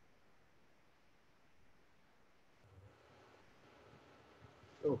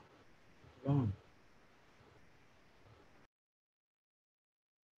 Oh, gone.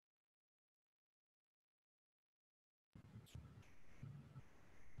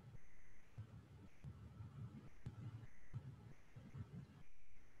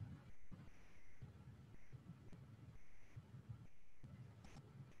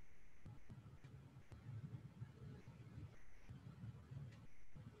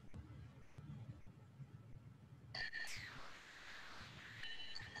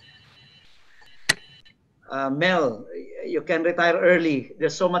 Mel, you can retire early.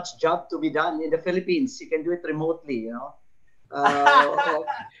 There's so much job to be done in the Philippines. You can do it remotely, you know.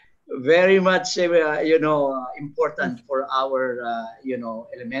 Very much, important for our,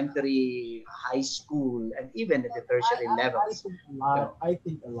 elementary, high school, and even at the tertiary I levels. think a lot. You know. I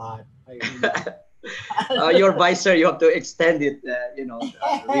think a lot. Your visor, you have to extend it,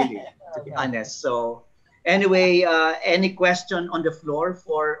 really, to be honest. So, anyway, any question on the floor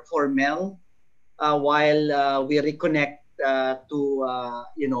for Mel while we reconnect to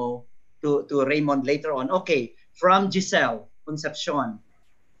Raymond later on? Okay, from Giselle Concepcion.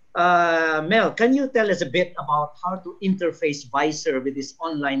 Mel, can you tell us a bit about how to interface visor with this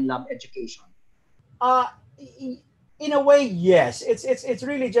online lab education? Uh, in a way, yes. It's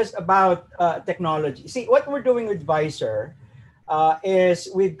really just about technology. See, what we're doing with Visor is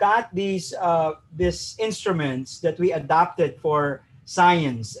we've got these instruments that we adopted for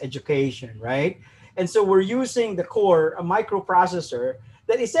science education, right? And so we're using the core, a microprocessor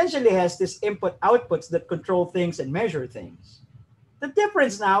that essentially has this input outputs that control things and measure things. The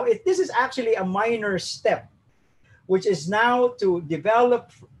difference now is this is actually a minor step, which is now to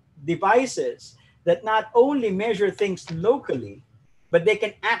develop devices that not only measure things locally, but they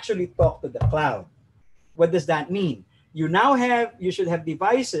can actually talk to the cloud. What does that mean? You should have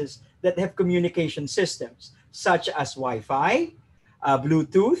devices that have communication systems, such as Wi-Fi,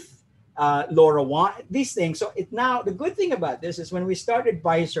 Bluetooth, LoRaWAN, these things. So the good thing about this is when we started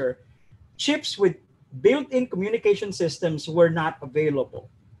Visor, chips with built-in communication systems were not available.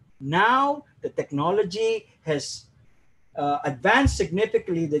 Now the technology has advanced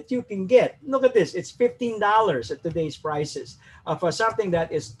significantly that you can get. Look at this, it's $15 at today's prices for something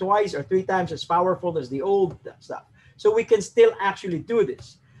that is twice or three times as powerful as the old stuff. So we can still actually do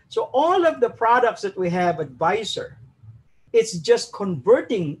this. So all of the products that we have at Visor, it's just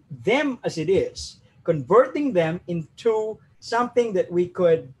converting them as it is, converting them into something that we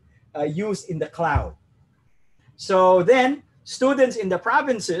could use in the cloud. So then students in the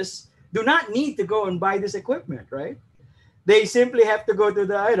provinces do not need to go and buy this equipment, right? They simply have to go to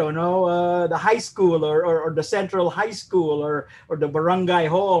the high school or the central high school or the barangay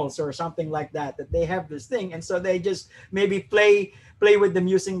halls or something like that they have this thing. And so they just maybe play with them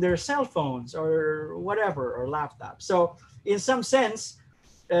using their cell phones or whatever, or laptops. So in some sense,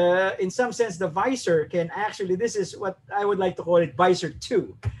 the Visor can actually, this is what I would like to call it Visor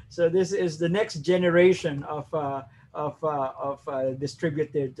 2. So this is the next generation of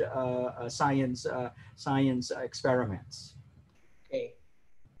distributed science experiments. Okay,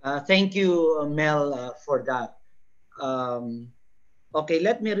 thank you, Mel, for that. Okay,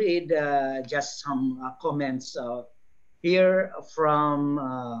 let me read just some comments here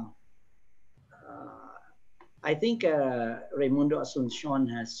from. I think Raimundo Asuncion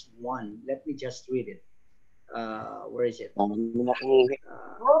has one. Let me just read it. Where is it?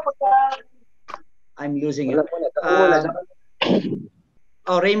 I'm losing it.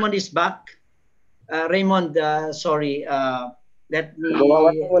 Raymond is back. Raymond, sorry. Let me...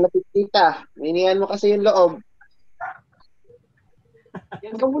 Wala tita. Minihan mo kasi yung loob.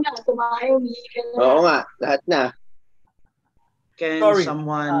 Yan ka muna. Tumayo. Oo nga. Lahat na. Can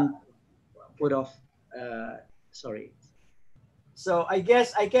someone put off... sorry. So I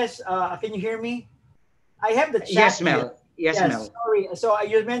guess, can you hear me? I have the chat. Yes, Mel. Yes, Mel. Sorry. So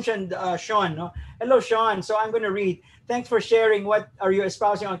you mentioned Sean. No? Hello, Sean. So I'm going to read. Thanks for sharing. What are you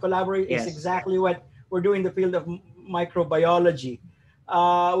espousing on collaborate? Yes. Is exactly what we're doing in the field of microbiology.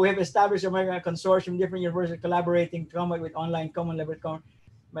 We have established a consortium, different universities collaborating to come up with online common laboratory.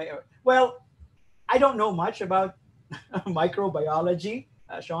 Well, I don't know much about microbiology,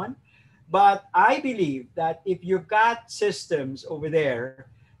 Sean, but I believe that if you've got systems over there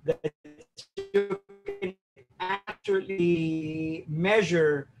that you can actually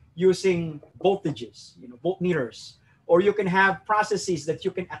measure using voltages, voltmeters, or you can have processes that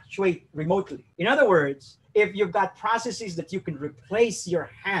you can actuate remotely. In other words, if you've got processes that you can replace your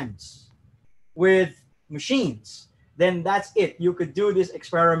hands with machines, then that's it. You could do these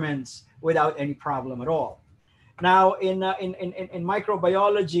experiments without any problem at all. Now, in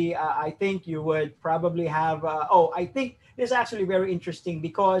microbiology, I think you would probably have, I think this is actually very interesting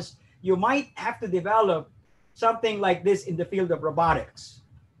because you might have to develop something like this in the field of robotics,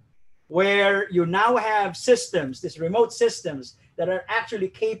 where you now have systems, these remote systems that are actually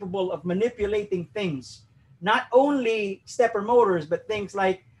capable of manipulating things, not only stepper motors, but things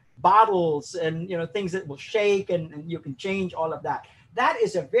like bottles and things that will shake and you can change all of that. That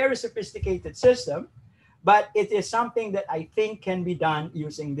is a very sophisticated system, but it is something that I think can be done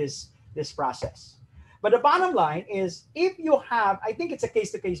using this process. But the bottom line is, if you have, I think it's a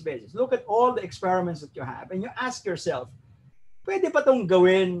case-to-case basis. Look at all the experiments that you have and you ask yourself, pwede pa tong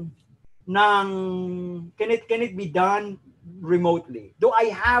gawin can it be done remotely? Do I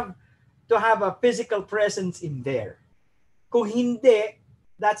have to have a physical presence in there? Kung hindi,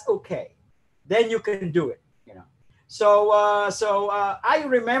 that's okay. Then you can do it. So I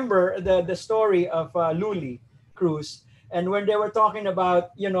remember the story of Luli Cruz, and when they were talking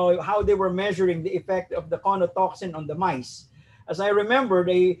about how they were measuring the effect of the conotoxin on the mice. As I remember,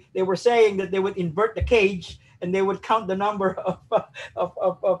 they were saying that they would invert the cage and they would count the number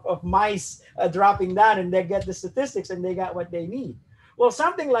of mice dropping down, and they get the statistics and they got what they need. Well,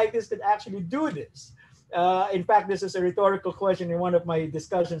 something like this could actually do this. In fact, this is a rhetorical question in one of my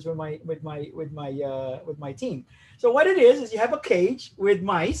discussions with my team. So what it is you have a cage with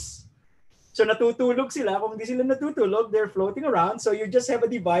mice. So natutulog sila. Kung hindi sila natutulog, they're floating around. So you just have a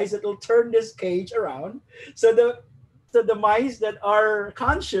device that will turn this cage around. So the mice that are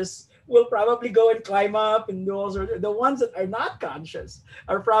conscious will probably go and climb up, and the ones that are not conscious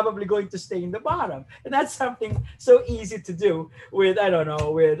are probably going to stay in the bottom. And that's something so easy to do with, I don't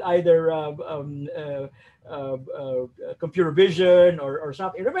know, with either computer vision or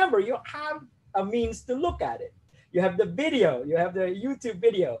something. Remember, you have a means to look at it. You have the video, you have the YouTube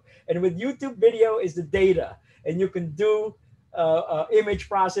video, and with YouTube video is the data, and you can do image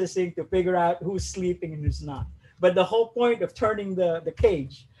processing to figure out who's sleeping and who's not. But the whole point of turning the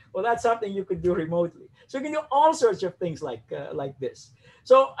cage, well, that's something you could do remotely. So you can do all sorts of things like this.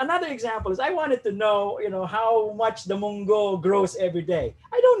 So another example is, I wanted to know, how much the mungo grows every day.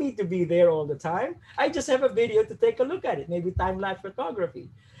 I don't need to be there all the time. I just have a video to take a look at it, maybe time-lapse photography.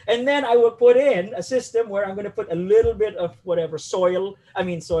 And then I will put in a system where I'm going to put a little bit of whatever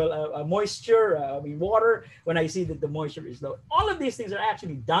moisture, water, when I see that the moisture is low. All of these things are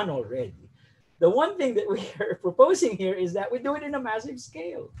actually done already. The one thing that we are proposing here is that we do it in a massive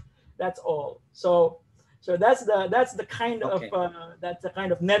scale. That's all. So that's the kind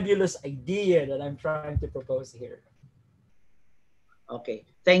of nebulous idea that I'm trying to propose here. Okay,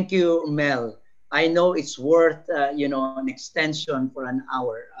 thank you, Mel. I know it's worth an extension for an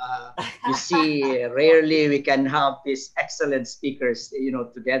hour. You see, rarely we can have these excellent speakers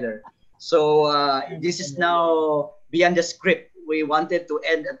together. So this is now beyond the script. We wanted to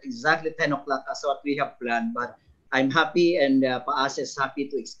end at exactly 10 o'clock as what we have planned, but I'm happy, and PAASE is happy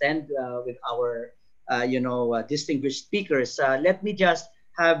to extend with our distinguished speakers. Let me just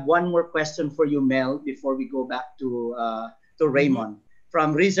have one more question for you, Mel, before we go back to Raymond.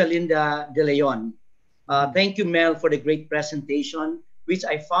 From Rizalinda De Leon. Thank you, Mel, for the great presentation, which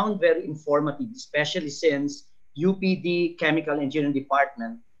I found very informative, especially since UPD Chemical Engineering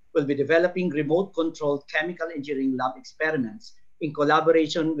Department will be developing remote-controlled chemical engineering lab experiments in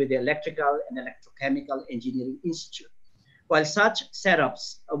collaboration with the Electrical and Electrochemical Engineering Institute. While such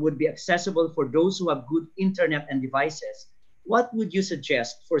setups would be accessible for those who have good internet and devices, what would you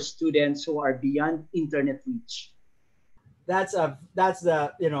suggest for students who are beyond internet reach? That's the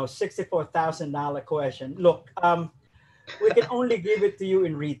 $64,000 question. Look, we can only give it to you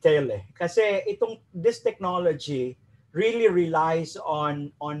in retail. Kasi this technology really relies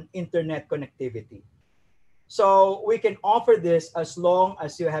on internet connectivity. So we can offer this as long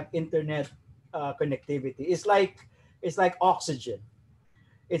as you have internet connectivity. It's like oxygen.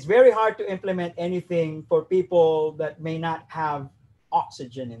 It's very hard to implement anything for people that may not have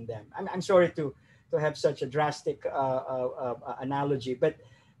oxygen in them. I'm sorry to have such a drastic analogy, but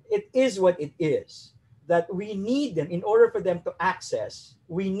it is what it is, that we need them. In order for them to access,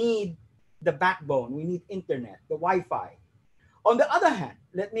 we need the backbone, we need internet, the Wi-Fi. On the other hand,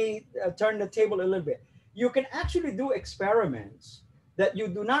 let me turn the table a little bit. You can actually do experiments that you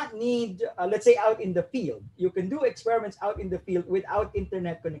do not need, let's say out in the field. You can do experiments out in the field without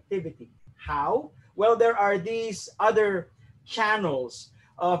internet connectivity. How? Well, there are these other channels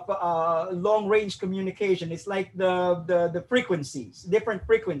of long-range communication. It's like the frequencies, different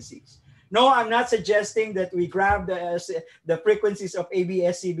frequencies. No, I'm not suggesting that we grab the frequencies of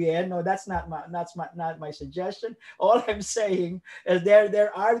ABS-CBN. No, that's not my suggestion. All I'm saying is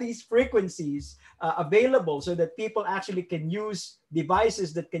there are these frequencies available so that people actually can use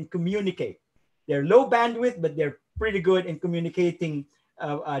devices that can communicate. They're low bandwidth, but they're pretty good in communicating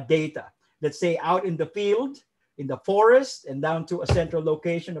data. Let's say out in the field, in the forest, and down to a central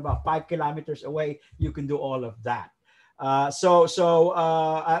location about 5 kilometers away, you can do all of that.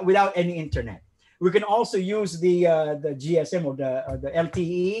 Without any internet. We can also use the GSM or the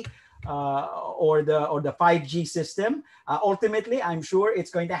LTE or the 5G system. Ultimately, I'm sure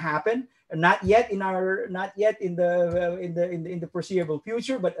it's going to happen. Not yet in the foreseeable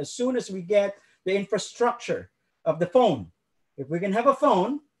future, but as soon as we get the infrastructure of the phone, if we can have a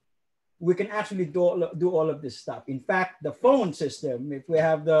phone, we can actually do all of this stuff. In fact, the phone system, if we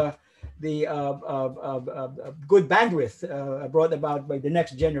have the good bandwidth brought about by the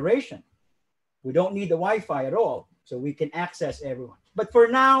next generation, we don't need the Wi-Fi at all, so we can access everyone. But for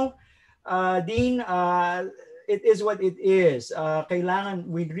now, Dean, it is what it is. Kailangan,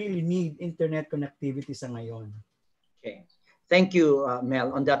 we really need internet connectivity sa ngayon. Okay, thank you,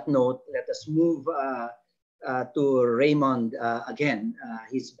 Mel. On that note, let us move to Raymond again.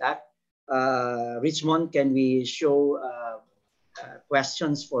 He's back. Richmond, can we show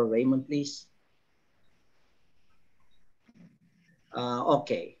questions for Raymond, please?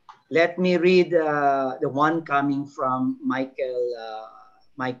 Okay, let me read the one coming from Mike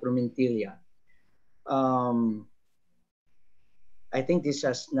Romentilia. I think this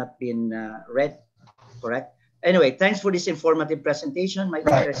has not been read, correct? Anyway, thanks for this informative presentation. My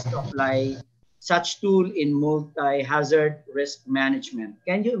interest to apply such tool in multi-hazard risk management.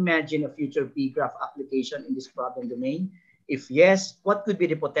 Can you imagine a future PGRAPH application in this problem domain? If yes, what could be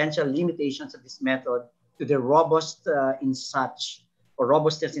the potential limitations of this method to the robustness in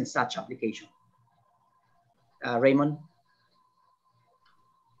such application? Raymond?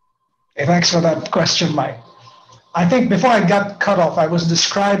 Okay, thanks for that question, Mike. I think before I got cut off, I was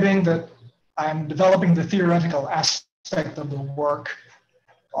describing that I'm developing the theoretical aspect of the work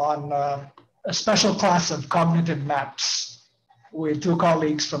on a special class of cognitive maps with 2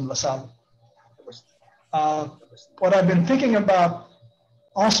 colleagues from LaSalle. What I've been thinking about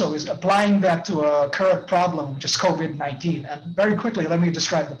also is applying that to a current problem, which is COVID-19. And very quickly, let me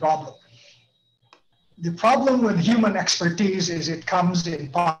describe the problem. The problem with human expertise is it comes in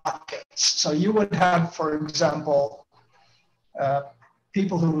pockets. So you would have, for example,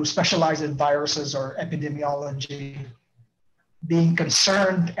 people who specialize in viruses or epidemiology being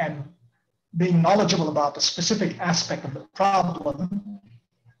concerned and being knowledgeable about a specific aspect of the problem.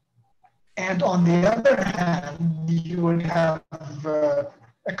 And on the other hand, you would have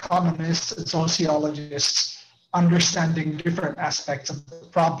economists and sociologists understanding different aspects of the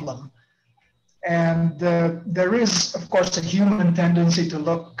problem. And there is, of course, a human tendency to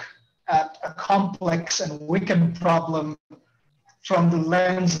look at a complex and wicked problem from the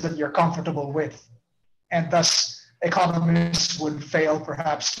lens that you're comfortable with. And thus, economists would fail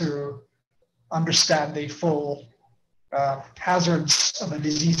perhaps to understand the full hazards of a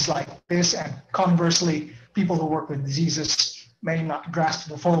disease like this. And conversely, people who work with diseases may not grasp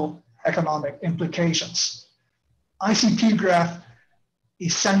the full economic implications. I see PGRAPH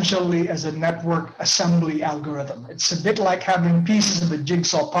essentially as a network assembly algorithm. It's a bit like having pieces of a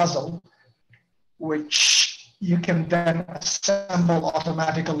jigsaw puzzle, which you can then assemble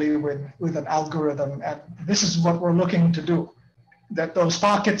automatically with an algorithm. And this is what we're looking to do, that those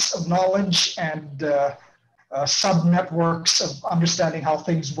pockets of knowledge and sub-networks of understanding how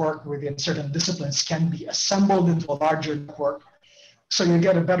things work within certain disciplines can be assembled into a larger network, so you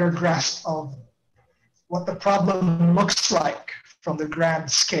get a better grasp of what the problem looks like from the grand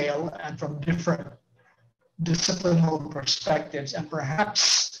scale and from different disciplinal perspectives. And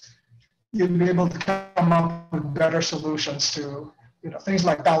perhaps you'll be able to come up with better solutions to things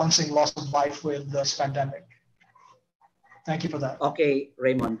like balancing loss of life with this pandemic. Thank you for that. Okay,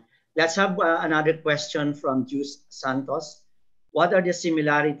 Raymond. Let's have another question from Joost Santos. What are the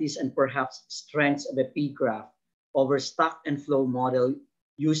similarities and perhaps strengths of a PGRAPH over stock and flow model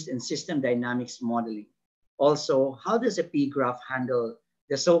used in system dynamics modeling? Also, how does a PGRAPH handle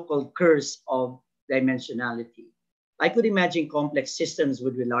the so-called curse of dimensionality? I could imagine complex systems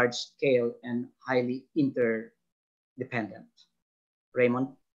would be large scale and highly interdependent. Raymond?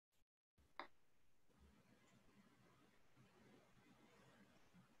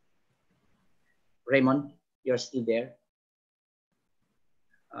 Raymond, you're still there?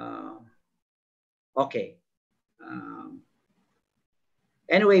 Okay.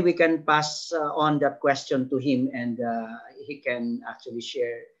 Anyway, we can pass on that question to him, and he can actually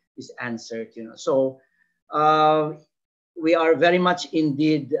share is answered. So we are very much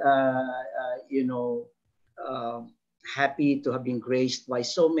indeed, happy to have been graced by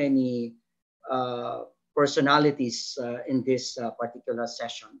so many personalities in this particular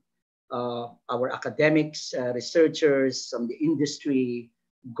session. Our academics, researchers from the industry,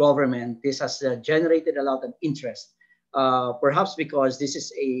 government. This has generated a lot of interest, perhaps because this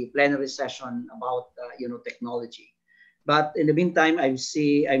is a plenary session about technology. But in the meantime, I'm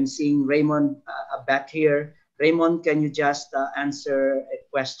seeing Raymond back here. Raymond, can you just answer a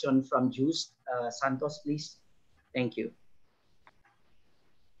question from Joost Santos, please? Thank you.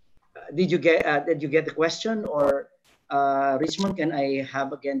 Did you get the question, or Richmond? Can I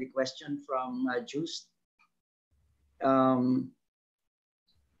have again the question from Joost?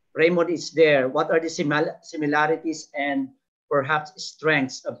 Raymond is there. What are the similarities and perhaps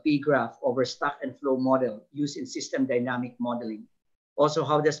strengths of P-graph over stock and flow model used in system dynamic modeling? Also,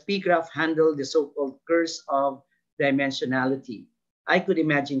 how does P-graph handle the so-called curse of dimensionality? I could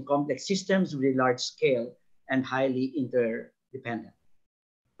imagine complex systems with a large scale and highly interdependent.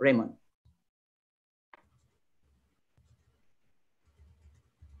 Raymond.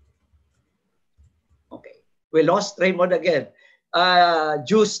 Okay, we lost Raymond again.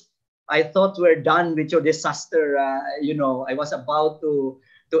 Joost, I thought we're done with your disaster. I was about to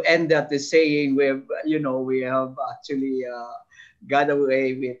end that with saying we have actually got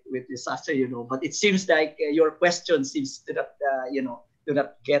away with disaster, but it seems like your question seems to not, do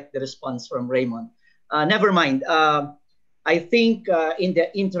not get the response from Raymond. Never mind. I think in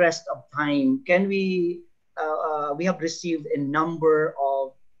the interest of time, can we have received a number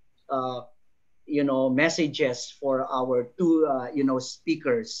of messages for our two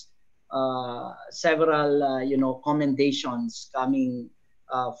speakers, several commendations coming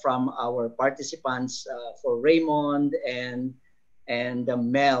from our participants for Raymond and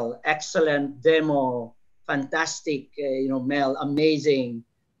Mel. Excellent demo, fantastic, Mel, amazing.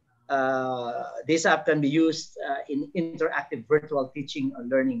 This app can be used in interactive virtual teaching or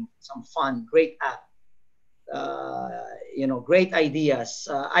learning. Some fun, great app. Great ideas.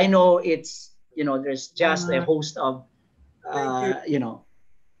 I know it's, there's just a host of,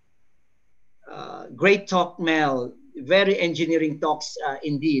 great talk, Mel. Very engineering talks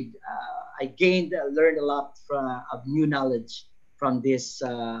indeed. I learned a lot of new knowledge from this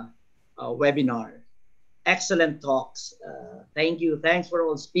webinar. Excellent talks. Thank you. Thanks for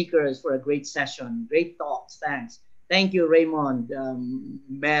all speakers for a great session. Great talks. Thanks. Thank you, Raymond,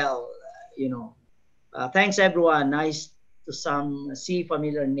 Mel. Thanks, everyone. Nice to see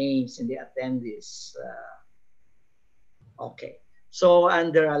familiar names in the attendees. Okay. So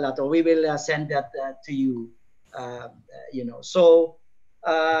under Alato, we will send that to you. So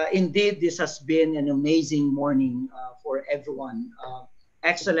indeed, this has been an amazing morning for everyone.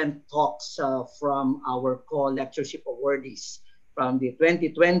 Excellent talks from our co-lectureship awardees from the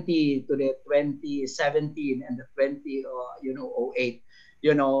 2020 to the 2017 and the 2008.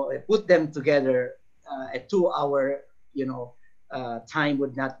 Put them together, a 2-hour time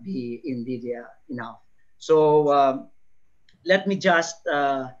would not be indeed enough. So let me just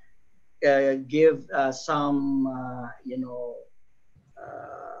give some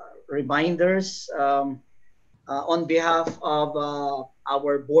reminders on behalf of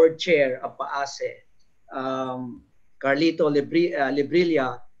our board chair of PAASE, Carlito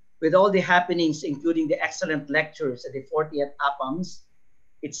Librilla. With all the happenings, including the excellent lectures at the 40th APAMS,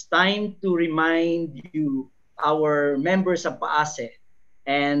 it's time to remind you, our members of PAASE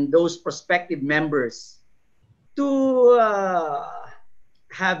and those prospective members, to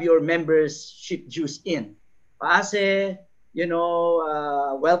have your membership dues in. PAASE,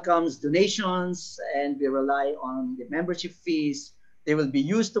 welcomes donations, and we rely on the membership fees. They will be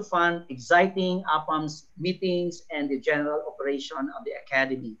used to fund exciting APAMS meetings and the general operation of the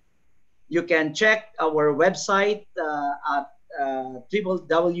Academy. You can check our website at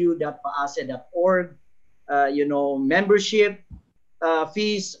www.paase.org. Membership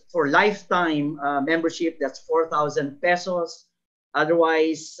fees for lifetime membership, that's 4,000 pesos.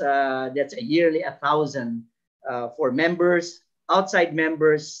 Otherwise, that's a yearly 1,000 for members. Outside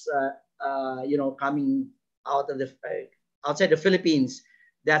members, coming out of outside the Philippines,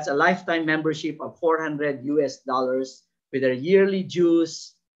 that's a lifetime membership of $400 with a yearly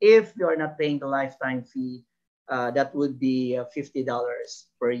dues. If you are not paying the lifetime fee, that would be $50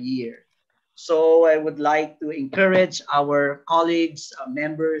 per year. So I would like to encourage our colleagues,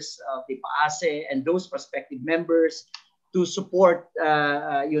 members of the PAASE, and those prospective members to support,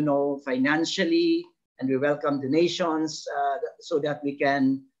 financially, and we welcome donations so that we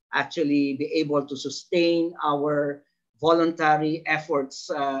can actually be able to sustain our voluntary efforts,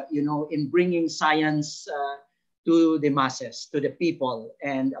 in bringing science to the masses, to the people.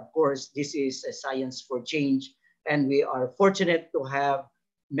 And of course, this is a science for change. And we are fortunate to have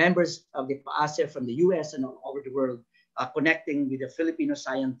members of the PAASE from the US and all over the world connecting with the Filipino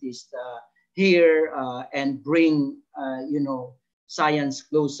scientists here and bring, science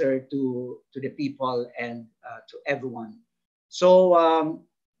closer to the people and to everyone. So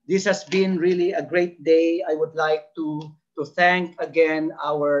this has been really a great day. I would like to thank again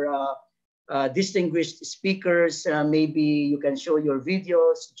our distinguished speakers. Maybe you can show your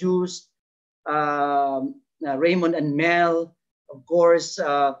videos, Joost, Raymond and Mel. Of course,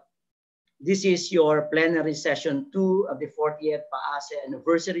 this is your plenary session 2 of the 40th PAASE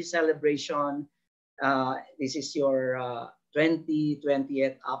anniversary celebration. This is your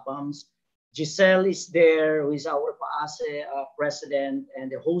 2020th APAMS. Giselle is there, who is our PAASE president and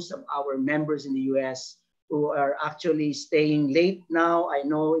the host of our members in the US who are actually staying late now. I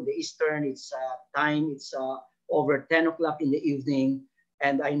know in the Eastern it's over 10 o'clock in the evening,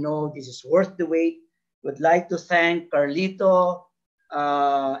 and I know this is worth the wait. Would like to thank Carlito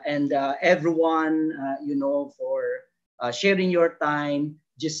and everyone, for sharing your time.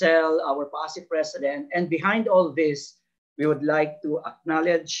 Giselle, our PAASE president, and behind all this, we would like to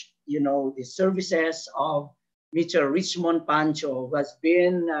acknowledge, the services of Mr. Richmond Pancho, who has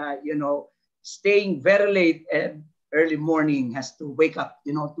been, staying very late and early morning, has to wake up,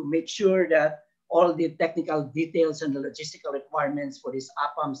 to make sure that all the technical details and the logistical requirements for this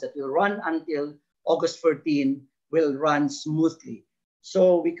APAMS that will run until August 14 will run smoothly.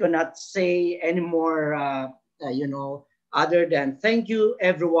 So we cannot say any more, other than thank you,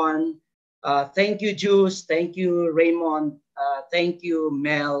 everyone. Thank you, Joost. Thank you, Raymond. Thank you,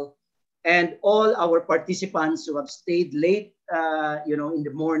 Mel, and all our participants who have stayed late, in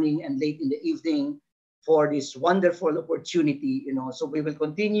the morning and late in the evening for this wonderful opportunity. So we will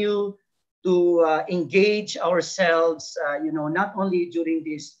continue to engage ourselves, not only during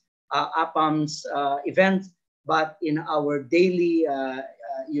this APAMS event, but in our daily,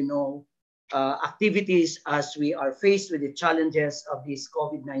 activities as we are faced with the challenges of this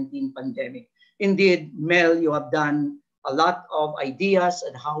COVID-19 pandemic. Indeed, Mel, you have done a lot of ideas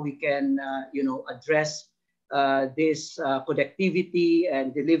on how we can, address this connectivity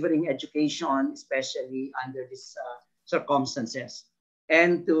and delivering education, especially under these circumstances.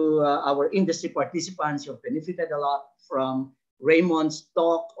 And to our industry participants, you have benefited a lot from Raymond's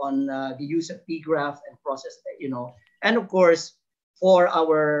talk on the use of PGRAPH and process, and of course, for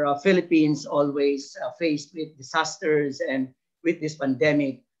our Philippines, always faced with disasters and with this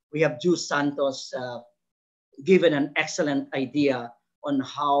pandemic, we have Joost Santos given an excellent idea on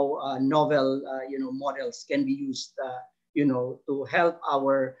how novel, models can be used, to help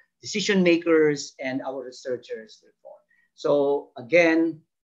our decision makers and our researchers. So again,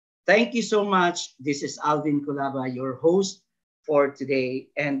 thank you so much. This is Alvin Culaba, your host for today.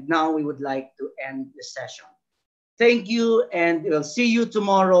 And now we would like to end the session. Thank you, and we'll see you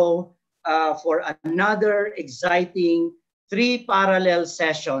tomorrow for another exciting 3 parallel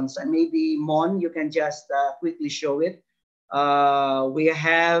sessions. And maybe, Mon, you can just quickly show it. We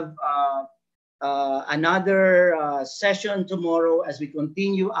have another session tomorrow as we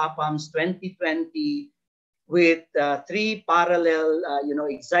continue APAMS 2020 with 3 parallel,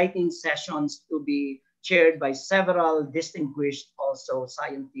 exciting sessions to be chaired by several distinguished also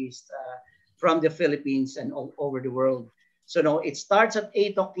scientists from the Philippines and all over the world. So now it starts at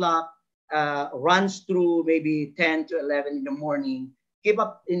 8 o'clock, runs through maybe 10 to 11 in the morning. Keep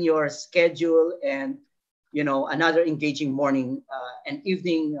up in your schedule, and another engaging morning and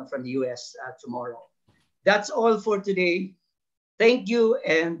evening from the US tomorrow. That's all for today. Thank you,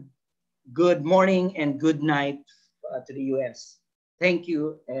 and good morning and good night to the US. Thank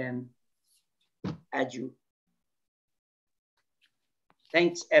you, and adieu.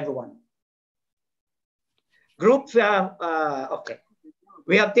 Thanks, everyone. Group, okay.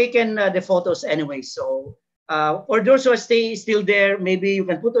 We have taken the photos anyway, so for those who are still there, maybe you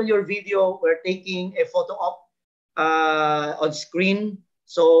can put on your video. We're taking a photo up on screen.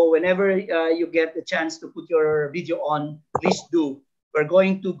 So whenever you get the chance to put your video on, please do. We're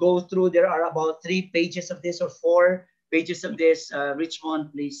going to go through, there are about 3 pages of this or 4 pages of this.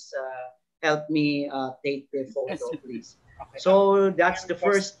 Richmond, please help me take the photo, please. Okay. So that's the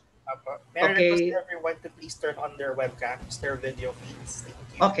first. May I Okay. request everyone to please turn on their webcams, their video feeds. Thank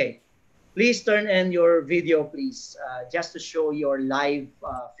you. Okay. Please turn on your video, please, just to show your live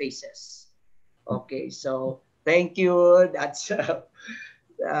faces. Okay, so thank you. That's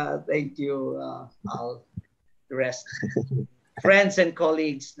thank you. I'll rest. Friends and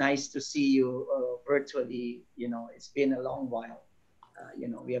colleagues, nice to see you. virtually. It's been a long while.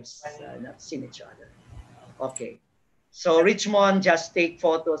 We have not seen each other. Okay. So Richmond, just take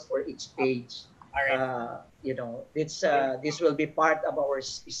photos for each page. This will be part of our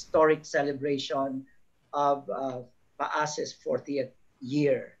historic celebration of PAASE's 40th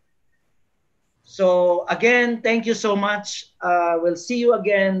year. So again, thank you so much. We'll see you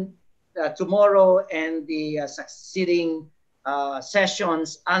again tomorrow and the succeeding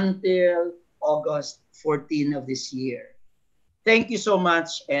sessions until August 14 of this year. Thank you so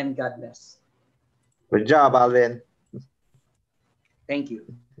much and God bless. Good job, Alvin. Thank you.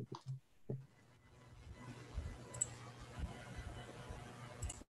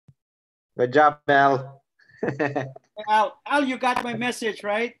 Good job, Mel. Al, you got my message,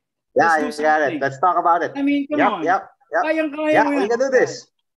 right? Yeah, you got it. Let's talk about it. I mean, come on. Yep. Kayang-kaya mo we yan. can do this.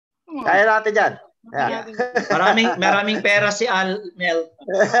 Kaya natin yan. Yeah. Maraming pera si Al, Mel.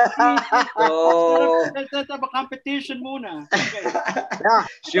 So, let's have a competition muna. Okay. Yeah.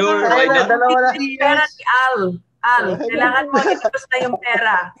 Sure, why not? Pera ni Al. Kailangan mo itapos na yung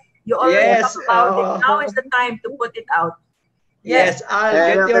pera. You already talk about it. Now is the time to put it out. Yes, Al,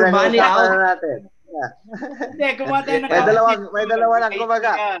 get your money out. Hindi, kumaga tayo na. May dalawa lang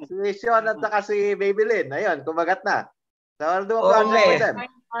kumaga. Si Sean at saka si Babylin. Ayun, kumagat na. So I'll do a project with them.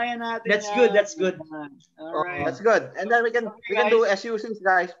 That's good. That's good. All right. That's good. And then we can do SUCs,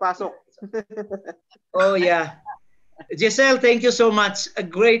 guys. Pasok. Oh yeah. Giselle, thank you so much. A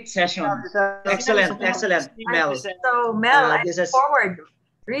great session. Excellent, Mel. So Mel, I look forward.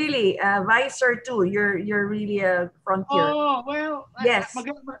 Really, Vicer too. You're really a frontier. Oh well. Yes.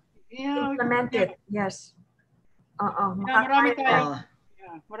 Implement it. Yes.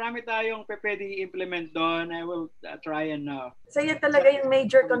 Marami tayong pwede i-implement doon. I will try and So yan talaga yung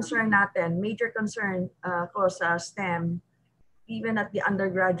major concern natin. Major concern ko sa STEM, even at the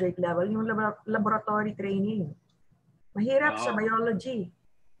undergraduate level, yung laboratory training. Mahirap sa biology.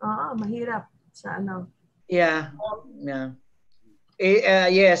 Mahirap sa ano. Yeah.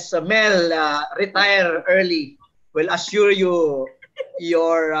 Yes, Mel, retire early will assure you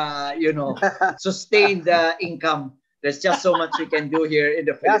your sustained income. There's just so much we can do here in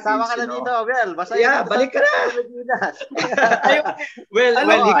the Philippines. Sama ka na dito, Mel. Balik ka na. Well,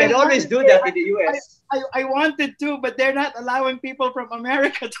 you can always do that in the US. I wanted to, but they're not allowing people from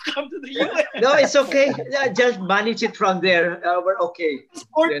America to come to the US. No, it's okay. Just manage it from there. We're okay.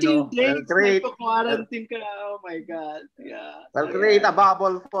 14 days. Quarantine ka. Oh my God. Yeah. I'll create a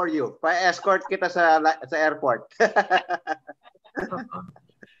bubble for you. Pa-escort kita sa airport.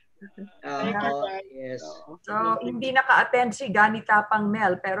 Yes. So, hindi naka-attend si Gani Tapang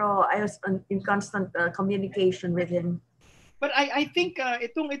Mel, pero I was in constant communication with him. But I think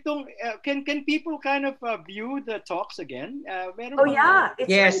can people kind of view the talks again? Yeah.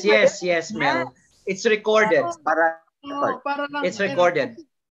 Yes, Mel. It's recorded. It's recorded.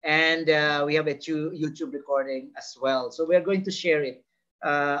 And we have a YouTube recording as well. So we're going to share it.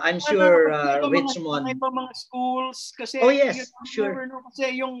 I'm sure Richmond. May mga schools kasi. Oh yes, sure.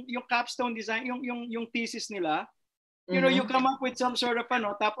 Kasi yung capstone design, yung thesis nila, you come up with some sort of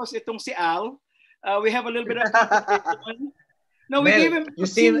tapos itong si Al, we have a little bit of competition. No, we gave him.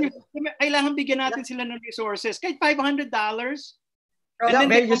 Kailangan bigyan natin sila ng resources. Kahit $500.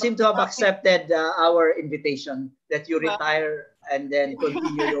 Mel, you seem to have accepted our invitation that you retire and then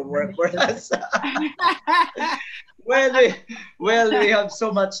continue your work for us. Well, we have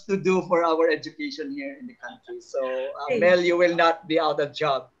so much to do for our education here in the country. So, Mel, you will not be out of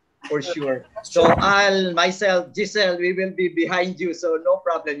job for sure. So, Al, myself, Giselle, we will be behind you. So, no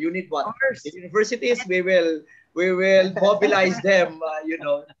problem. You need what? The universities, we will mobilize them.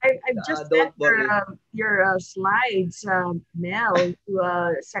 I've just sent your slides, Mel, to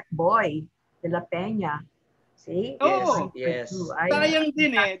Sec Boy de la Peña. See? Yes. Sayang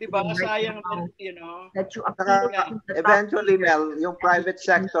din di ba? Sayang din, that you appeal to the eventually, Mel, yung private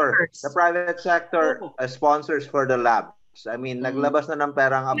sector, the private sector sponsors for the labs. I mean, naglabas na ng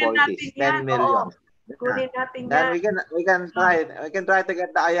perang Aboltis, 10 million. Then we can try to get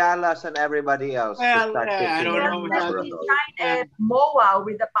the Ayalas and everybody else to start I don't know. Sign a MOA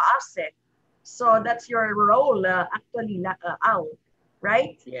with the PAASE. So that's your role, actually, Al.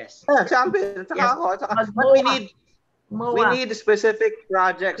 Right? Yes. Champion. But we need specific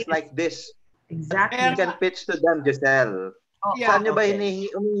projects like this. Exactly. You can pitch to them, Giselle. Saan nyo ba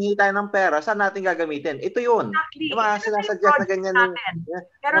humihingi tayo ng pera? Saan natin gagamitin? Ito yun. Exactly. Yung mga sinasuggest na ganyan.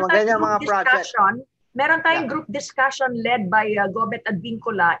 Ganyan mga project. Meron tayong group discussion led by Gobet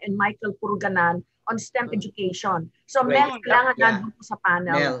Advincula and Michael Purganan on STEM education. So, Mel, kailangan nandun sa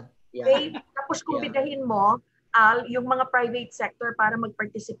panel. Mel. Okay? Tapos kung bidahin mo, Al, yung mga private sector para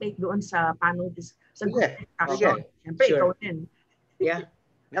mag-participate doon sa panel sa group discussion. Siyempre, ikaw din. Yeah.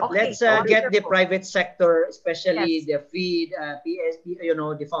 Okay, Let's get the private sector, especially the feed, PSP,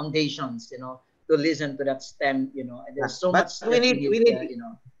 the foundations, to listen to that STEM, there's so much we need,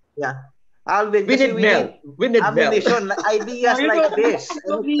 yeah. Alvin, we need Mel. We need ammunition, Mel. ideas like this,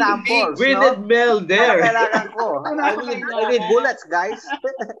 and examples. We need Mel there. I need bullets, guys.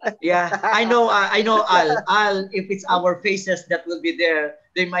 Yeah, I know, Al, if it's our faces that will be there,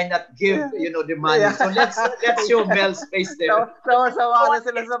 they might not give, the money. So let's show Mel's face there. Sawa na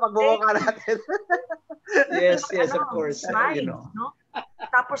sila sa pagbubuka natin. Yes, of course. No?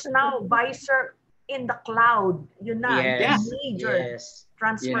 Tapos now, Visor in the cloud, yun na. Major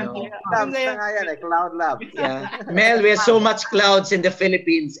transformation. Labs na nga yan, cloud lab. Yeah. Mel, we have so much clouds in the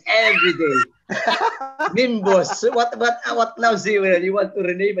Philippines every day. Nimbus. What clouds do you want? You want to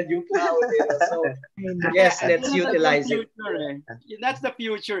rename a new cloud? So, yes, let's utilize it. That's the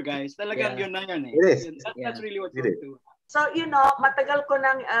future, guys. Talagang yun na yun eh. That's really what we're doing. So, matagal ko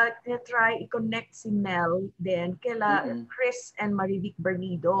nang try i-connect si Mel din kila Chris and Marivic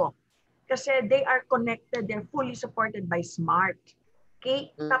Bernido. Kasi they are connected, they're fully supported by SMART.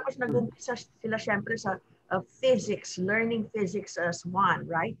 Okay? Tapos nag-umpisa sila syempre sa physics, learning physics as one,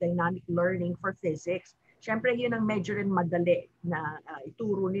 right? Dynamic learning for physics. Syempre yun ang medyo rin madali na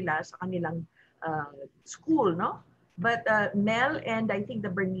ituro nila sa kanilang school, no? But Mel and I think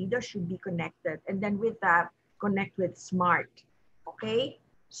the Bermuda should be connected. And then with that, connect with SMART. Okay?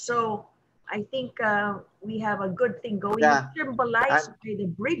 So I think we have a good thing going. Symbolized by the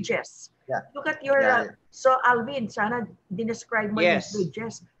bridges. Look at your, so Alvin, sana dinescribe mo yung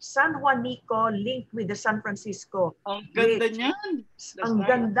bridges. San Juanico linked with the San Francisco. Ang ganda niyan. Ang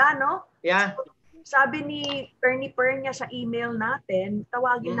ganda, no? Yeah. Sabi ni Ernie Pernia sa email natin,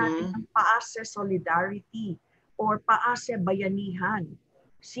 tawagin natin ang PAASE Solidarity or PAASE Bayanihan.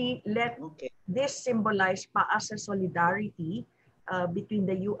 Let this symbolize PAASE Solidarity between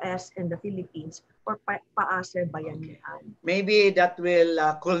the US and the Philippines or PAASE Bayanihan. Maybe that will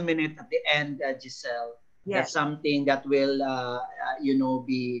culminate at the end, Giselle. That's something that will,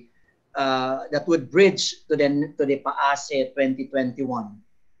 be that would bridge to the PAASE 2021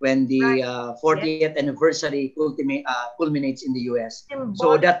 when the 40th anniversary culminates in the US.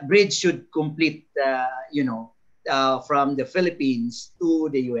 So that bridge should complete, from the Philippines to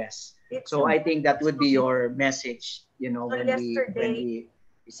the US. So I think that would be your message, yesterday,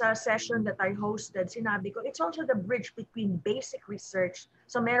 sa session that I hosted, sinabi ko, it's also the bridge between basic research.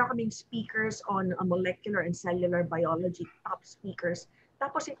 So meron kaming speakers on molecular and cellular biology, top speakers.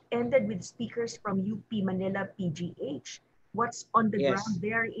 Tapos it ended with speakers from UP Manila PGH. What's on the ground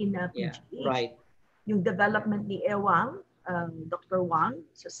there in PGH? Right. Yung development ni Ewang, Dr. Wang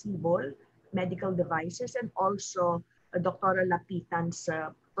sa CIBOL, medical devices, and also Dr. Lapitan's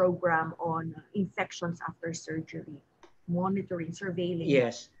program on infections after surgery. Monitoring, surveilling.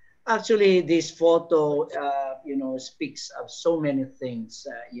 Yes, actually, this photo, speaks of so many things.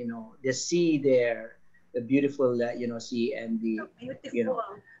 The sea there, the beautiful, sea, and the,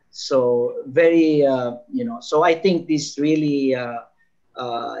 so very, So I think this really,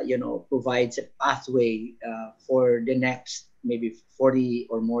 provides a pathway for the next maybe 40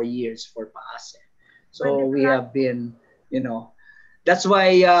 or more years for PAASE. So we have been, that's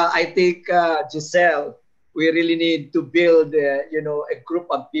why I think Giselle. We really need to build, a group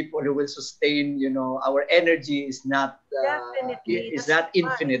of people who will sustain, our energy is not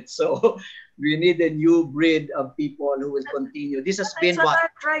infinite. So we need a new breed of people who will continue. This has been what I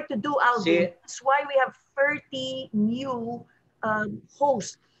try to do, Alvin. That's why we have 30 new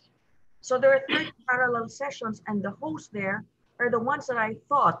hosts. So there are 30 parallel sessions, and the hosts there are the ones that I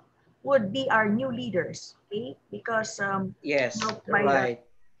thought would be our new leaders. Okay, because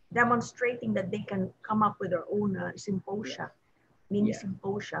demonstrating that they can come up with their own symposia, mini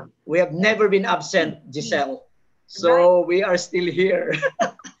symposia. We have never been absent, Giselle. So we are still here.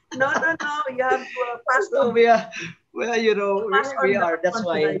 No. You have to pass on. We are. We are. That's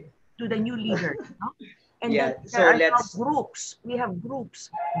why. To the new leader. No? And then there are groups. We have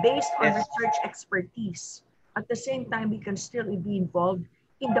groups based on research expertise. At the same time, we can still be involved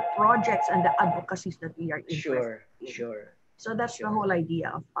in the projects and the advocacies that we are interested in. Sure. So that's the whole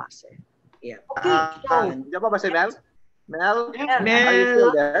idea of PAASE. Yeah. Okay. Diyan pa ba si Mel? Mel? Are you still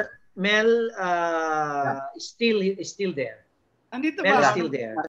there? Mel is still there. Andito Mel ba? is still there.